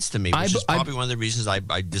but sense to me, which is probably one of the reasons I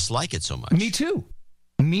dislike it so much. Me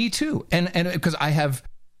too, and because I have.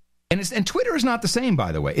 And Twitter is not the same,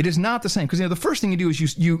 by the way. It is not the same, because the first thing you do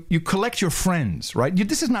is you collect your friends, right?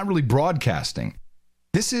 This is not really broadcasting.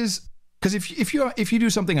 This is because if you do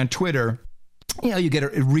something on Twitter, you get a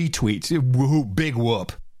retweet, woohoo, big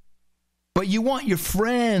whoop. But you want your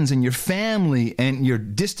friends and your family and your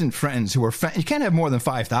distant friends who are you can't have more than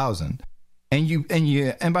 5,000,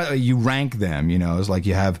 and by the way, you rank them. It's like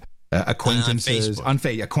you have acquaintances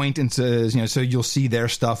acquaintances. So you'll see their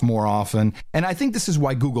stuff more often. And I think this is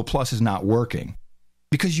why Google Plus is not working.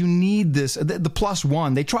 Because you need this, the plus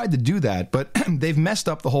one, they tried to do that, but they've messed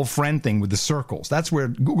up the whole friend thing with the circles. That's where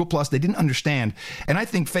Google Plus, they didn't understand. And I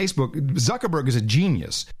think Zuckerberg is a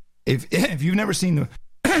genius. If you've never seen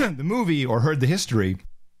the movie or heard the history,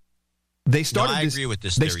 they started I agree with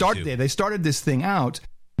this theory too. They started this thing out,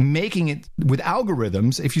 making it with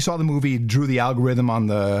algorithms. If you saw the movie, it drew the algorithm on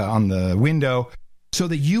the window so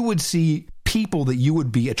that you would see people that you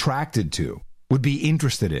would be attracted to. would be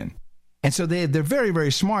interested in. And so they're very,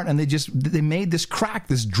 very smart, and they made this crack,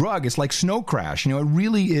 this drug. It's like Snow Crash. It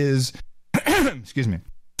really is, excuse me,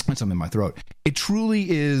 that's something in my throat. It truly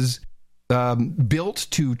is built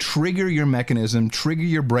to trigger your mechanism, trigger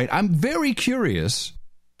your brain. I'm very curious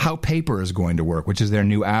how Paper is going to work, which is their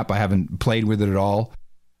new app. I haven't played with it at all,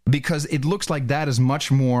 because it looks like that is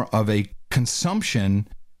much more of a consumption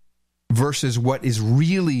versus what is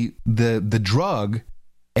really the drug.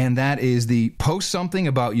 And that is the post something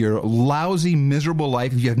about your lousy, miserable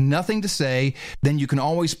life. If you have nothing to say, then you can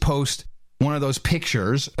always post one of those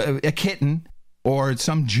pictures, a kitten, or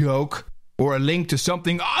some joke, or a link to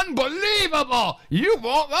something unbelievable.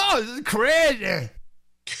 This is crazy.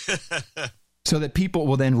 So that people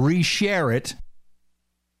will then reshare it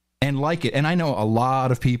and like it. And I know a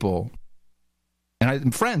lot of people,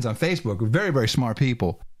 and friends on Facebook, very, very smart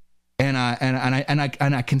people. And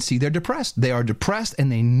I can see they're depressed. They are depressed,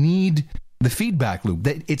 and they need the feedback loop.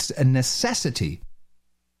 It's a necessity,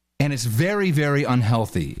 and it's very, very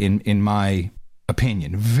unhealthy in my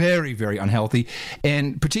opinion. Very, very unhealthy,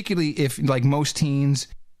 and particularly if, like most teens,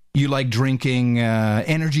 you like drinking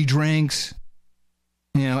energy drinks.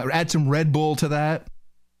 Add some Red Bull to that.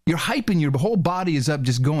 You're hyping, your whole body is up,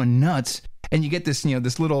 just going nuts, and you get this,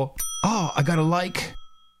 this little, I got a like,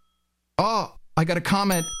 I got a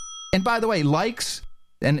comment. And by the way, likes,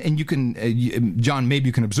 and you can, John, maybe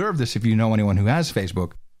you can observe this if you know anyone who has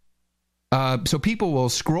Facebook. So people will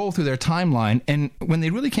scroll through their timeline, and when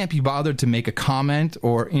they really can't be bothered to make a comment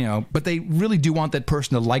or, but they really do want that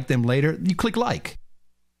person to like them later, you click like.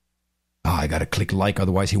 I got to click like,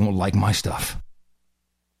 otherwise he won't like my stuff.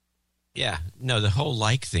 Yeah. No, the whole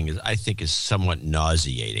like thing, I think, is somewhat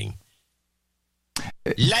nauseating.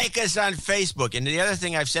 Like us on Facebook. And the other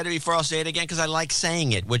thing, I've said it before, I'll say it again because I like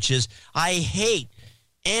saying it, which is I hate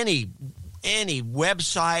any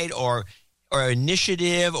website or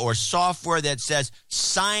initiative or software that says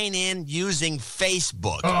sign in using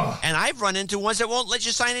Facebook. Oh. And I've run into ones that won't let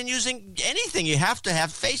you sign in using anything. You have to have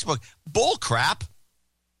Facebook. Bull crap.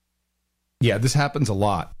 Yeah, this happens a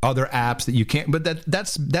lot. Other apps that you can't, but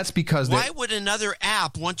that's because why would another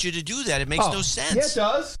app want you to do that? It makes no sense. Yeah, it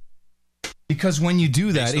does. Because when you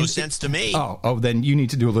do that, makes no sense to me. Then you need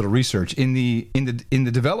to do a little research in the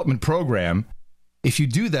development program. If you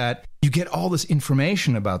do that, you get all this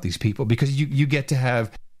information about these people because you get to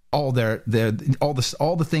have all all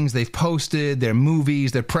the things they've posted, their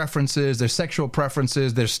movies, their preferences, their sexual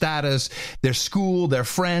preferences, their status, their school, their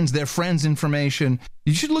friends information.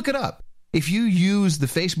 You should look it up. If you use the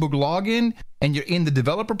Facebook login and you're in the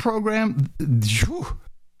developer program,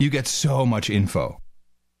 you get so much info.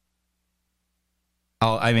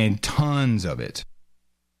 Tons of it.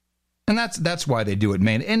 And that's why they do it,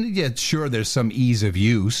 man. And yeah, sure, there's some ease of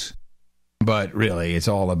use, but really it's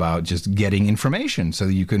all about just getting information so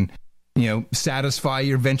that you can, satisfy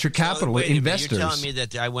your venture capital investors. You're telling me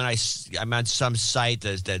that when I'm on some site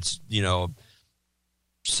that's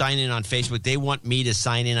sign in on Facebook, they want me to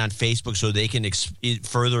sign in on Facebook so they can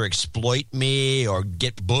further exploit me or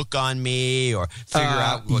get book on me or figure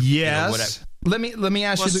out what, yes. Let me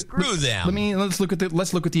ask you. Screw them. Let's look at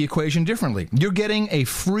the equation differently. You're getting a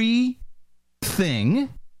free thing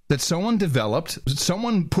that someone developed,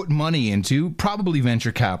 someone put money into, probably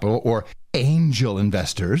venture capital or angel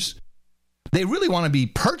investors. They really want to be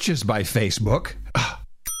purchased by Facebook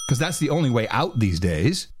because that's the only way out these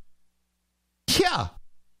days. Yeah,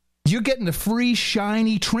 you're getting a free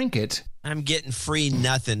shiny trinket. I'm getting free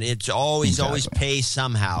nothing. It's always pay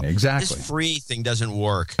somehow. Exactly. This free thing doesn't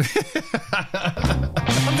work.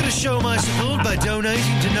 I'm going to show my support by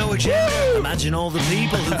donating to No Agenda. Imagine all the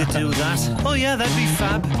people who could do that. Oh, yeah, that'd be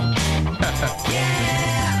fab.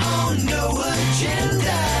 Yeah, on No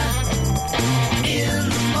Agenda in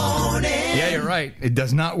the morning. Yeah, you're right. It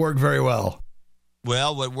does not work very well.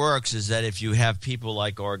 Well, what works is that if you have people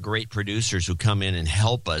like our great producers who come in and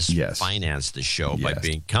help us finance the show by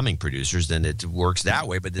becoming producers, then it works that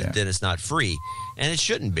way, but then it's not free, and it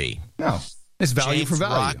shouldn't be. No, it's value for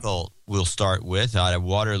value. James Rockel we'll start with out of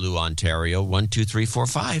Waterloo, Ontario,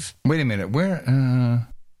 12345. Wait a minute, where?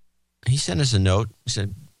 He sent us a note. He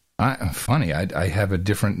said, funny, I have a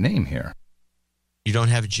different name here. You don't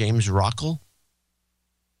have James Rockel?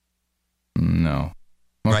 No.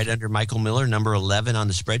 Right under Michael Miller, number 11 on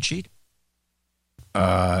the spreadsheet?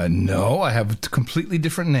 No, I have completely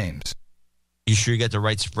different names. You sure you got the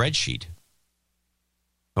right spreadsheet?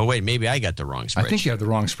 Oh, wait, maybe I got the wrong spreadsheet. I think you have the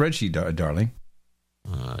wrong spreadsheet, darling.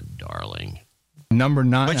 Darling. Number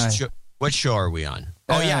 9. What show are we on?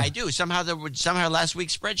 Oh, yeah, I do. Somehow last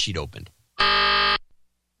week's spreadsheet opened.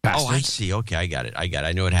 Bastards. Oh, I see. Okay, I got it.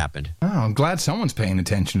 I know what happened. Oh, I'm glad someone's paying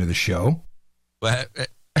attention to the show. But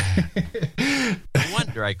I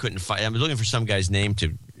wonder I couldn't find. I'm looking for some guy's name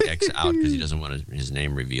to X out because he doesn't want his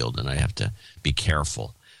name revealed, and I have to be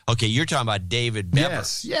careful. Okay, you're talking about David Bever.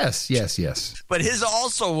 Yes. But his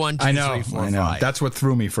also 1, 2, 3, 4, 5. I know. That's what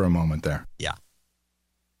threw me for a moment there. Yeah.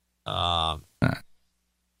 I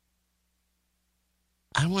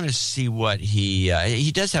want to see what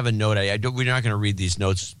he does have a note. We're not going to read these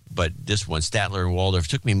notes, but this one, Statler and Waldorf,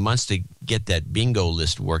 took me months to get that bingo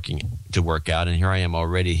list work out, and here I am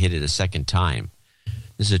already hit it a second time.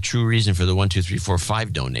 This is a true reason for the 1, 2, 3, 4,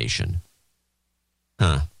 5 donation.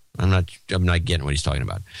 Huh. I'm not getting what he's talking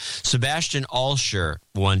about. Sebastian Alscher,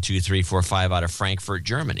 1, 2, 3, 4, 5 out of Frankfurt,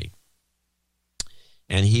 Germany.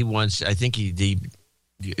 And he wants, I think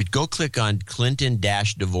go click on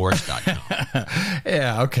clinton-divorce.com.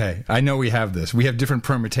 Yeah, okay. I know we have this. We have different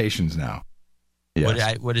permutations now.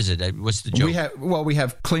 Yes. What is it? What's the joke? We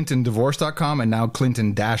have clinton-divorce.com and now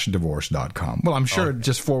clinton-divorce.com. Well, I'm sure it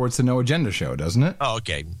just forwards to No Agenda Show, doesn't it? Oh,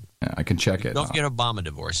 okay. Yeah, I can check it. Don't forget Obama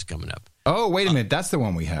divorce coming up. Oh, wait a minute. That's the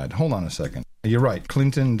one we had. Hold on a second. You're right.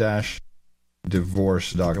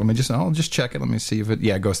 Clinton-divorce.com. I'll just check it. Let me see if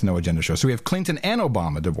it goes to No Agenda Show. So we have Clinton and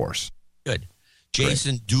Obama divorce. Good.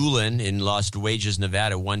 Jason Doolin in Lost Wages,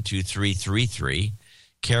 Nevada, 12333.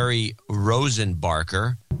 Carrie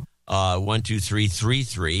Rosenbarker,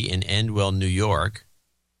 12333 in Endwell, New York.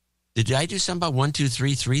 Did I do something about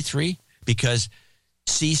 12333? Because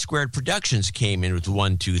C Squared Productions came in with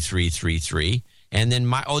 12333. And then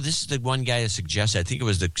this is the one guy that suggested, I think it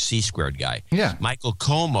was the C Squared guy. Yeah. Michael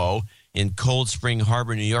Como in Cold Spring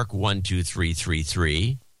Harbor, New York,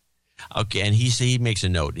 12333. Okay, and he makes a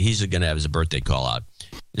note. He's going to have his birthday call out.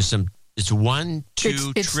 It's 1,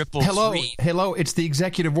 2, triple three. Hello, it's the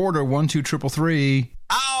executive order 1, 2, triple three.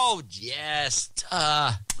 Oh, yes.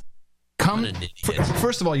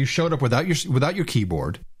 First of all, you showed up without your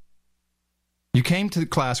keyboard. You came to the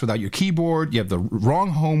class without your keyboard. You have the wrong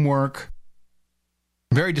homework.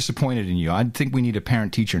 Very disappointed in you. I think we need a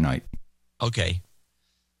parent-teacher night. Okay.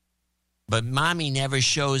 But Mommy never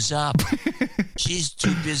shows up. She's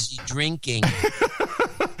too busy drinking.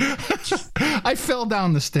 I fell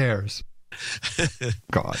down the stairs.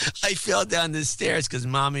 God. I fell down the stairs because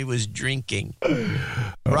Mommy was drinking.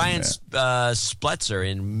 Ryan Spletzer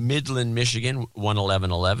in Midland, Michigan,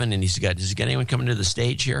 11111. And does he got anyone coming to the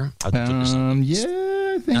stage here? I think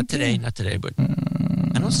Not today, but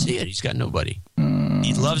I don't see it. He's got nobody.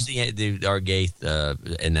 He loves our gay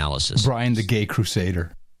analysis. Brian the Gay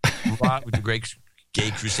Crusader. With the great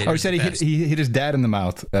gay crusader. Oh, he said he hit his dad in the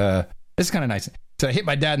mouth. It's kind of nice. So I hit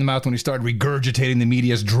my dad in the mouth when he started regurgitating the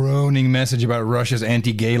media's droning message about Russia's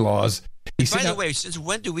anti-gay laws. By the way, since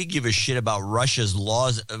when do we give a shit about Russia's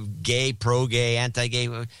laws of gay, pro-gay, anti-gay?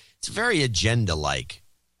 It's very agenda-like.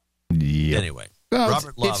 Yep. Anyway, well,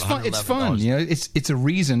 Robert Love, it's fun. You know, it's a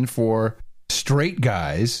reason for straight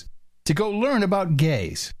guys to go learn about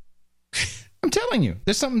gays. I'm telling you,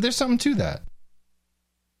 there's something to that.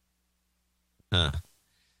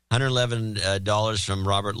 $111 from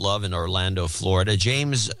Robert Love in Orlando, Florida.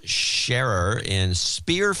 James Scherer in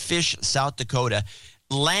Spearfish, South Dakota,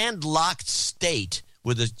 landlocked state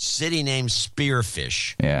with a city named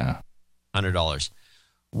Spearfish. Yeah. $100.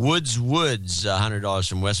 Woods, $100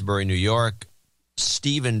 from Westbury, New York.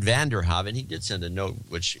 Stephen Vanderhaven, he did send a note,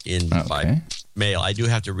 which by mail. I do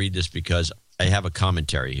have to read this because I have a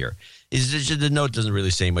commentary here. The note doesn't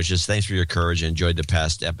really say much. Just thanks for your courage. I enjoyed the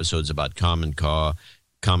past episodes about Common Core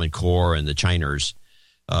and the Chiners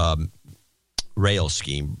rail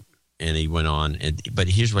scheme. And he went on. But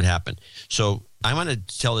here's what happened. So I want to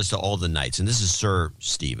tell this to all the knights, and this is Sir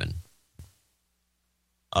Stephen.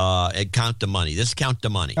 Count the money. This is Count the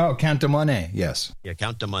Money. Oh, Count the Money. Yes. Yeah,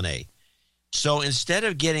 Count the Money. So instead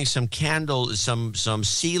of getting some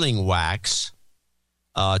sealing wax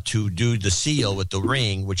to do the seal with the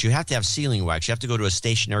ring, which you have to have sealing wax. You have to go to a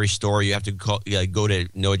stationery store. You have to go to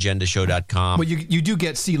noagendashow.com. Well, you do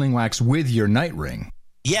get sealing wax with your night ring.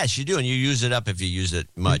 Yes, you do, and you use it up if you use it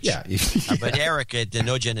much. Yeah. But Eric at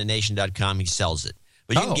noagendanation.com, he sells it.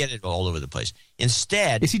 But you can get it all over the place.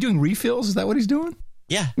 Instead... Is he doing refills? Is that what he's doing?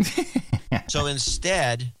 Yeah. So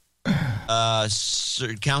instead...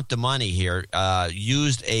 Count the Money here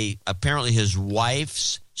used apparently his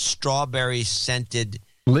wife's strawberry scented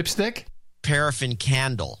lipstick paraffin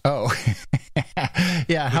candle. Oh.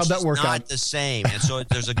 Yeah, how'd that work out? Not the same. And so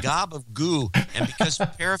there's a gob of goo, and because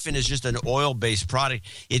paraffin is just an oil-based product,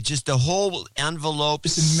 it just the whole envelope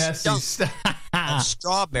messy of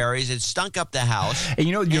strawberries. It stunk up the house. And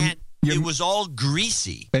it was all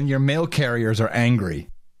greasy. And your mail carriers are angry.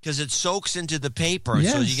 because it soaks into the paper.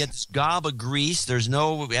 Yes. So you get this gob of grease. There's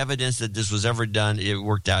no evidence that this was ever done. It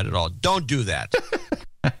worked out at all. Don't do that.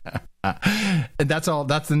 And that's all.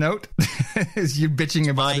 That's the note? Is you bitching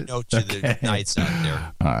about it? My note to the knights out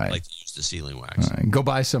there. All right. Like to use the sealing wax. All right. Go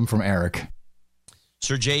buy some from Eric.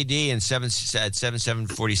 Sir J.D. at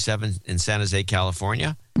 7747 in San Jose,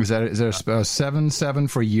 California. Is that a 7-7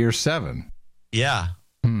 for year 7? Yeah.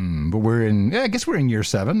 But we're in. Yeah, I guess we're in year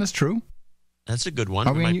 7. That's true. That's a good one.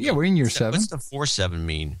 Are we we're in year 7. What's the 4-7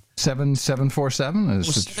 mean? 7747.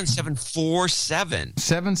 7747.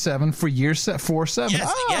 7-7 for year 4-7.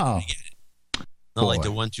 Yes, oh. I get it. Not like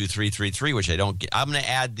the 1, 2, 3, 3, 3, which I don't get. I'm going to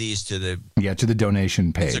add these to the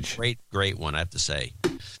donation page. It's a great one, I have to say.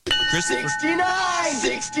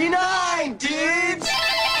 69, dudes.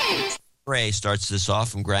 Gray starts this off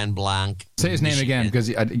from Grand Blanc. Say his name again,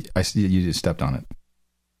 because I see you just stepped on it.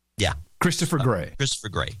 Yeah. Christopher Gray. Christopher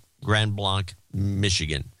Gray. Grand Blanc,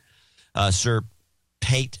 Michigan. Sir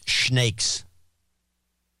Pate Schnakes.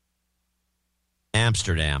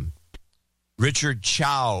 Amsterdam. Richard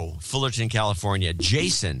Chow, Fullerton, California.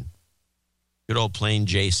 Jason. Good old plain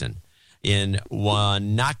Jason. In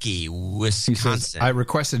Wanaki, Wisconsin. He says, I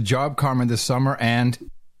requested job karma this summer, and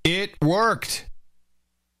it worked.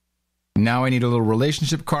 Now I need a little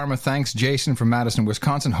relationship karma. Thanks, Jason from Madison,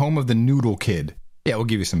 Wisconsin, home of the Noodle Kid. Yeah, we'll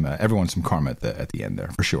give you some everyone some karma at the end there,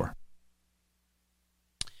 for sure.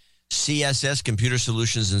 CSS, Computer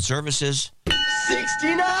Solutions and Services.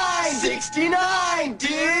 69,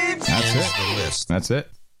 dudes. That's it. The list. That's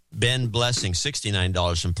it. Ben Blessing,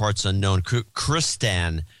 $69 from parts unknown.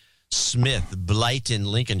 Kristan Smith, Blyton,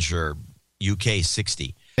 Lincolnshire, UK,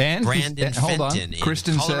 60. And Brandon hold on. Fenton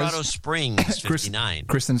Kristen in Colorado says, Springs, 59.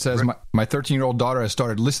 Kristen says, my 13-year-old daughter has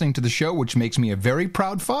started listening to the show, which makes me a very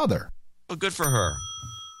proud father. Well, good for her.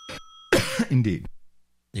 Indeed.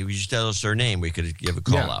 If you just tell us her name, we could give a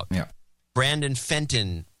call out. Yeah. Brandon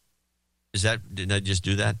Fenton. Did I just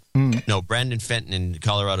do that? No, Brandon Fenton in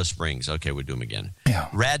Colorado Springs. Okay, we'll do him again. Yeah.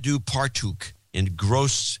 Radu Partuk in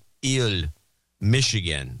Grosse Ile,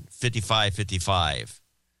 Michigan, 5555.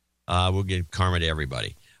 We'll give karma to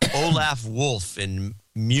everybody. Olaf Wolf in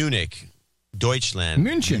Munich, Deutschland.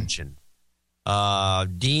 München.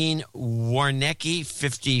 Dean Warnecki,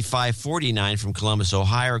 5549 from Columbus,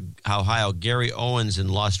 Ohio. Gary Owens in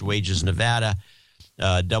Lost Wages, Nevada.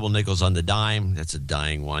 Double nickels on the dime. That's a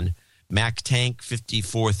dying one. Mac Tank,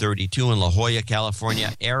 5432 in La Jolla,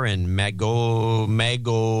 California. Aaron Magafin.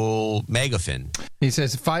 He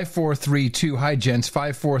says 5432. Hi, gents.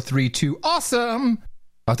 5432. Awesome.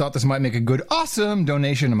 I thought this might make a good awesome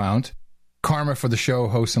donation amount. Karma for the show,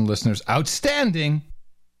 hosts and listeners. Outstanding.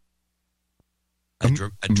 A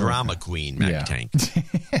drama queen, Mac Tank.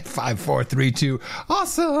 5432.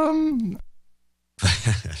 Awesome.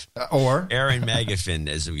 Or Aaron Magafin,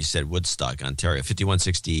 as we said, Woodstock, Ontario,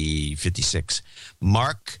 5160-56.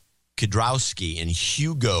 Mark Kudrowski in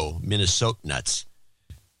Hugo, Minnesota, nuts,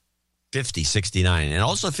 5069. And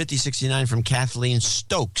also 5069 from Kathleen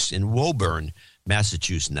Stokes in Woburn,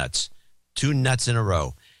 Massachusetts, nuts. 2 nuts in a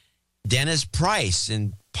row. Dennis Price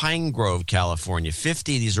in Pine Grove, California,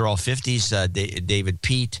 50. These are all 50s. David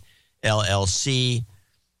Pete, LLC,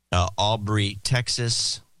 Aubrey,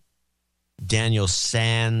 Texas. Daniel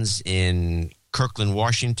Sands in Kirkland,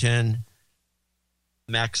 Washington.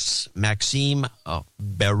 Maxime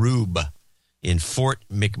Berube in Fort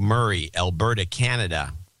McMurray, Alberta,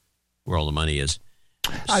 Canada, where all the money is.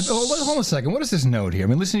 Hold on a second. What is this note here? I've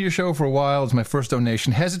been listening to your show for a while. It's my first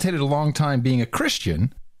donation. Hesitated a long time being a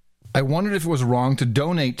Christian. I wondered if it was wrong to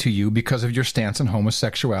donate to you because of your stance on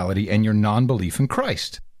homosexuality and your non-belief in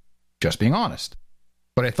Christ. Just being honest.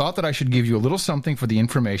 But I thought that I should give you a little something for the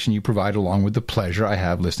information you provide along with the pleasure I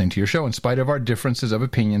have listening to your show in spite of our differences of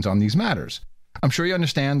opinions on these matters. I'm sure you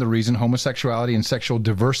understand the reason homosexuality and sexual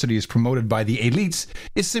diversity is promoted by the elites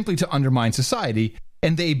is simply to undermine society,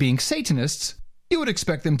 and they being Satanists, you would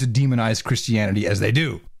expect them to demonize Christianity as they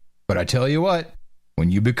do. But I tell you what,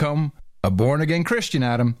 when you become a born-again Christian,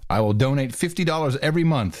 Adam, I will donate $50 every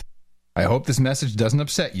month. I hope this message doesn't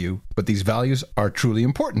upset you, but these values are truly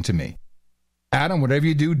important to me. Adam, whatever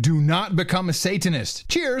you do, do not become a Satanist.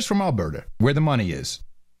 Cheers from Alberta, where the money is.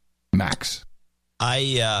 Max.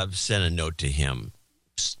 I sent a note to him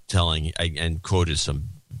telling and quoted some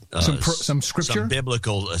scripture, some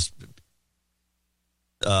biblical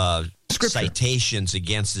citations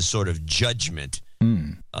against this sort of judgment.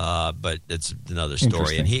 But that's another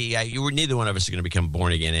story. And neither one of us are going to become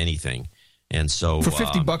born again anything. And so for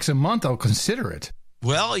 $50 a month, I'll consider it.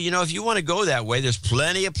 Well, if you want to go that way, there's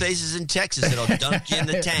plenty of places in Texas that'll dunk you in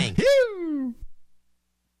the tank.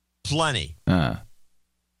 Plenty.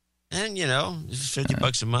 And,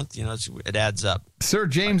 $50 a month, it adds up. Sir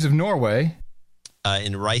James of Norway.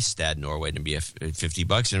 In Rystad, Norway, to be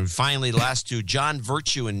 $50. And finally, last two, John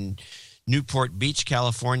Virtue in Newport Beach,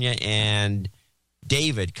 California, and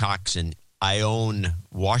David Cox in Ione,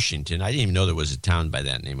 Washington. I didn't even know there was a town by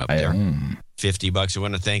that name up there. $50. I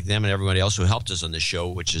want to thank them and everybody else who helped us on the show,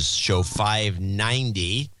 which is show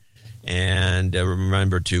 590. And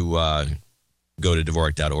remember to go to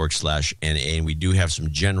Dvorak.org/NA. And we do have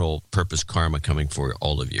some general purpose karma coming for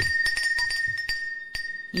all of you.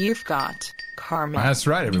 You've got karma. That's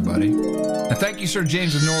right, everybody. And thank you, Sir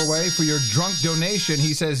James of Norway, for your drunk donation.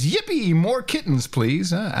 He says, yippee, more kittens,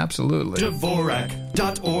 please. Absolutely.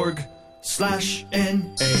 Dvorak.org/NA.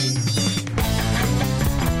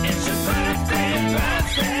 It's your birthday.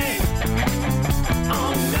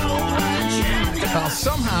 Oh, no agenda.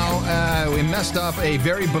 Somehow we messed up a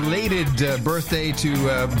very belated birthday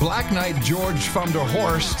to Black Knight George von der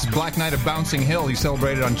Horst, Black Knight of Bouncing Hill. He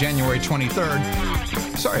celebrated on January 23rd.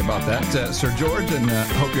 Sorry about that, Sir George, and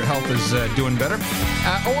hope your health is doing better.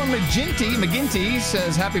 Owen McGinty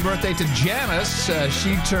says happy birthday to Janice.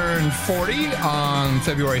 She turned 40 on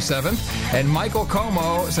February 7th. And Michael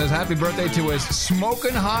Como says happy birthday to his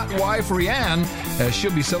smoking hot wife, Rianne.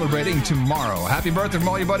 She'll be celebrating tomorrow. Happy birthday from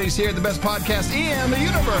all your buddies here at the best podcast in the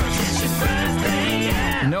universe. It's your birthday,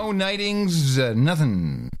 yeah. No nightings,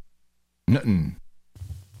 nothing. Nothing.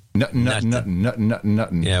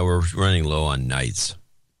 Nothing. Yeah, we're running low on nights.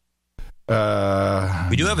 We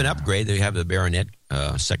do have an upgrade. They have the Baronet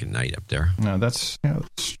second night up there. No, that's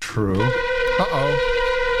true. Uh-oh.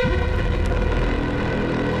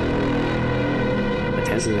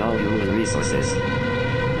 Attention all human resources.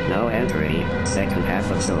 No entry. Second half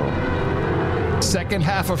of show. Second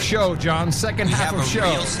half of show, John. Second half of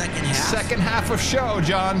show. Second half? Second half of show,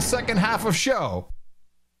 John. Second half of show.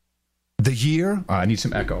 The year... I need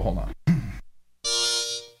some echo. Hold on.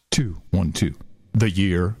 2, 1, 2. The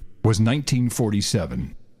year was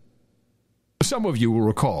 1947. Some of you will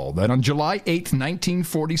recall that on July 8th,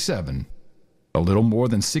 1947, a little more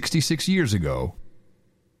than 66 years ago,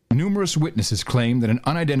 numerous witnesses claimed that an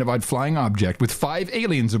unidentified flying object with 5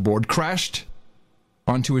 aliens aboard crashed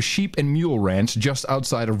onto a sheep and mule ranch just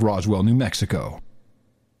outside of Roswell, New Mexico.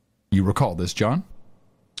 You recall this, John?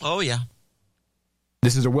 Oh, yeah.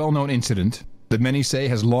 This is a well-known incident that many say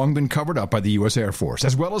has long been covered up by the U.S. Air Force,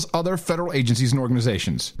 as well as other federal agencies and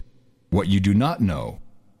organizations. What you do not know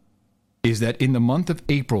is that in the month of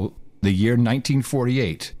April, the year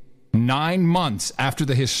 1948, 9 months after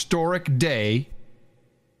the historic day,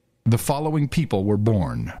 the following people were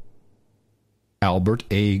born. Albert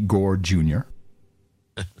A. Gore Jr.,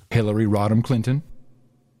 Hillary Rodham Clinton,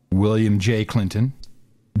 William J. Clinton,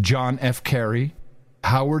 John F. Kerry,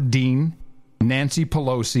 Howard Dean, Nancy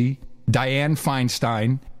Pelosi, Dianne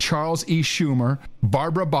Feinstein, Charles E. Schumer,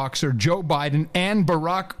 Barbara Boxer, Joe Biden, and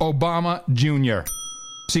Barack Obama Jr.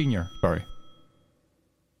 Senior, sorry.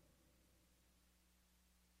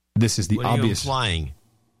 This is the what are obvious... you implying?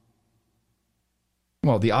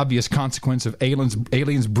 Well, the obvious consequence of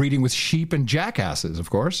aliens breeding with sheep and jackasses, of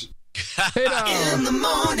course. In the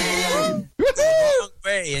morning. Wrong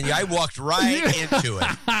way, and I walked right into it.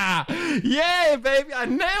 Yay, baby! I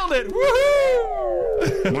nailed it!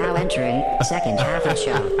 Woohoo! Now entering second half of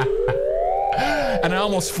show. And I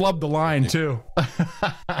almost flubbed the line too.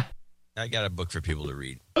 I got a book for people to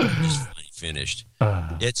read. Just finished.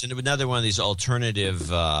 It's another one of these alternative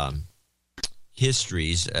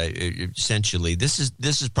histories. Essentially, this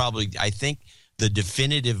is probably, I think, the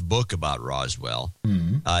definitive book about Roswell,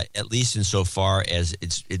 at least insofar as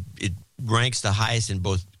it ranks the highest in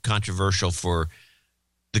both controversial for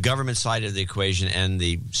the government side of the equation and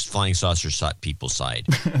the flying saucer people side.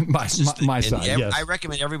 my side, yes. I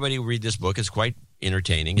recommend everybody read this book. It's quite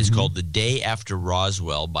entertaining. It's called The Day After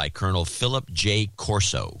Roswell by Colonel Philip J.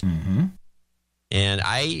 Corso. And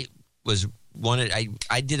I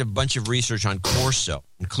did a bunch of research on Corso,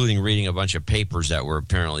 including reading a bunch of papers that were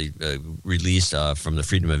apparently released from the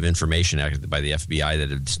Freedom of Information Act by the FBI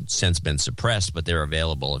that have since been suppressed, but they're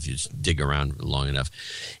available if you just dig around long enough.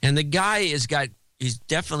 And the guy he's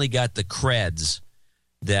definitely got the creds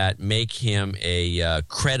that make him a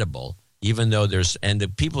credible, even though and the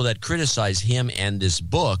people that criticize him and this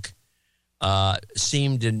book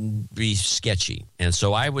seem to be sketchy. And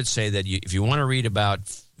so I would say that if you want to read about,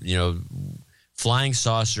 flying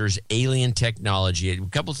saucers, alien technology, a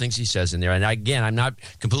couple of things he says in there. And again, I'm not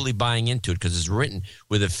completely buying into it because it's written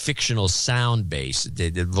with a fictional sound base.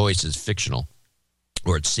 The voice is fictional,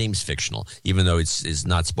 or it seems fictional, even though it's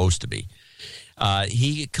not supposed to be.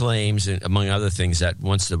 He claims, among other things, that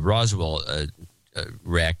once the Roswell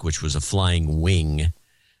wreck, which was a flying wing,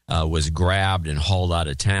 was grabbed and hauled out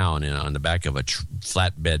of town on the back of a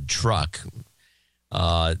flatbed truck.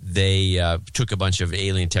 They took a bunch of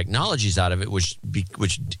alien technologies out of it, which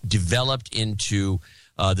developed into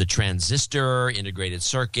the transistor, integrated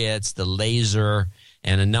circuits, the laser,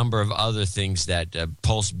 and a number of other things that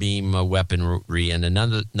pulse beam weaponry, and a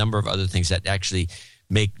number of other things that actually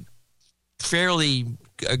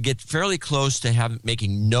get fairly close to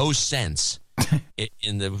making no sense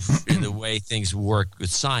in the way things work with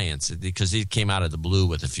science, because it came out of the blue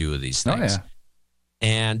with a few of these things. Oh, yeah.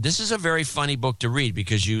 And this is a very funny book to read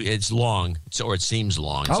because it's long, or it seems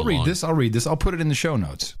long. I'll read this. I'll put it in the show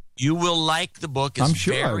notes. You will like the book. It's I'm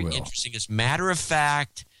sure very I will. interesting. It's matter of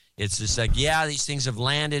fact. It's just like, yeah, these things have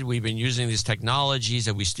landed. We've been using these technologies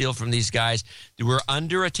that we steal from these guys. We're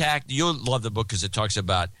under attack. You'll love the book because it talks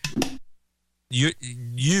about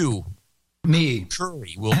me,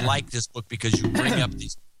 Curry, will like this book because you bring up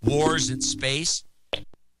these wars in space.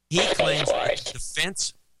 He claims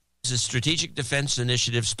that the Strategic Defense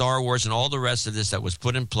Initiative, Star Wars, and all the rest of this that was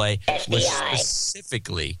put in play was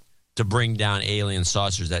specifically to bring down alien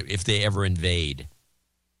saucers that if they ever invade.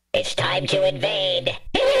 It's time to invade.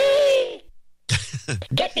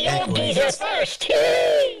 Get the old geezers first.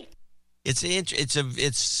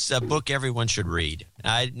 It's a book everyone should read.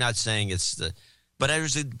 I'm not saying but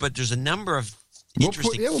there's a number of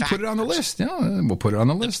interesting. We'll put it on the list. Yeah, we'll put it on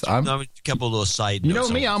the list. A couple of little side notes. You know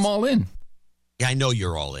me, I'm all in. Yeah, I know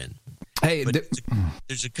you're all in. Hey,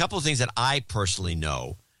 there's a couple of things that I personally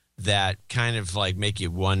know that kind of like make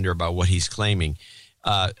you wonder about what he's claiming.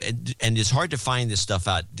 And it's hard to find this stuff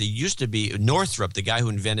out. There used to be Northrop, the guy who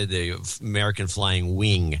invented the American flying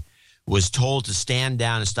wing, was told to stand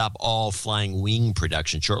down and stop all flying wing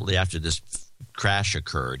production shortly after this crash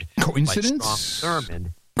occurred. Coincidence? By Strom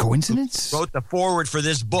Thurmond, Coincidence? Wrote the foreword for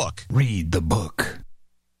this book. Read the book.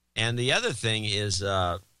 And the other thing is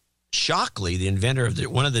Shockley,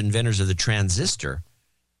 one of the inventors of the transistor.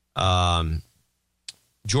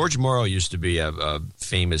 George Morrow used to be a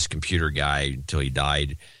famous computer guy until he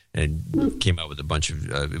died, and came out with a bunch of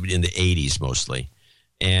in the 80s mostly.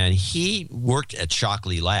 And he worked at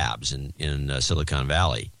Shockley Labs in Silicon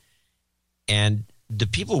Valley. And the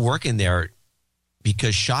people working there,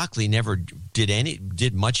 because Shockley never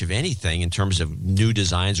did much of anything in terms of new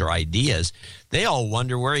designs or ideas, they all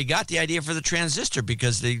wonder where he got the idea for the transistor,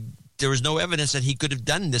 because there was no evidence that he could have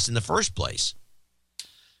done this in the first place.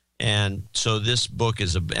 And so this book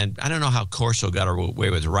and I don't know how Corso got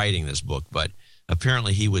away with writing this book, but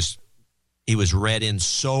apparently he was read in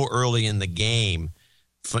so early in the game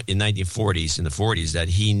in the 40s that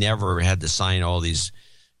he never had to sign all these,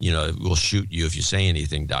 we'll shoot you if you say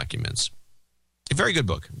anything documents. A very good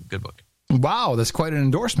book. Good book. Wow, that's quite an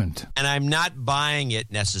endorsement. And I'm not buying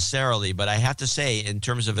it necessarily, but I have to say, in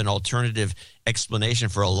terms of an alternative explanation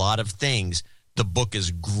for a lot of things, the book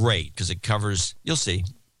is great because it covers, you'll see.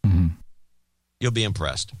 Mm-hmm. You'll be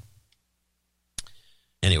impressed.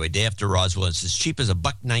 Anyway, Day After Roswell. It's as cheap as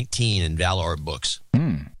 $1.19 in Valor Books.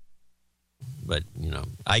 But,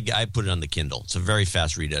 I put it on the Kindle. It's a very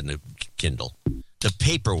fast read on the Kindle. The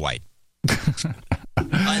Paperwhite.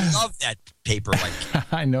 I love that Paperwhite.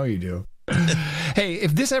 I know you do. Hey,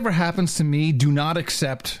 if this ever happens to me, do not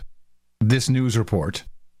accept this news report.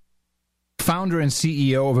 Founder and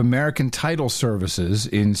CEO of American Title Services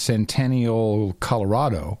in Centennial,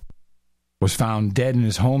 Colorado, was found dead in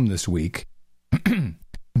his home this week.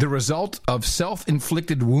 The result of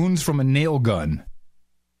self-inflicted wounds from a nail gun.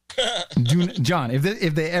 John, if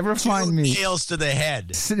they ever find me... nails to the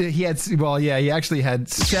head. He actually had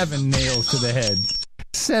 7 nails to the head.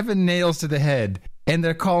 7 nails to the head. And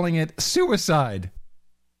they're calling it suicide.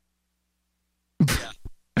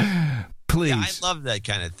 Yeah. Please. Yeah, I love that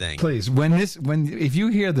kind of thing. Please, if you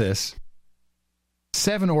hear this,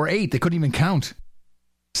 7 or 8, they couldn't even count.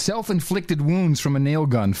 Self-inflicted wounds from a nail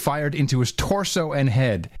gun fired into his torso and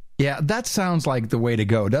head. Yeah, that sounds like the way to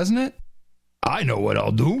go, doesn't it? I know what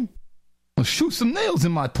I'll do. I'll shoot some nails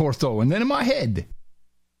in my torso and then in my head.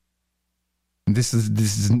 This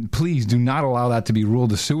is. Please do not allow that to be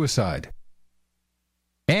ruled a suicide.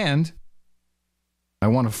 And I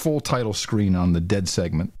want a full title screen on the dead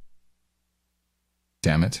segment.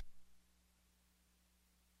 Damn it.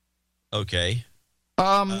 Okay.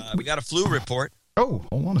 We got a flu report. Oh,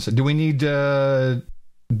 hold on a second. Do we need I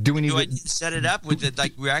set it up with it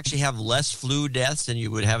like we actually have less flu deaths than you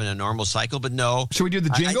would have in a normal cycle? But no. Should we do the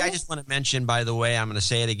jingle? I just want to mention, by the way, I'm going to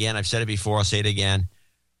say it again. I've said it before. I'll say it again.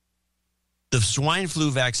 The swine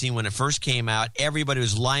flu vaccine, when it first came out, everybody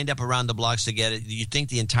was lined up around the blocks to get it. You'd think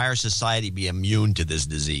the entire society would be immune to this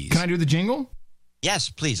disease. Can I do the jingle? Yes,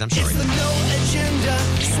 please. I'm sorry. It's the No Agenda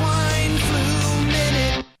Swine Flu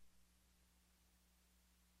Minute.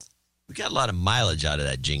 We got a lot of mileage out of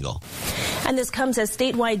that jingle. And this comes as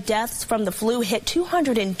statewide deaths from the flu hit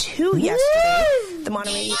 202 yesterday. The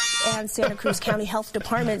Monterey and Santa Cruz County Health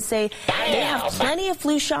Departments say they have plenty of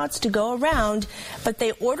flu shots to go around, but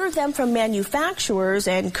they order them from manufacturers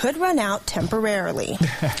and could run out temporarily.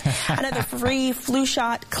 Another free flu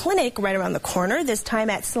shot clinic right around the corner, this time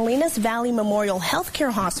at Salinas Valley Memorial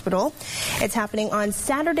Healthcare Hospital. It's happening on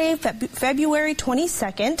Saturday, February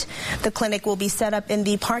 22nd. The clinic will be set up in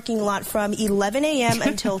the parking lot from 11 a.m.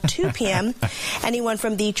 until 2 p.m. Anyone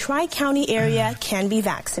from the Tri-County area can be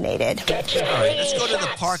vaccinated. Let's go to the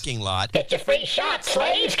parking lot. Get your free shots,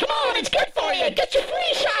 slaves. Come on, it's good for you. Get your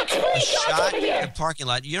free shots. Free shots over here. The parking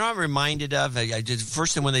lot. You know what I'm reminded of? I did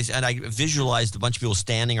first thing I visualized a bunch of people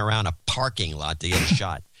standing around a parking lot to get a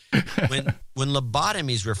shot. When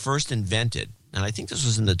lobotomies were first invented, and I think this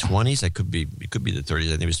was in the 20s. It could be the 30s. I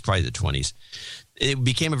think it was probably the 20s. It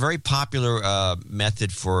became a very popular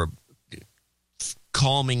method for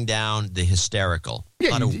calming down the hysterical. Yeah,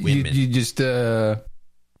 a lot of women. You just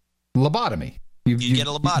lobotomy. You get a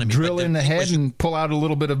lobotomy. Drill in the head and pull out a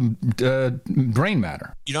little bit of brain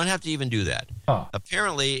matter. You don't have to even do that. Oh.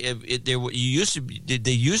 Apparently, they used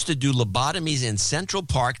to do lobotomies in Central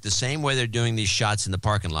Park the same way they're doing these shots in the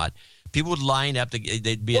parking lot. People would line up.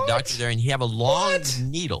 There'd be a doctor there, and he'd have a long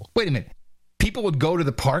needle. Wait a minute. People would go to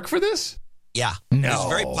the park for this? Yeah. No. It was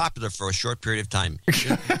very popular for a short period of time.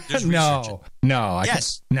 No.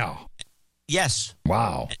 Yes. No. Yes.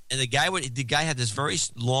 Wow. And the guy had this very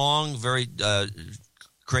long, very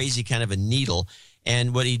crazy kind of a needle.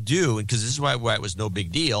 And what he'd do, because this is why it was no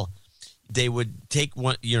big deal, they would take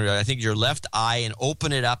one, I think your left eye and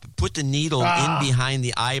open it up, put the needle in behind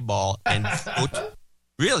the eyeball, and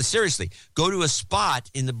really, seriously, go to a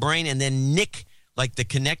spot in the brain and then nick like the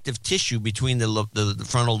connective tissue between the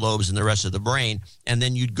frontal lobes and the rest of the brain, and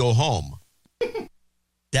then you'd go home.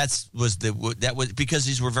 That was because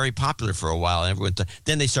these were very popular for a while. And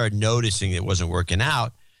then they started noticing it wasn't working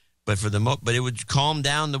out, but it would calm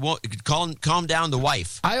down the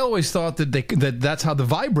wife. I always thought that's how the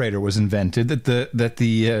vibrator was invented. That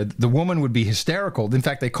the woman would be hysterical. In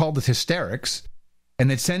fact, they called it hysterics. And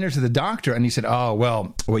they'd send her to the doctor, and he said, "Oh,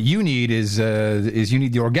 well, what you need is you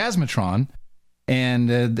need the orgasmatron." And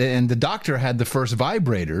the doctor had the first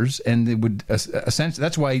vibrators, and it would essentially.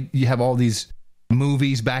 That's why you have all these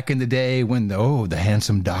movies back in the day when the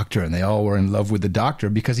handsome doctor, and they all were in love with the doctor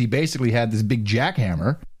because he basically had this big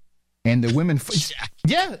jackhammer, and the women.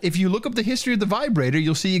 Yeah, if you look up the history of the vibrator,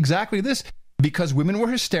 you'll see exactly this. Because women were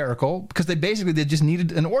hysterical because they just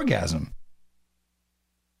needed an orgasm.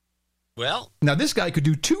 Well, now this guy could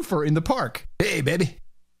do twofer in the park. Hey, baby,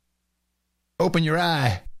 open your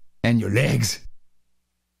eye and your legs.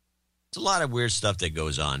 It's a lot of weird stuff that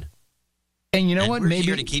goes on. And you know what? We're Maybe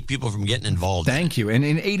here to keep people from getting involved. Thank you. And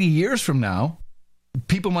in 80 years from now,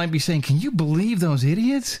 people might be saying, "Can you believe those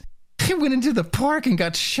idiots? They went into the park and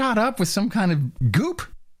got shot up with some kind of goop."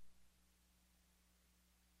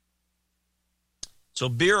 So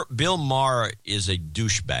Bill Maher is a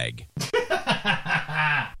douchebag.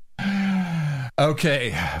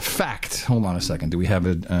 Okay, fact. Hold on a second. Do we have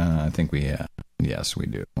it? I think we yes, we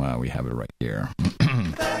do. Well, we have it right here.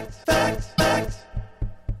 Facts.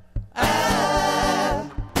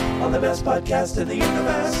 On the best podcast in the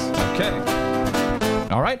universe. Okay.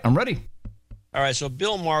 All right, I'm ready. All right, so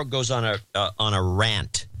Bill Maher goes on a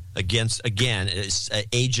rant against, again, it's an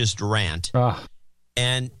ageist rant.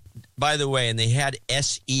 And by the way, and they had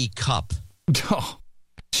S.E. Cupp. Oh.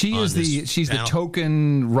 She's the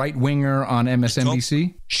token right winger on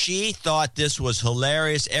MSNBC. She thought this was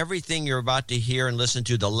hilarious. Everything you're about to hear and listen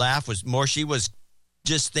to, the laugh was more. She was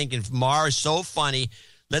just thinking, Maher is so funny.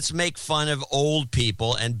 Let's make fun of old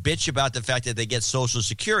people and bitch about the fact that they get Social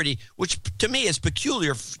Security, which to me is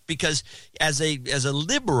peculiar because as a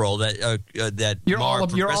liberal that you're all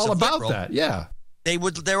about liberal, that, yeah.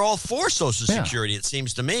 They're all for Social Security, it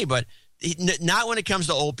seems to me, but not when it comes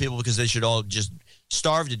to old people because they should all just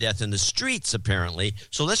starve to death in the streets, apparently.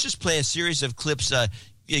 So let's just play a series of clips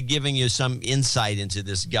giving you some insight into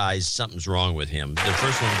this guy's something's wrong with him. The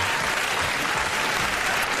first one.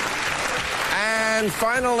 And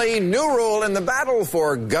finally, new rule in the battle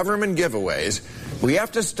for government giveaways. We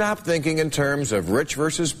have to stop thinking in terms of rich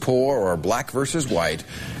versus poor or black versus white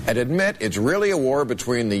and admit it's really a war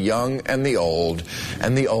between the young and the old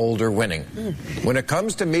are winning. When it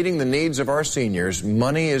comes to meeting the needs of our seniors,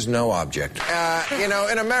 money is no object. In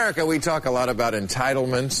America, we talk a lot about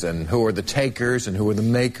entitlements and who are the takers and who are the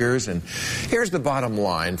makers. And here's the bottom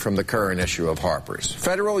line from the current issue of Harper's.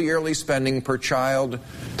 Federal yearly spending per child,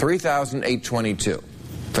 $3,822.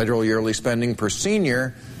 Federal yearly spending per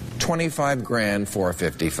senior, 25 grand for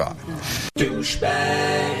 55.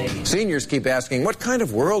 Douchebag. Seniors keep asking, what kind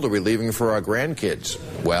of world are we leaving for our grandkids?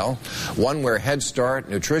 Well, one where Head Start,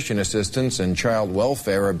 nutrition assistance, and child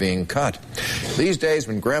welfare are being cut. These days,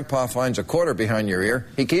 when Grandpa finds a quarter behind your ear,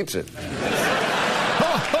 he keeps it.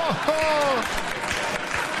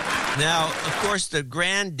 Now, of course, the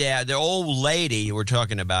granddad, the old lady we're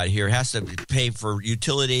talking about here, has to pay for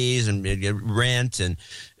utilities and rent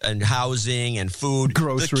and housing and food.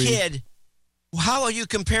 Groceries. The kid, how are you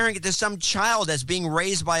comparing it to some child that's being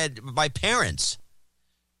raised by parents?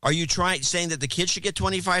 Are you saying that the kid should get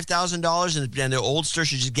 $25,000 and the oldster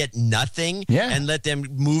should just get nothing? Yeah. And let them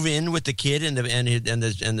move in with the kid and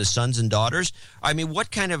the sons and daughters? I mean, what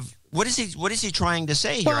is he trying to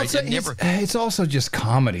say here? Well, it's also just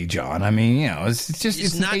comedy, John. I mean,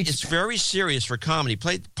 It's very serious for comedy.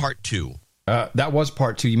 Play part 2. That was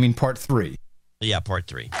part 2. You mean part 3? Yeah, part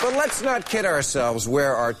 3. But let's not kid ourselves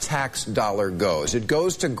where our tax dollar goes. It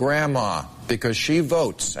goes to Grandma because she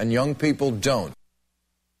votes and young people don't.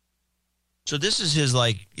 So this is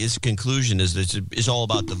his conclusion is that it's all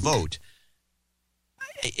about the vote.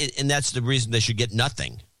 And that's the reason they should get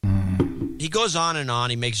nothing. He goes on and on.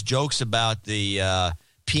 He makes jokes about the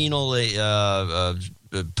penal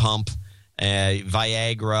pump,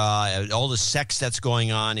 Viagra, all the sex that's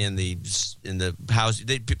going on in the house.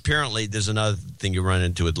 Apparently, there's another thing you run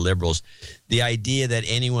into with liberals: the idea that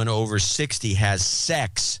anyone over 60 has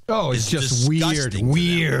sex. Oh, it's just weird. Ooh,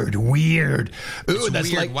 that's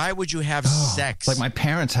weird. like, why would you have sex? Like my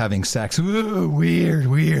parents having sex. Ooh,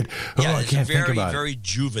 weird. Yeah, I can't think about it. Very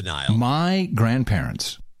juvenile. My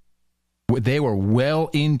grandparents, they were well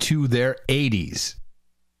into their 80s.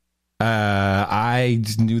 I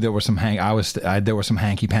knew there was some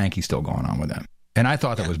hanky-panky still going on with them. And I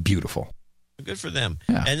thought that was beautiful. Good for them.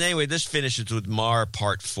 Yeah. And anyway, this finishes with Mar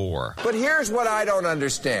Part 4. But here's what I don't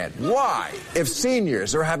understand. Why, if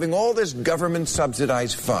seniors are having all this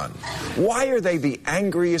government-subsidized fun, why are they the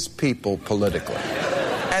angriest people politically?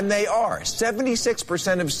 And they are.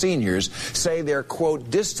 76% of seniors say they're, quote,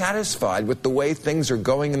 dissatisfied with the way things are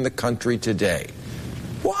going in the country today.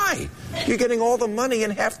 Why? You're getting all the money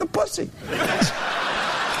and half the pussy.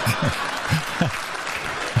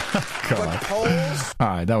 But polls... All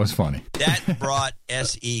right, that was funny. That brought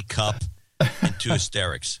S.E. Cupp into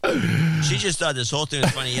hysterics. She just thought this whole thing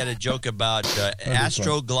was funny. He had a joke about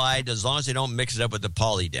Astroglide, as long as they don't mix it up with the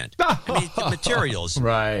Polydent. I mean, the materials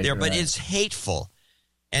there, but it's hateful.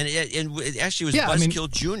 And it actually was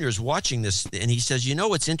Buzzkill Jr.'s watching this, and he says, you know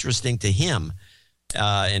what's interesting to him,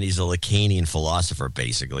 and he's a Lacanian philosopher,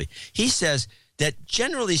 basically. He says that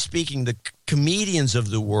generally speaking, the comedians of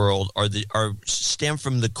the world stem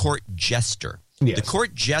from the court jester. Yes. The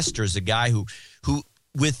court jester is a guy who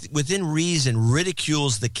within reason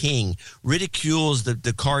ridicules the king, ridicules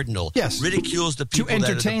the cardinal, ridicules the people to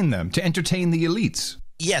entertain the elites.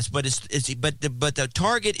 Yes, but the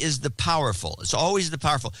target is the powerful. It's always the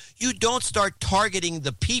powerful. You don't start targeting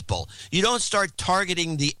the people. You don't start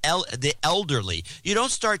targeting the elderly. You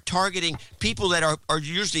don't start targeting people that are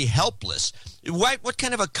usually helpless. What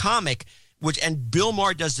kind of a comic, and Bill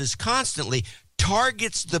Maher does this constantly,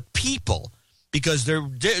 targets the people because they're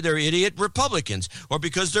idiot Republicans or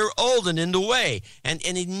because they're old and in the way, and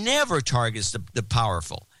he never targets the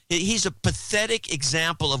powerful. He's a pathetic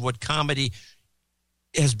example of what comedy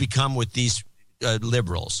has become with these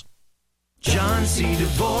liberals. John C.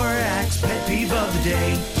 Dvorak's pet peeve of the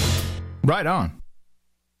day. Right on.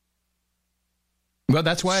 Well,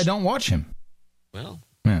 that's why I don't watch him. Well,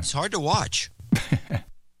 it's hard to watch.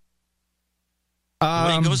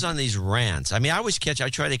 When he goes on these rants, I mean, I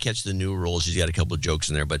try to catch the new rules. He's got a couple of jokes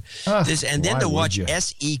in there, but then to watch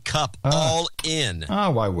S.E. Cupp all in.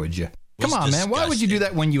 Oh, why would you? Come on, man. Why would you do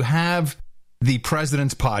that when you have the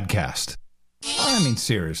President's Podcast? I mean,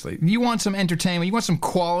 seriously. You want some entertainment? You want some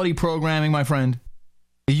quality programming, my friend?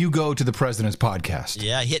 You go to the President's Podcast.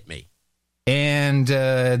 Yeah, hit me. And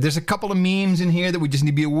there's a couple of memes in here that we just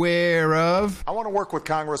need to be aware of. I want to work with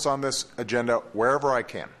Congress on this agenda wherever I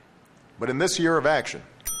can. But in this year of action,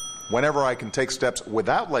 whenever I can take steps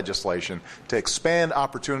without legislation to expand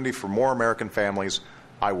opportunity for more American families,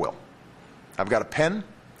 I will. I've got a pen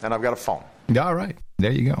and I've got a phone. All right.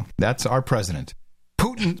 There you go. That's our president.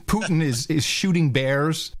 Putin is shooting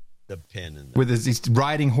bears. The pen and he's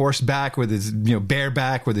riding horseback with his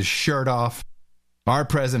bareback with his shirt off. Our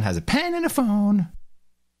president has a pen and a phone.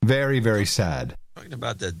 Very, very sad. Talking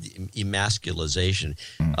about the emasculization.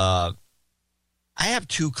 I have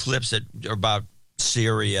two clips that are about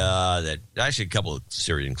Syria. Actually a couple of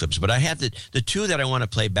Syrian clips, but I have the two that I want to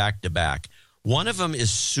play back to back. One of them is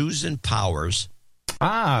Susan Powers.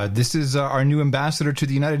 This is our new ambassador to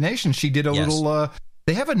the United Nations. She did a little...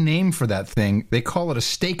 they have a name for that thing. They call it a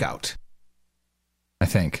stakeout, I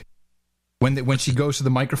think. When she goes to the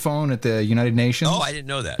microphone at the United Nations. Oh, I didn't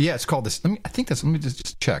know that. Yeah, it's called this. Let me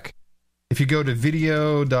just check. If you go to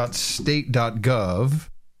video.state.gov,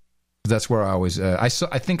 that's where I always I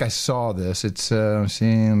think I saw this. It's let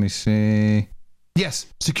me see. Yes,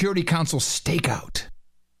 Security Council stakeout.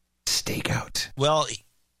 Well,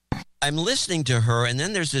 I'm listening to her, and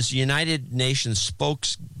then there's this United Nations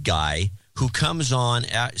spokes guy who comes on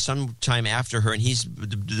sometime after her, and he's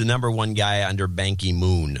the number one guy under Ban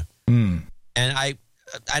Ki-moon. And I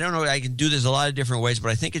don't know, I can do this a lot of different ways, but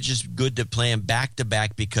I think it's just good to play them back to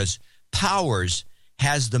back because Powers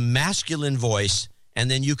has the masculine voice,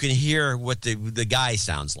 and then you can hear what the guy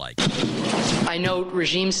sounds like. I note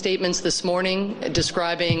regime statements this morning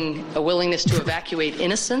describing a willingness to evacuate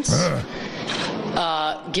innocents.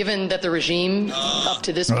 Given that the regime up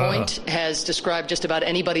to this point has described just about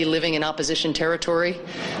anybody living in opposition territory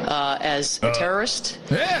as a terrorist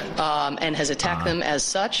and has attacked them as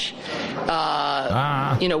such,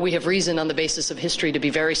 we have reason on the basis of history to be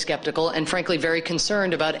very skeptical and frankly very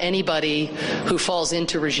concerned about anybody who falls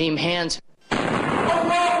into regime hands.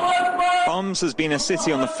 Homs has been a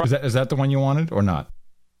city on the front. Is that the one you wanted or not?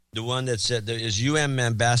 The one that said there is UN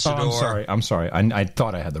ambassador. Oh, I'm sorry. I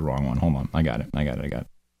thought I had the wrong one. Hold on. I got it.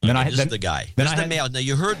 Then this is the guy. This is the male. Now,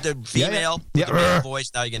 you heard the female with the male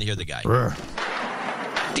voice. Now you're going to hear the guy.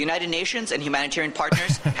 The United Nations and humanitarian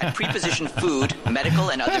partners had pre-positioned food,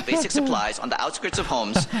 medical, and other basic supplies on the outskirts of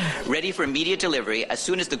Homs, ready for immediate delivery as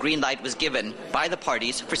soon as the green light was given by the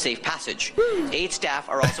parties for safe passage. Aid staff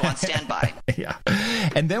are also on standby. Yeah.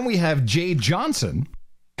 And then we have Jay Johnson,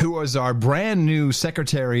 who was our brand new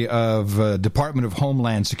Secretary of Department of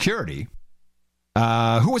Homeland Security,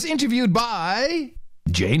 who was interviewed by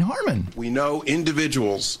Jane Harman. We know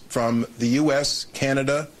individuals from the U.S.,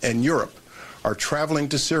 Canada, and Europe are traveling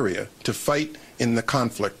to Syria to fight in the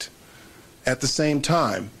conflict. At the same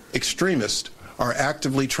time, extremists are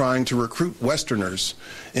actively trying to recruit Westerners,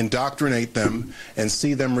 indoctrinate them, and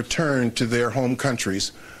see them return to their home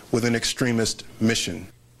countries with an extremist mission.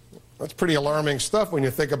 That's pretty alarming stuff when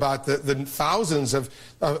you think about the thousands of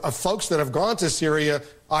folks that have gone to Syria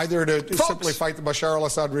either to simply fight the Bashar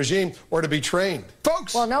al-Assad regime or to be trained.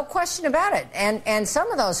 Well, no question about it. And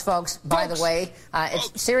some of those folks, by the way,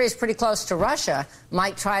 Syria is pretty close to Russia,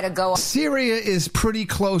 might try to go... Syria is pretty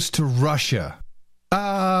close to Russia.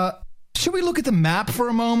 Should we look at the map for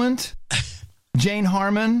a moment? Jane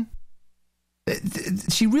Harman?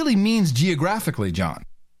 She really means geographically, John.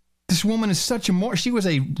 This woman is such a she was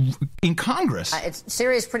in Congress.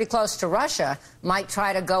 Syria is pretty close to Russia. Might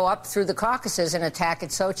try to go up through the Caucasus and attack at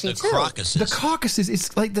Sochi too. The Caucasus is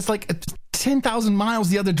that's like 10,000 miles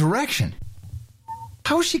the other direction.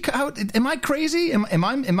 How is she? Am I crazy? Am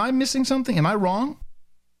I missing something? Am I wrong?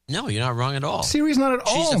 No, you're not wrong at all. Syria's not at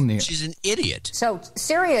all near. She's an idiot. So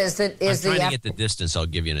Syria is the. I'm trying to get the distance. I'll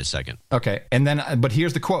give you in a second. Okay, and then but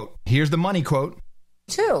here's the quote. Here's the money quote.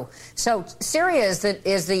 Too. So Syria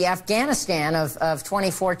is the Afghanistan of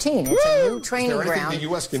 2014. It's a new training ground the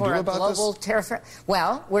US can for do a about global terror threat.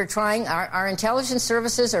 Well, we're trying. Our intelligence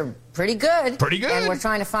services are pretty good. And we're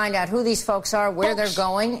trying to find out who these folks are, where they're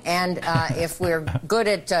going, and if we're good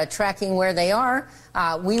at tracking where they are,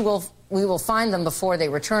 we will find them before they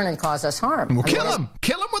return and cause us harm. We'll kill them.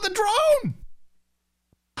 Kill them with a drone.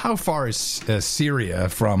 How far is Syria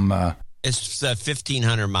from? It's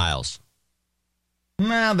 1,500 miles.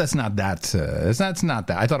 No, that's not that. That's not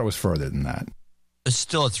that. I thought it was further than that. It's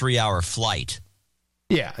still a 3-hour flight.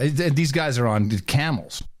 Yeah, these guys are on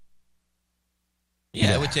camels.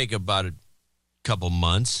 Yeah, it would take about a couple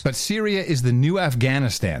months. But Syria is the new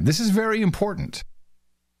Afghanistan. This is very important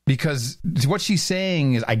because what she's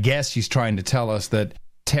saying is, I guess she's trying to tell us that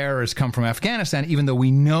terrorists come from Afghanistan, even though we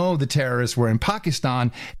know the terrorists were in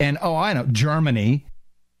Pakistan and, I know, Germany.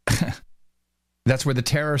 That's where the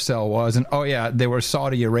terror cell was. And, they were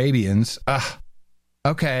Saudi Arabians.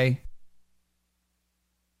 Okay.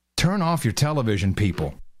 Turn off your television,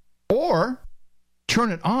 people. Or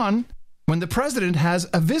turn it on when the president has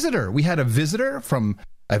a visitor. We had a visitor from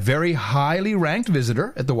a very highly ranked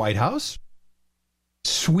visitor at the White House.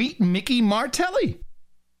 Sweet Mickey Martelly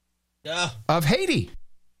of Haiti.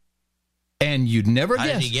 And you'd never guess.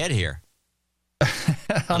 How did he get here?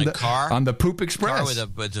 on a car? On the Poop Express. Car with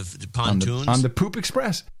the pontoons? On the Poop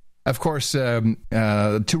Express. Of course, to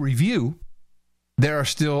review, there are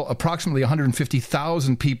still approximately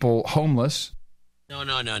 150,000 people homeless. No,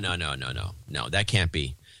 that can't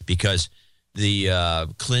be. Because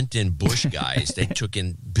Clinton Bush guys. They took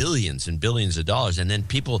in billions and billions of dollars, and then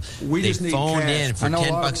people they phoned in for $10 a pop. I know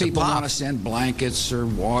a lot of people want to send blankets or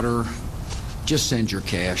water. Just send your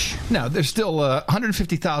cash. No, there's still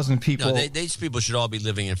 150,000 people. No, these people should all be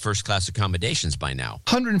living in first-class accommodations by now.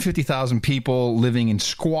 150,000 people living in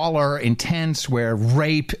squalor, in tents where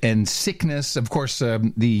rape and sickness. Of course,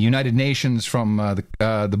 the United Nations from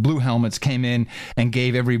the Blue Helmets came in and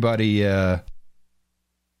gave everybody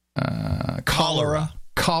cholera,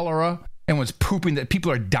 and was pooping. That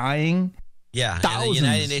people are dying. Yeah, thousands. And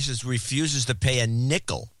the United Nations refuses to pay a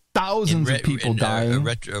nickel. Thousands of people dying.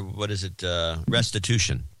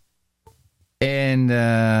 Restitution. And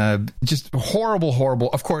just horrible.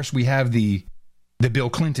 Of course, we have the Bill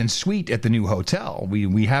Clinton suite at the new hotel.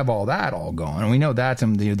 We have all that all going. And we know that's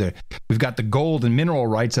we've got the gold and mineral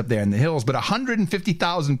rights up there in the hills. But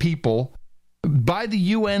 150,000 people, by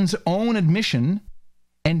the UN's own admission,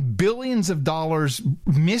 and billions of dollars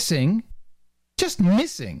missing. Just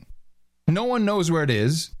missing. No one knows where it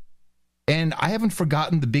is. And I haven't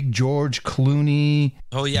forgotten the big George Clooney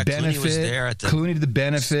benefit. Clooney was there at the Clooney to the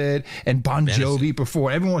benefit, and Bon Jovi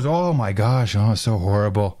before. Everyone was, oh my gosh, so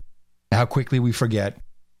horrible. How quickly we forget.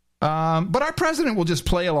 But our president will just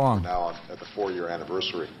play along. Now at the 4-year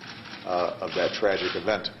anniversary of that tragic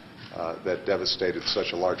event that devastated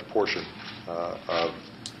such a large portion of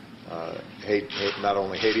not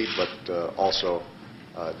only Haiti, but also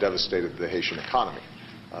devastated the Haitian economy.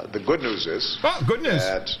 The good news is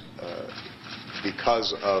that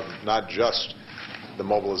because of not just the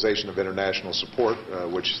mobilization of international support,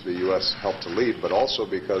 which the U.S. helped to lead, but also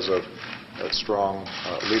because of strong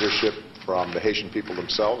leadership from the Haitian people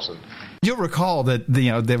themselves. And you'll recall that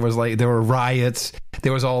there were riots,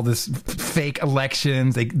 there was all this fake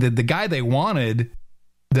elections. The guy they wanted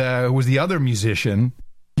was the other musician.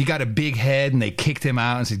 He got a big head, and they kicked him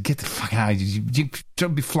out and said, "Get the fuck out! You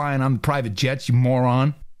shouldn't be flying on the private jets, you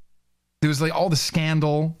moron." There was all the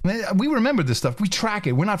scandal. We remember this stuff. We track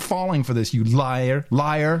it. We're not falling for this, you liar.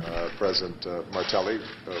 President Martelli,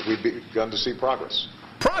 we've begun to see progress.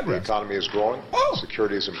 The economy is growing.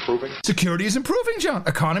 Security is improving. Security is improving, John.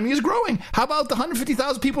 Economy is growing. How about the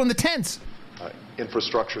 150,000 people in the tents?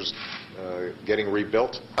 Infrastructure's getting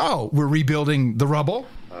rebuilt. Oh, we're rebuilding the rubble?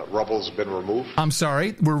 Rubble's been removed. I'm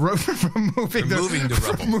sorry. We're removing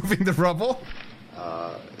the rubble.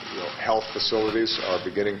 Health facilities are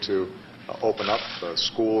beginning to open up.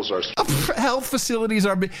 Schools are. Health facilities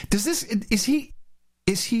are. Does this? Is he?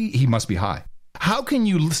 He must be high. How can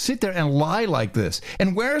you sit there and lie like this?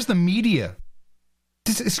 And where's the media?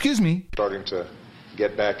 Excuse me. Starting to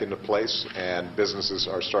get back into place, and businesses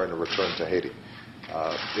are starting to return to Haiti.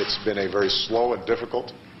 It's been a very slow and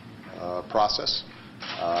difficult process,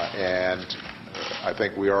 and I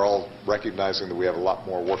think we are all recognizing that we have a lot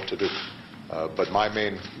more work to do. But my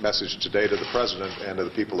main message today to the President and to the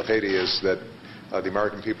people of Haiti is that the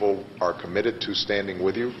American people are committed to standing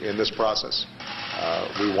with you in this process.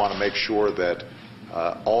 We want to make sure that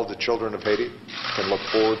all the children of Haiti can look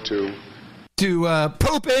forward to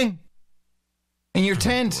pooping in your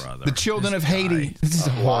tent. The children of Haiti. This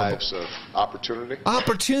is lives of opportunity.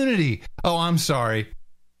 Opportunity. Oh, I'm sorry.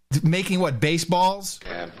 Making what? Baseballs?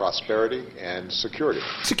 And prosperity and security.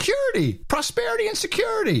 Security. Prosperity and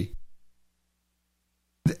security.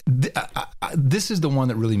 This is the one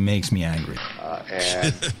that really makes me angry.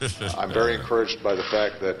 And I'm very encouraged by the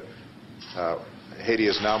fact that Haiti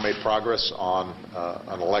has now made progress on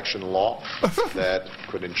an election law that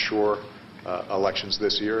could ensure elections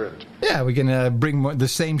this year. And yeah, we can bring the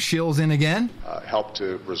same shills in again. Help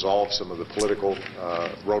to resolve some of the political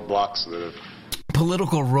roadblocks that have...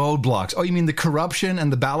 Political roadblocks. Oh, you mean the corruption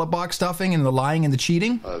and the ballot box stuffing and the lying and the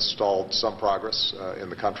cheating? Stalled some progress in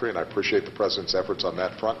the country, and I appreciate the President's efforts on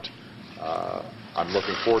that front. I'm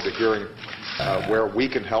looking forward to hearing where we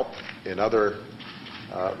can help in other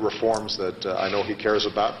reforms that I know he cares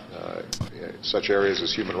about, such areas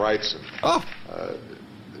as human rights and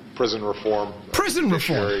prison reform. Prison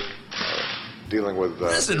reform. Dealing with...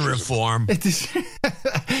 prison reform.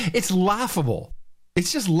 It's laughable.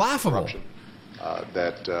 It's just laughable. Corruption.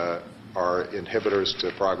 That are inhibitors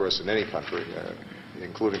to progress in any country,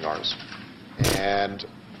 including ours. And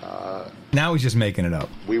now he's just making it up.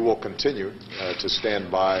 We will continue to stand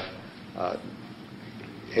by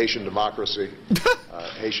Haitian democracy,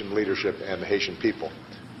 Haitian leadership, and the Haitian people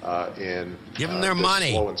in give them their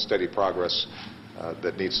money. Slow and steady progress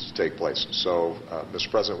that needs to take place. So, Mr.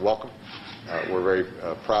 President, welcome. We're very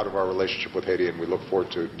proud of our relationship with Haiti, and we look forward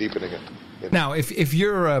to deepening it. Now, if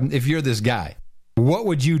you're this guy, what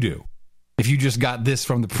would you do if you just got this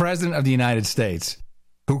from the President of the United States,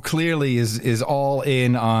 who clearly is all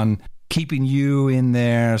in on keeping you in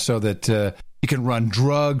there so that you can run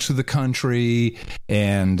drugs through the country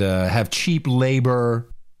and have cheap labor,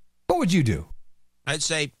 what would you do? I'd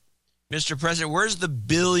say, Mr. President, where's the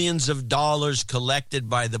billions of dollars collected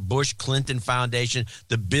by the Bush-Clinton Foundation,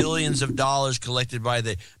 the billions of dollars collected by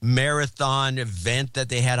the marathon event that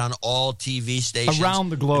they had on all TV stations? Around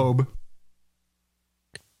the globe.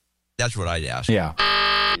 That's what I'd ask. Yeah.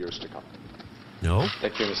 Years to come. No?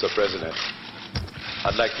 Thank you, Mr. President.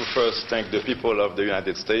 I'd like to first thank the people of the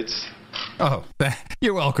United States. Oh,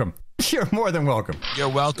 you're welcome. You're more than welcome. You're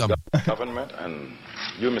welcome. The government and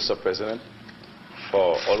you, Mr. President,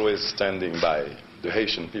 for always standing by the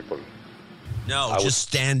Haitian people. No, just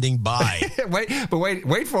standing by.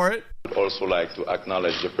 Wait for it. I would also like to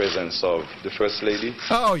acknowledge the presence of the First Lady.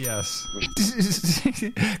 Oh, yes.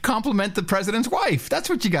 Compliment the president's wife. That's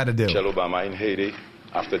what you got to do. Michelle Obama in Haiti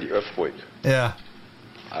after the earthquake. Yeah.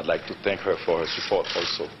 I'd like to thank her for her support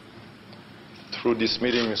also. Through this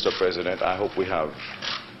meeting, Mr. President, I hope we have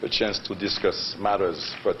a chance to discuss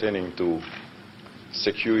matters pertaining to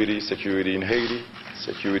security in Haiti,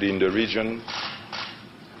 security in the region,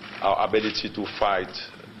 our ability to fight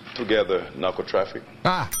together narco traffic.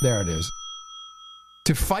 There it is.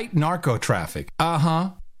 To fight narco traffic.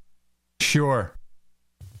 Sure.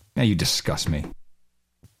 Now you disgust me.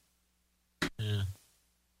 Yeah.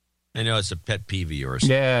 I know it's a pet peeve of yours.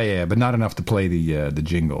 Yeah, but not enough to play the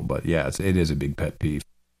jingle. But yeah, it is a big pet peeve.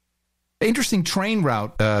 Interesting train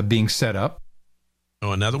route being set up.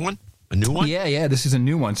 Oh, another one? A new one? Yeah, this is a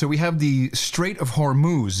new one. So we have the Strait of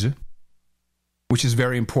Hormuz, which is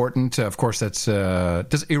very important. Of course, that's...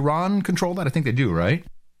 does Iran control that? I think they do, right?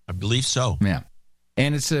 I believe so. Yeah.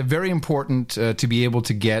 And it's very important to be able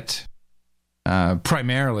to get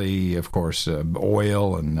primarily, of course,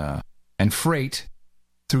 oil and freight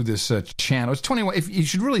through this channel. It's 21... If you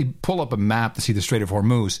should really pull up a map to see the Strait of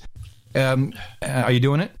Hormuz. Are you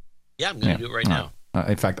doing it? Yeah, I'm going to do it right now.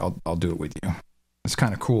 In fact, I'll do it with you. It's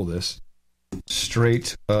kind of cool, this.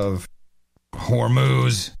 Strait of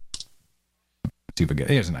Hormuz. Let's see if I get...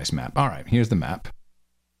 Here's a nice map. All right, here's the map.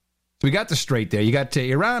 So we got the strait there. You got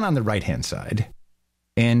Iran on the right-hand side.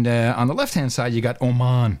 And on the left-hand side, you got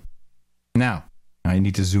Oman. Now, I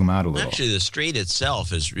need to zoom out a little. Actually, the strait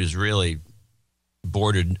itself is really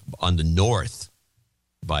bordered on the north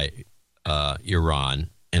by Iran,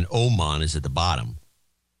 and Oman is at the bottom.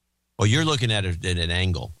 Well, you're looking at it at an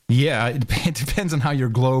angle. Yeah, it depends on how your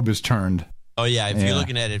globe is turned. Oh, yeah, if you're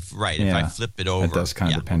looking at it right, if I flip it over. It does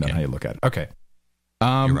kind of depend on how you look at it. Okay.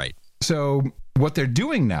 You're right. So what they're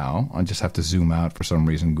doing now, I just have to zoom out. For some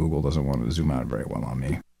reason, Google doesn't want to zoom out very well on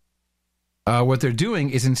me. What they're doing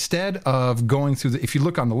is instead of going through if you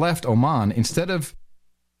look on the left, Oman, instead of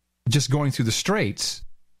just going through the straits,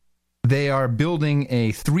 they are building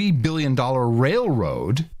a $3 billion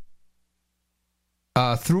railroad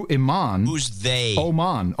through Oman. Who's they?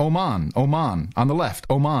 Oman. On the left,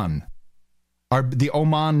 Oman. The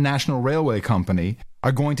Oman National Railway Company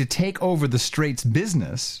are going to take over the straits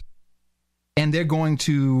business, and they're going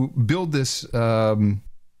to build this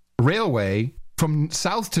railway from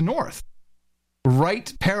south to north,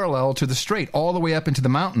 right parallel to the strait, all the way up into the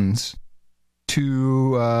mountains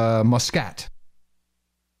to Muscat.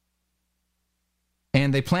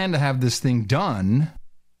 And they plan to have this thing done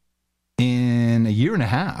in a year and a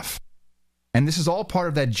half. And this is all part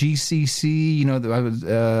of that GCC,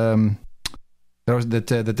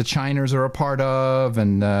 that the Chiners are a part of,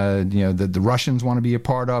 and the Russians want to be a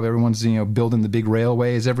part of. Everyone's building the big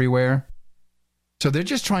railways everywhere. So they're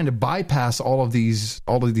just trying to bypass all of these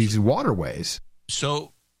waterways.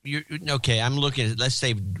 So I'm looking at, let's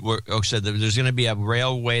say there's going to be a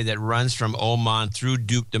railway that runs from Oman through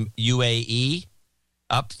the UAE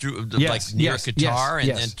up through near Qatar, and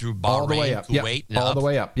then through Bahrain, all the way up. Kuwait, and all the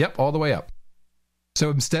way up. Yep, all the way up. So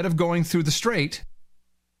instead of going through the strait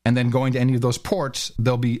and then going to any of those ports,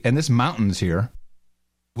 there'll be, and this mountains here.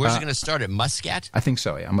 Where's it going to start? At Muscat? I think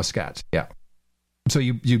so. Yeah, Muscat. Yeah. So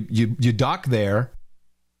you dock there,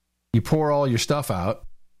 you pour all your stuff out,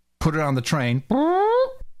 put it on the train,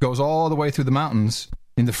 goes all the way through the mountains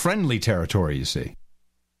in the friendly territory. You see,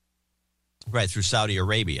 right through Saudi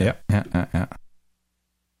Arabia. Yeah.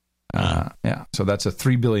 So that's a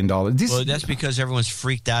 $3 billion. Well, that's because everyone's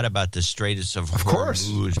freaked out about the Strait of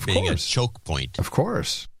Hormuz being a choke point. Of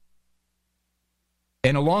course.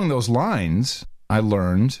 And along those lines, I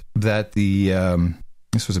learned that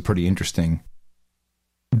this was a pretty interesting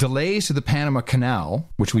delays to the Panama Canal,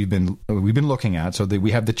 which we've been looking at. So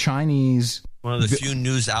we have the Chinese. One of the few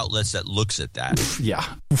news outlets that looks at that. Yeah.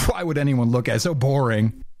 Why would anyone look at it? It's so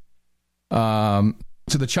boring. So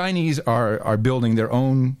the Chinese are building their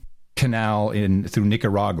own canal through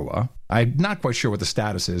Nicaragua. I'm not quite sure what the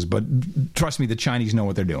status is, but trust me, the Chinese know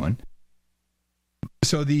what they're doing.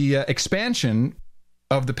 So the expansion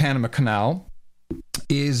of the Panama Canal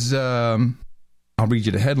is, I'll read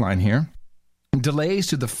you the headline here. Delays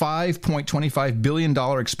to the $5.25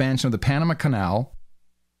 billion expansion of the Panama Canal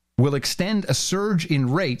will extend a surge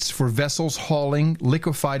in rates for vessels hauling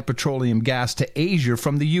liquefied petroleum gas to Asia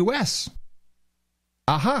from the U.S.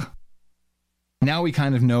 Aha! Now we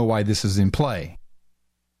kind of know why this is in play.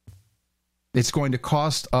 It's going to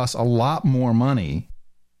cost us a lot more money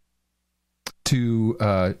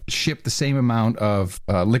to ship the same amount of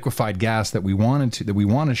liquefied gas that we want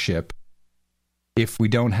to ship if we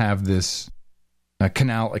don't have this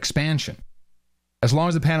canal expansion. As long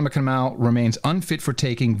as the Panama Canal remains unfit for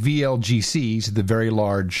taking VLGCs, the very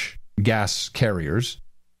large gas carriers,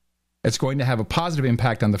 it's going to have a positive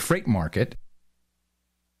impact on the freight market.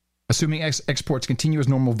 Assuming exports continue as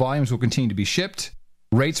normal, volumes will continue to be shipped.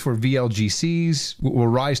 Rates for VLGCs will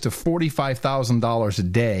rise to $45,000 a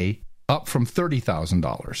day, up from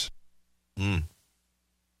 $30,000.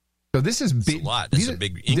 So this is big. That's a lot. That's a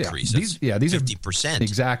big increase. These are 50%.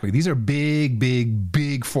 Exactly. These are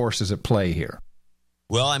big forces at play here.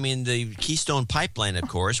 Well, I mean, the Keystone Pipeline, of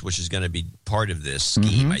course, which is going to be part of this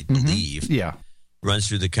scheme, I believe. Yeah. Runs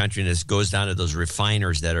through the country, and it goes down to those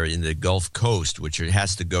refiners that are in the Gulf Coast, which it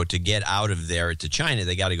has to go to get out of there to China.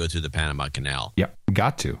 They got to go through the Panama Canal. Yep,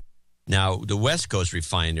 got to. Now, the West Coast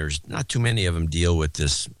refiners, not too many of them deal with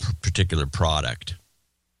this particular product.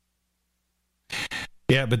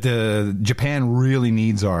 Yeah, but Japan really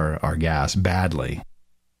needs our gas badly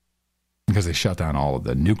because they shut down all of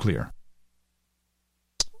the nuclear.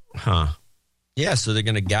 Huh. Yeah, so they're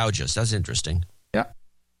going to gouge us. That's interesting. Yeah.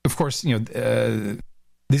 Of course, this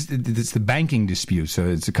it's the banking dispute, so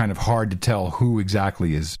it's kind of hard to tell who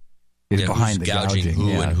exactly is behind the gouging. Who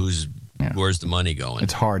and where's the money going?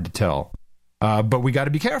 It's hard to tell. But we got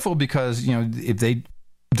to be careful because, if they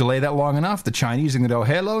delay that long enough, the Chinese are going to go,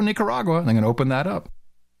 hello, Nicaragua, and they're going to open that up.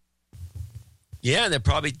 Yeah, they're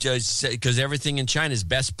probably just because everything in China is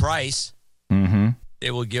best price.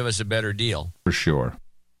 They will give us a better deal. For sure.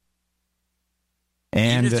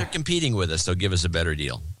 And even if they're competing with us, they'll give us a better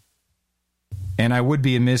deal. And I would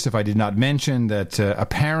be amiss if I did not mention that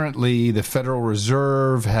apparently the Federal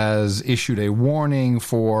Reserve has issued a warning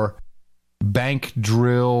for bank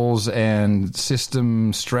drills and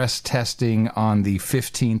system stress testing on the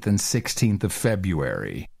 15th and 16th of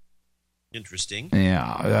February. Interesting.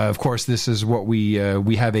 Yeah. Of course, this is what we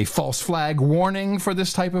have a false flag warning for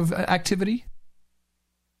this type of activity.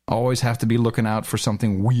 Always have to be looking out for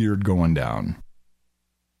something weird going down.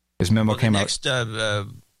 This memo came out. The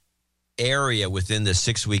next area within the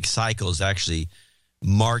 6-week cycle is actually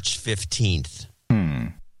March 15th.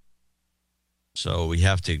 So we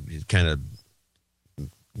have to kind of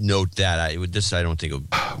note that. I don't think it'll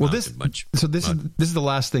much. So this is the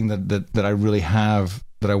last thing that I really have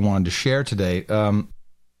that I wanted to share today. I'm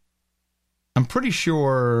pretty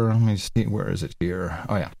sure. Let me see. Where is it here?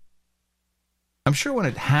 Oh yeah. I'm sure when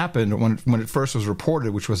it happened, when it first was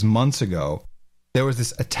reported, which was months ago, there was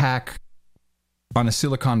this attack on a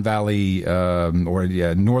Silicon Valley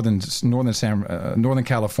Northern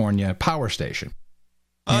California power station.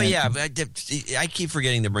 Oh, yeah. I keep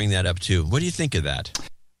forgetting to bring that up, too. What do you think of that?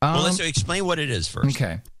 Well, let's explain what it is first.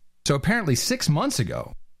 Okay. So apparently 6 months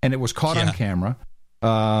ago, and it was caught on camera,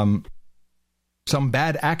 some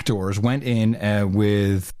bad actors went in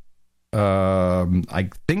with, I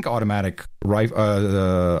think, automatic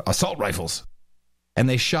assault rifles. And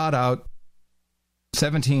they shot out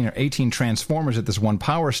 17 or 18 transformers at this one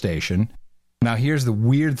power station. Now, here's the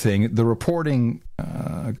weird thing. The reporting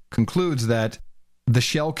concludes that the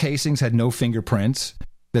shell casings had no fingerprints,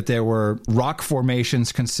 that there were rock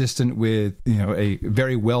formations consistent with, a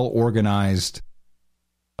very well-organized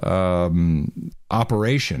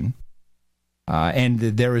operation. And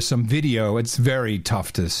there is some video. It's very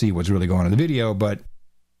tough to see what's really going on in the video, but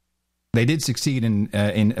they did succeed in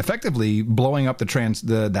effectively blowing up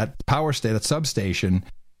that power station, that substation,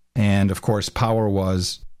 and of course power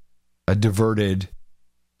was diverted,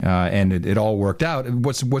 and it all worked out.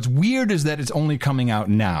 What's weird is that it's only coming out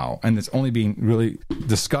now, and it's only being really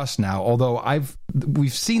discussed now. Although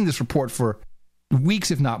we've seen this report for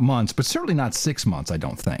weeks, if not months, but certainly not 6 months. I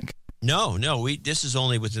don't think. No. This is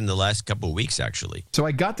only within the last couple of weeks, actually. So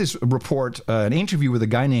I got this report, an interview with a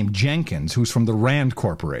guy named Jenkins, who's from the Rand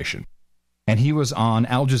Corporation. And he was on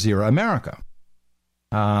Al Jazeera America.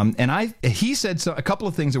 And he said a couple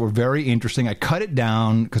of things that were very interesting. I cut it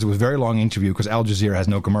down because it was a very long interview because Al Jazeera has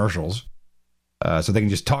no commercials. So they can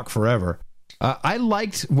just talk forever. I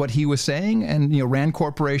liked what he was saying, and Rand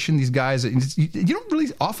Corporation, these guys, you don't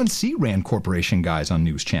really often see Rand Corporation guys on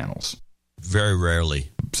news channels. Very rarely.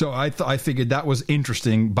 So I figured that was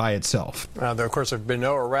interesting by itself. There, of course, have been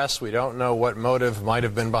no arrests. We don't know what motive might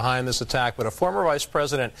have been behind this attack, but a former vice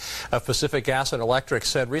president of Pacific Gas and Electric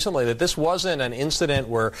said recently that this wasn't an incident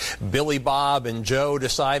where Billy Bob and Joe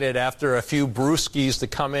decided after a few brewskis to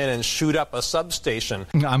come in and shoot up a substation.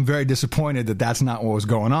 I'm very disappointed that that's not what was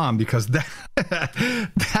going on, because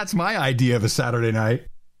that's my idea of a Saturday night.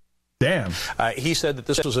 Damn. He said that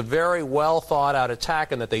this was a very well thought out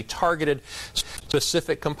attack and that they targeted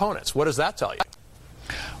specific components. What does that tell you?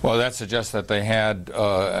 Well, that suggests that they had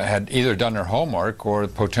either done their homework or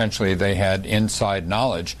potentially they had inside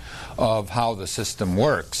knowledge of how the system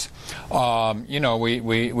works. We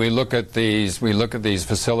look at these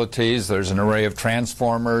facilities. There's an array of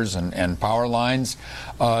transformers and power lines.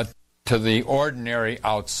 To the ordinary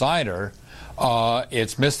outsider,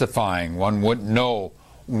 it's mystifying. One wouldn't know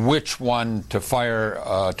which one to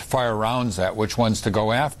fire rounds at, which ones to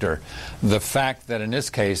go after. The fact that in this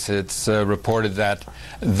case it's reported that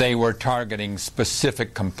they were targeting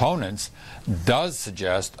specific components does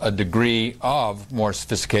suggest a degree of more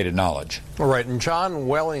sophisticated knowledge. All right, and John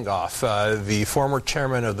Wellinghoff, the former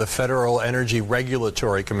chairman of the Federal Energy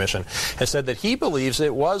Regulatory Commission, has said that he believes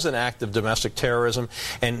it was an act of domestic terrorism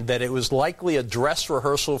and that it was likely a dress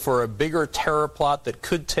rehearsal for a bigger terror plot that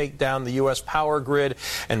could take down the U.S. power grid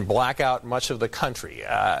and black out much of the country.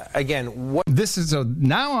 Again, what... This is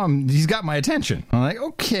now he's got my attention. I'm like,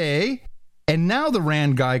 okay. And now the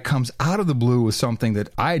Rand guy comes out of the blue with something that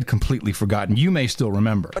I had completely forgotten. You may still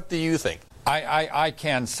remember. What do you think? I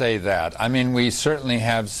can't say that. I mean, we certainly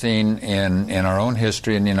have seen in our own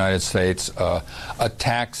history in the United States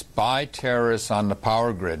attacks by terrorists on the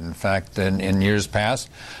power grid. In fact, in years past,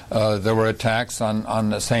 there were attacks on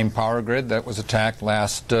the same power grid that was attacked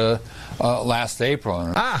last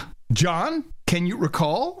April. John, can you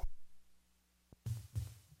recall?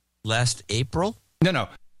 Last April? No.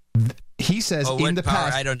 He says in the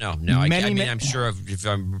past... I don't know. No, I'm sure if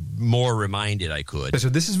I'm more reminded, I could. So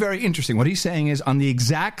this is very interesting. What he's saying is on the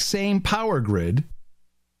exact same power grid,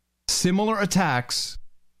 similar attacks,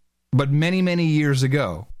 but many, many years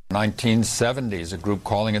ago. 1970s, a group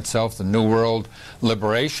calling itself the New World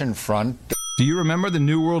Liberation Front. Do you remember the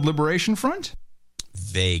New World Liberation Front?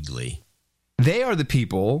 Vaguely. They are the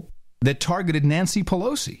people that targeted Nancy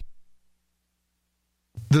Pelosi.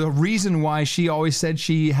 The reason why she always said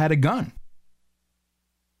she had a gun.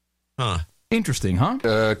 Huh. Interesting,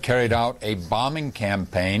 huh? Carried out a bombing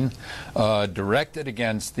campaign directed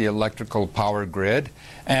against the electrical power grid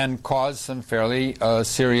and caused some fairly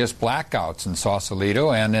serious blackouts in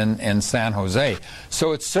Sausalito and in San Jose.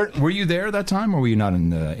 So it's certain. Were you there that time, or were you not in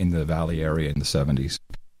the Valley area in the 70s?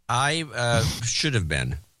 I should have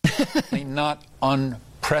been. Not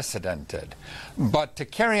unprecedented. But to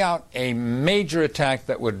carry out a major attack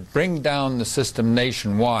that would bring down the system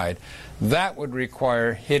nationwide, that would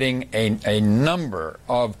require hitting a number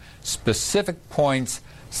of specific points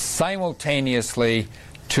simultaneously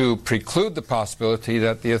to preclude the possibility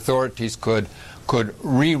that the authorities could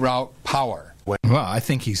reroute power. Well, I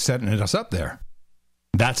think he's setting us up there.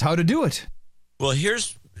 That's how to do it. Well,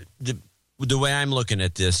 here's the way I'm looking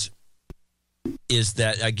at this. Is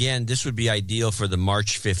that, again, this would be ideal for the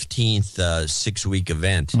March 15th 6-week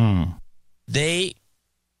event. They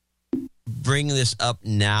bring this up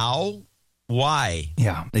now? Why?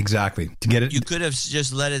 Yeah, exactly. To get it, you could have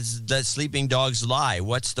just let sleeping dogs lie.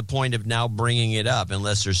 What's the point of now bringing it up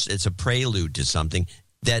unless it's a prelude to something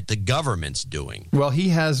that the government's doing? Well, he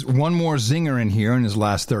has one more zinger in here in his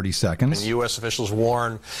last 30 seconds. And U.S. officials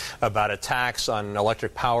warn about attacks on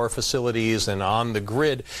electric power facilities and on the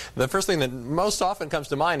grid. The first thing that most often comes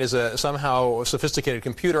to mind is somehow sophisticated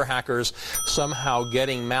computer hackers somehow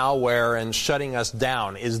getting malware and shutting us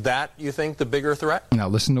down. Is that, you think, the bigger threat? Now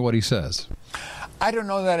listen to what he says. I don't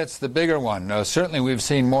know that it's the bigger one. Certainly we've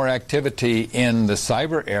seen more activity in the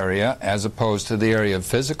cyber area as opposed to the area of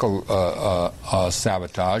physical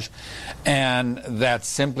sabotage. And that's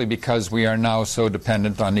simply because we are now so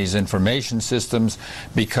dependent on these information systems,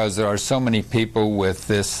 because there are so many people with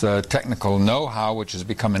this technical know-how which has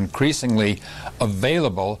become increasingly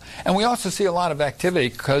available. And we also see a lot of activity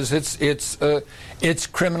because it's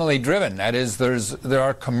criminally driven. That is, there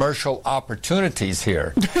are commercial opportunities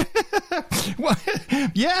here. Well,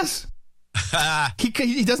 yes.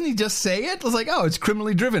 He doesn't he just say it? It's like, oh, it's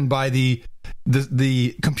criminally driven by the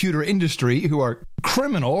computer industry, who are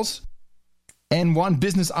criminals and want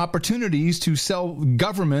business opportunities to sell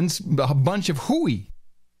governments a bunch of hooey.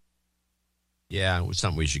 Yeah, it was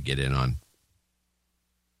something we should get in on.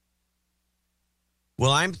 Well,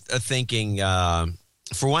 I'm thinking,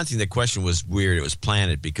 for one thing, the question was weird. It was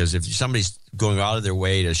planted because if somebody's going out of their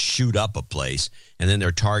way to shoot up a place and then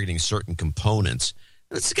they're targeting certain components,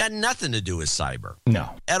 it's got nothing to do with cyber. No.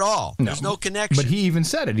 At all. No. There's no connection. But he even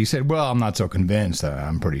said it. He said, well, I'm not so convinced.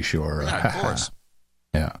 I'm pretty sure. Yeah, of course.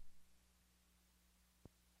 Yeah.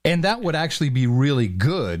 And that would actually be really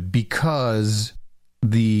good because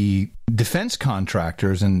the defense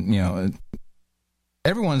contractors and,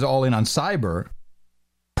 everyone's all in on cyber.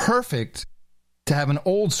 Perfect to have an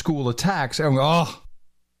old school attack. So,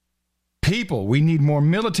 people, we need more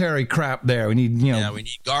military crap there. We need, we need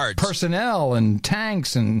guards, personnel and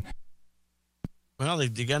tanks and. Well, they're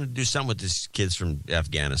going to do something with these kids from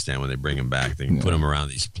Afghanistan when they bring them back. They can put them around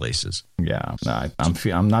these places. Yeah,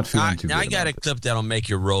 I'm not feeling too good. I got a clip that'll make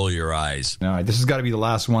you roll your eyes. All right, this has got to be the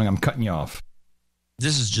last one. I'm cutting you off.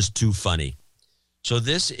 This is just too funny. So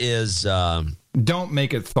this is... Don't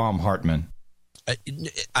make it Thom Hartmann.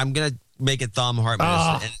 I'm going to make it Thom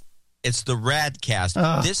Hartmann. It's the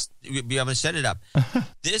Radcast. This, I'm going to set it up.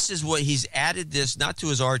 This is what he's added this, not to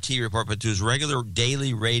his RT report, but to his regular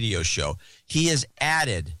daily radio show. He has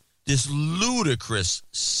added this ludicrous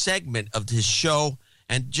segment of his show,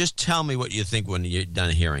 and just tell me what you think when you're done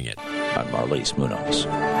hearing it. I'm Marlise Munoz.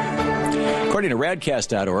 According to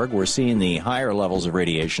Radcast.org, we're seeing the higher levels of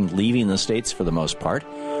radiation leaving the states for the most part,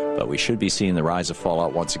 but we should be seeing the rise of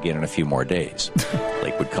fallout once again in a few more days.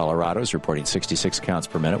 Lakewood, Colorado is reporting 66 counts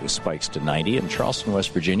per minute with spikes to 90, and Charleston,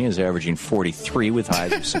 West Virginia is averaging 43 with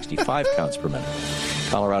highs of 65 counts per minute.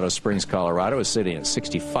 Colorado Springs, Colorado is sitting at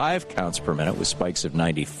 65 counts per minute with spikes of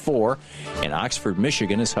 94, and Oxford,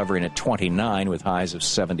 Michigan is hovering at 29 with highs of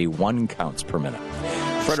 71 counts per minute.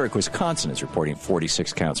 Frederick, Wisconsin is reporting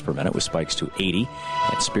 46 counts per minute with spikes to 80,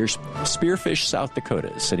 and Spearfish, South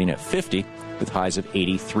Dakota is sitting at 50 with highs of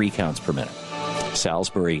 83 counts per minute.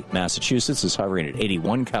 Salisbury, Massachusetts is hovering at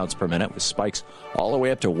 81 counts per minute with spikes all the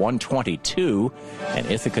way up to 122, and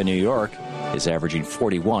Ithaca, New York is averaging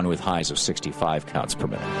 41 with highs of 65 counts per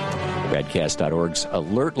minute. Radcast.org's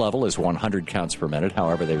alert level is 100 counts per minute.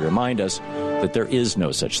 However, they remind us that there is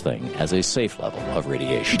no such thing as a safe level of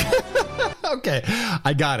radiation. Okay,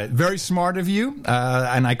 I got it. Very smart of you,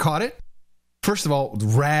 and I caught it. First of all,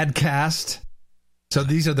 Radcast. So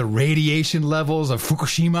these are the radiation levels of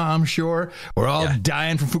Fukushima, I'm sure. We're all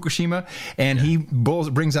dying from Fukushima. And he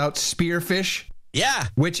brings out Spearfish. Yeah.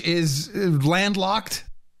 Which is landlocked.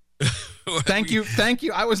 Thank you.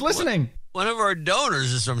 I was listening. One of our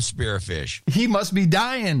donors is from Spearfish. He must be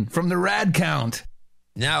dying from the rad count.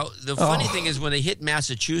 Now, the funny thing is when they hit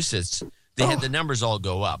Massachusetts, they had the numbers all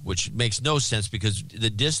go up, which makes no sense because the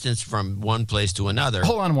distance from one place to another.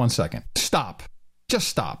 Hold on 1 second. Stop. Just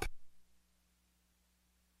stop.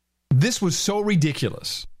 This was so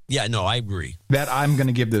ridiculous. Yeah, no, I agree. That I'm going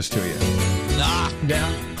to give this to you.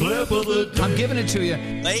 Yeah. Clip of the day. I'm giving it to you.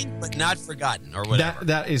 Late but not forgotten, or whatever.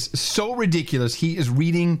 That is so ridiculous. He is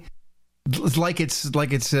reading like it's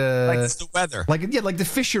the weather. Like the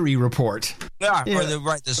fishery report. Yeah, or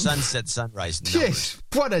the sunset sunrise numbers. Jeez,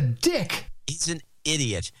 what a dick. He's an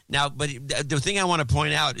idiot. Now, but the thing I want to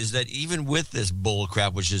point out is that even with this bull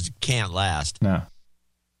crap, which can't last. No.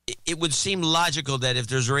 It would seem logical that if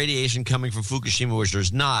there's radiation coming from Fukushima, which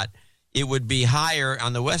there's not, it would be higher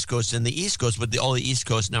on the West Coast than the East Coast, but all the East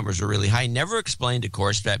Coast numbers are really high. Never explained, of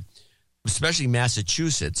course, that especially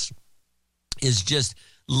Massachusetts is just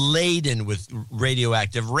laden with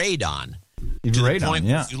radioactive radon. Radon,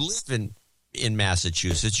 yeah. If you live in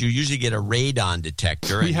Massachusetts, you usually get a radon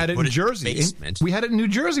detector. We had it in Jersey. We had it in New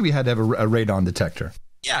Jersey. We had to have a radon detector.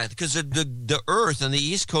 Yeah, because the Earth and the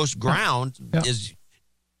East Coast ground is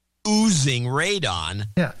oozing radon.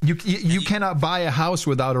 Yeah, you cannot buy a house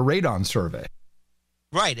without a radon survey.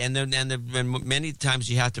 Right, and many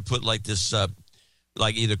times you have to put like this,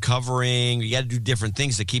 like either covering. You got to do different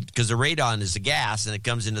things to keep because the radon is a gas and it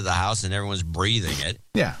comes into the house and everyone's breathing it.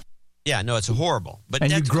 Yeah, yeah, no, it's horrible. But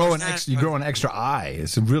and you grow an extra eye.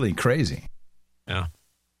 It's really crazy. Yeah.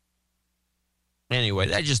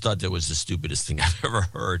 Anyway, I just thought that was the stupidest thing I've ever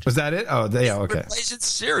heard. Was that it? Oh, okay. Replace it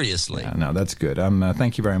seriously. Yeah, no, that's good.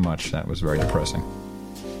 Thank you very much. That was very depressing.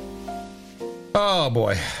 Oh,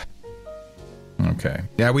 boy. Okay.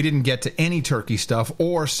 Yeah, we didn't get to any Turkey stuff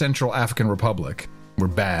or Central African Republic. We're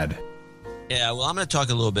bad. Yeah, well, I'm going to talk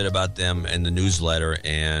a little bit about them in the newsletter,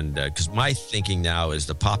 and because my thinking now is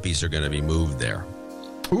the poppies are going to be moved there.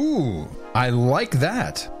 Ooh, I like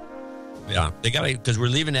that. Yeah, they got to, because we're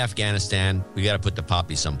leaving Afghanistan. We got to put the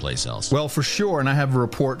poppy someplace else. Well, for sure, and I have a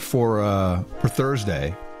report for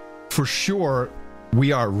Thursday. For sure,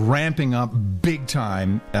 we are ramping up big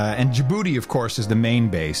time, and Djibouti, of course, is the main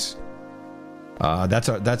base. It's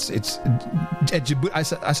at Djibouti.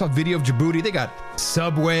 I saw a video of Djibouti. They got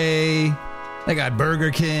Subway, they got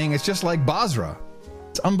Burger King. It's just like Basra.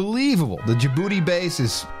 It's unbelievable. The Djibouti base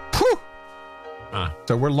is, whew.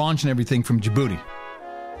 So we're launching everything from Djibouti.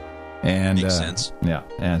 And makes sense. Yeah,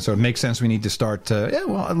 and so it makes sense. We need to start.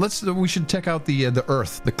 We should check out the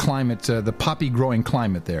Earth, the climate, the poppy growing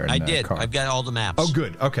climate there. I did. I've got all the maps. Oh,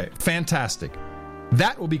 good. Okay, fantastic.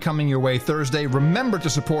 That will be coming your way Thursday. Remember to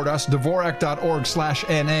support us,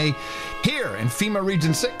 Dvorak.org/NA, here in FEMA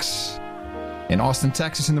Region 6 in Austin,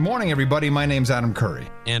 Texas. In the morning, everybody, my name's Adam Curry.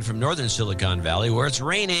 And from northern Silicon Valley, where it's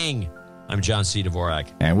raining, I'm John C. Dvorak.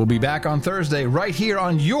 And we'll be back on Thursday right here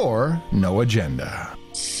on your No Agenda.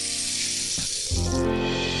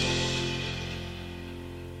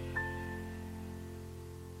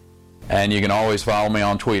 And you can always follow me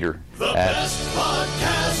on Twitter. The best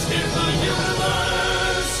podcast in the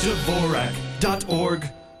universe.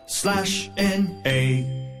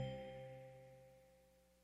 Dvorak.org/NA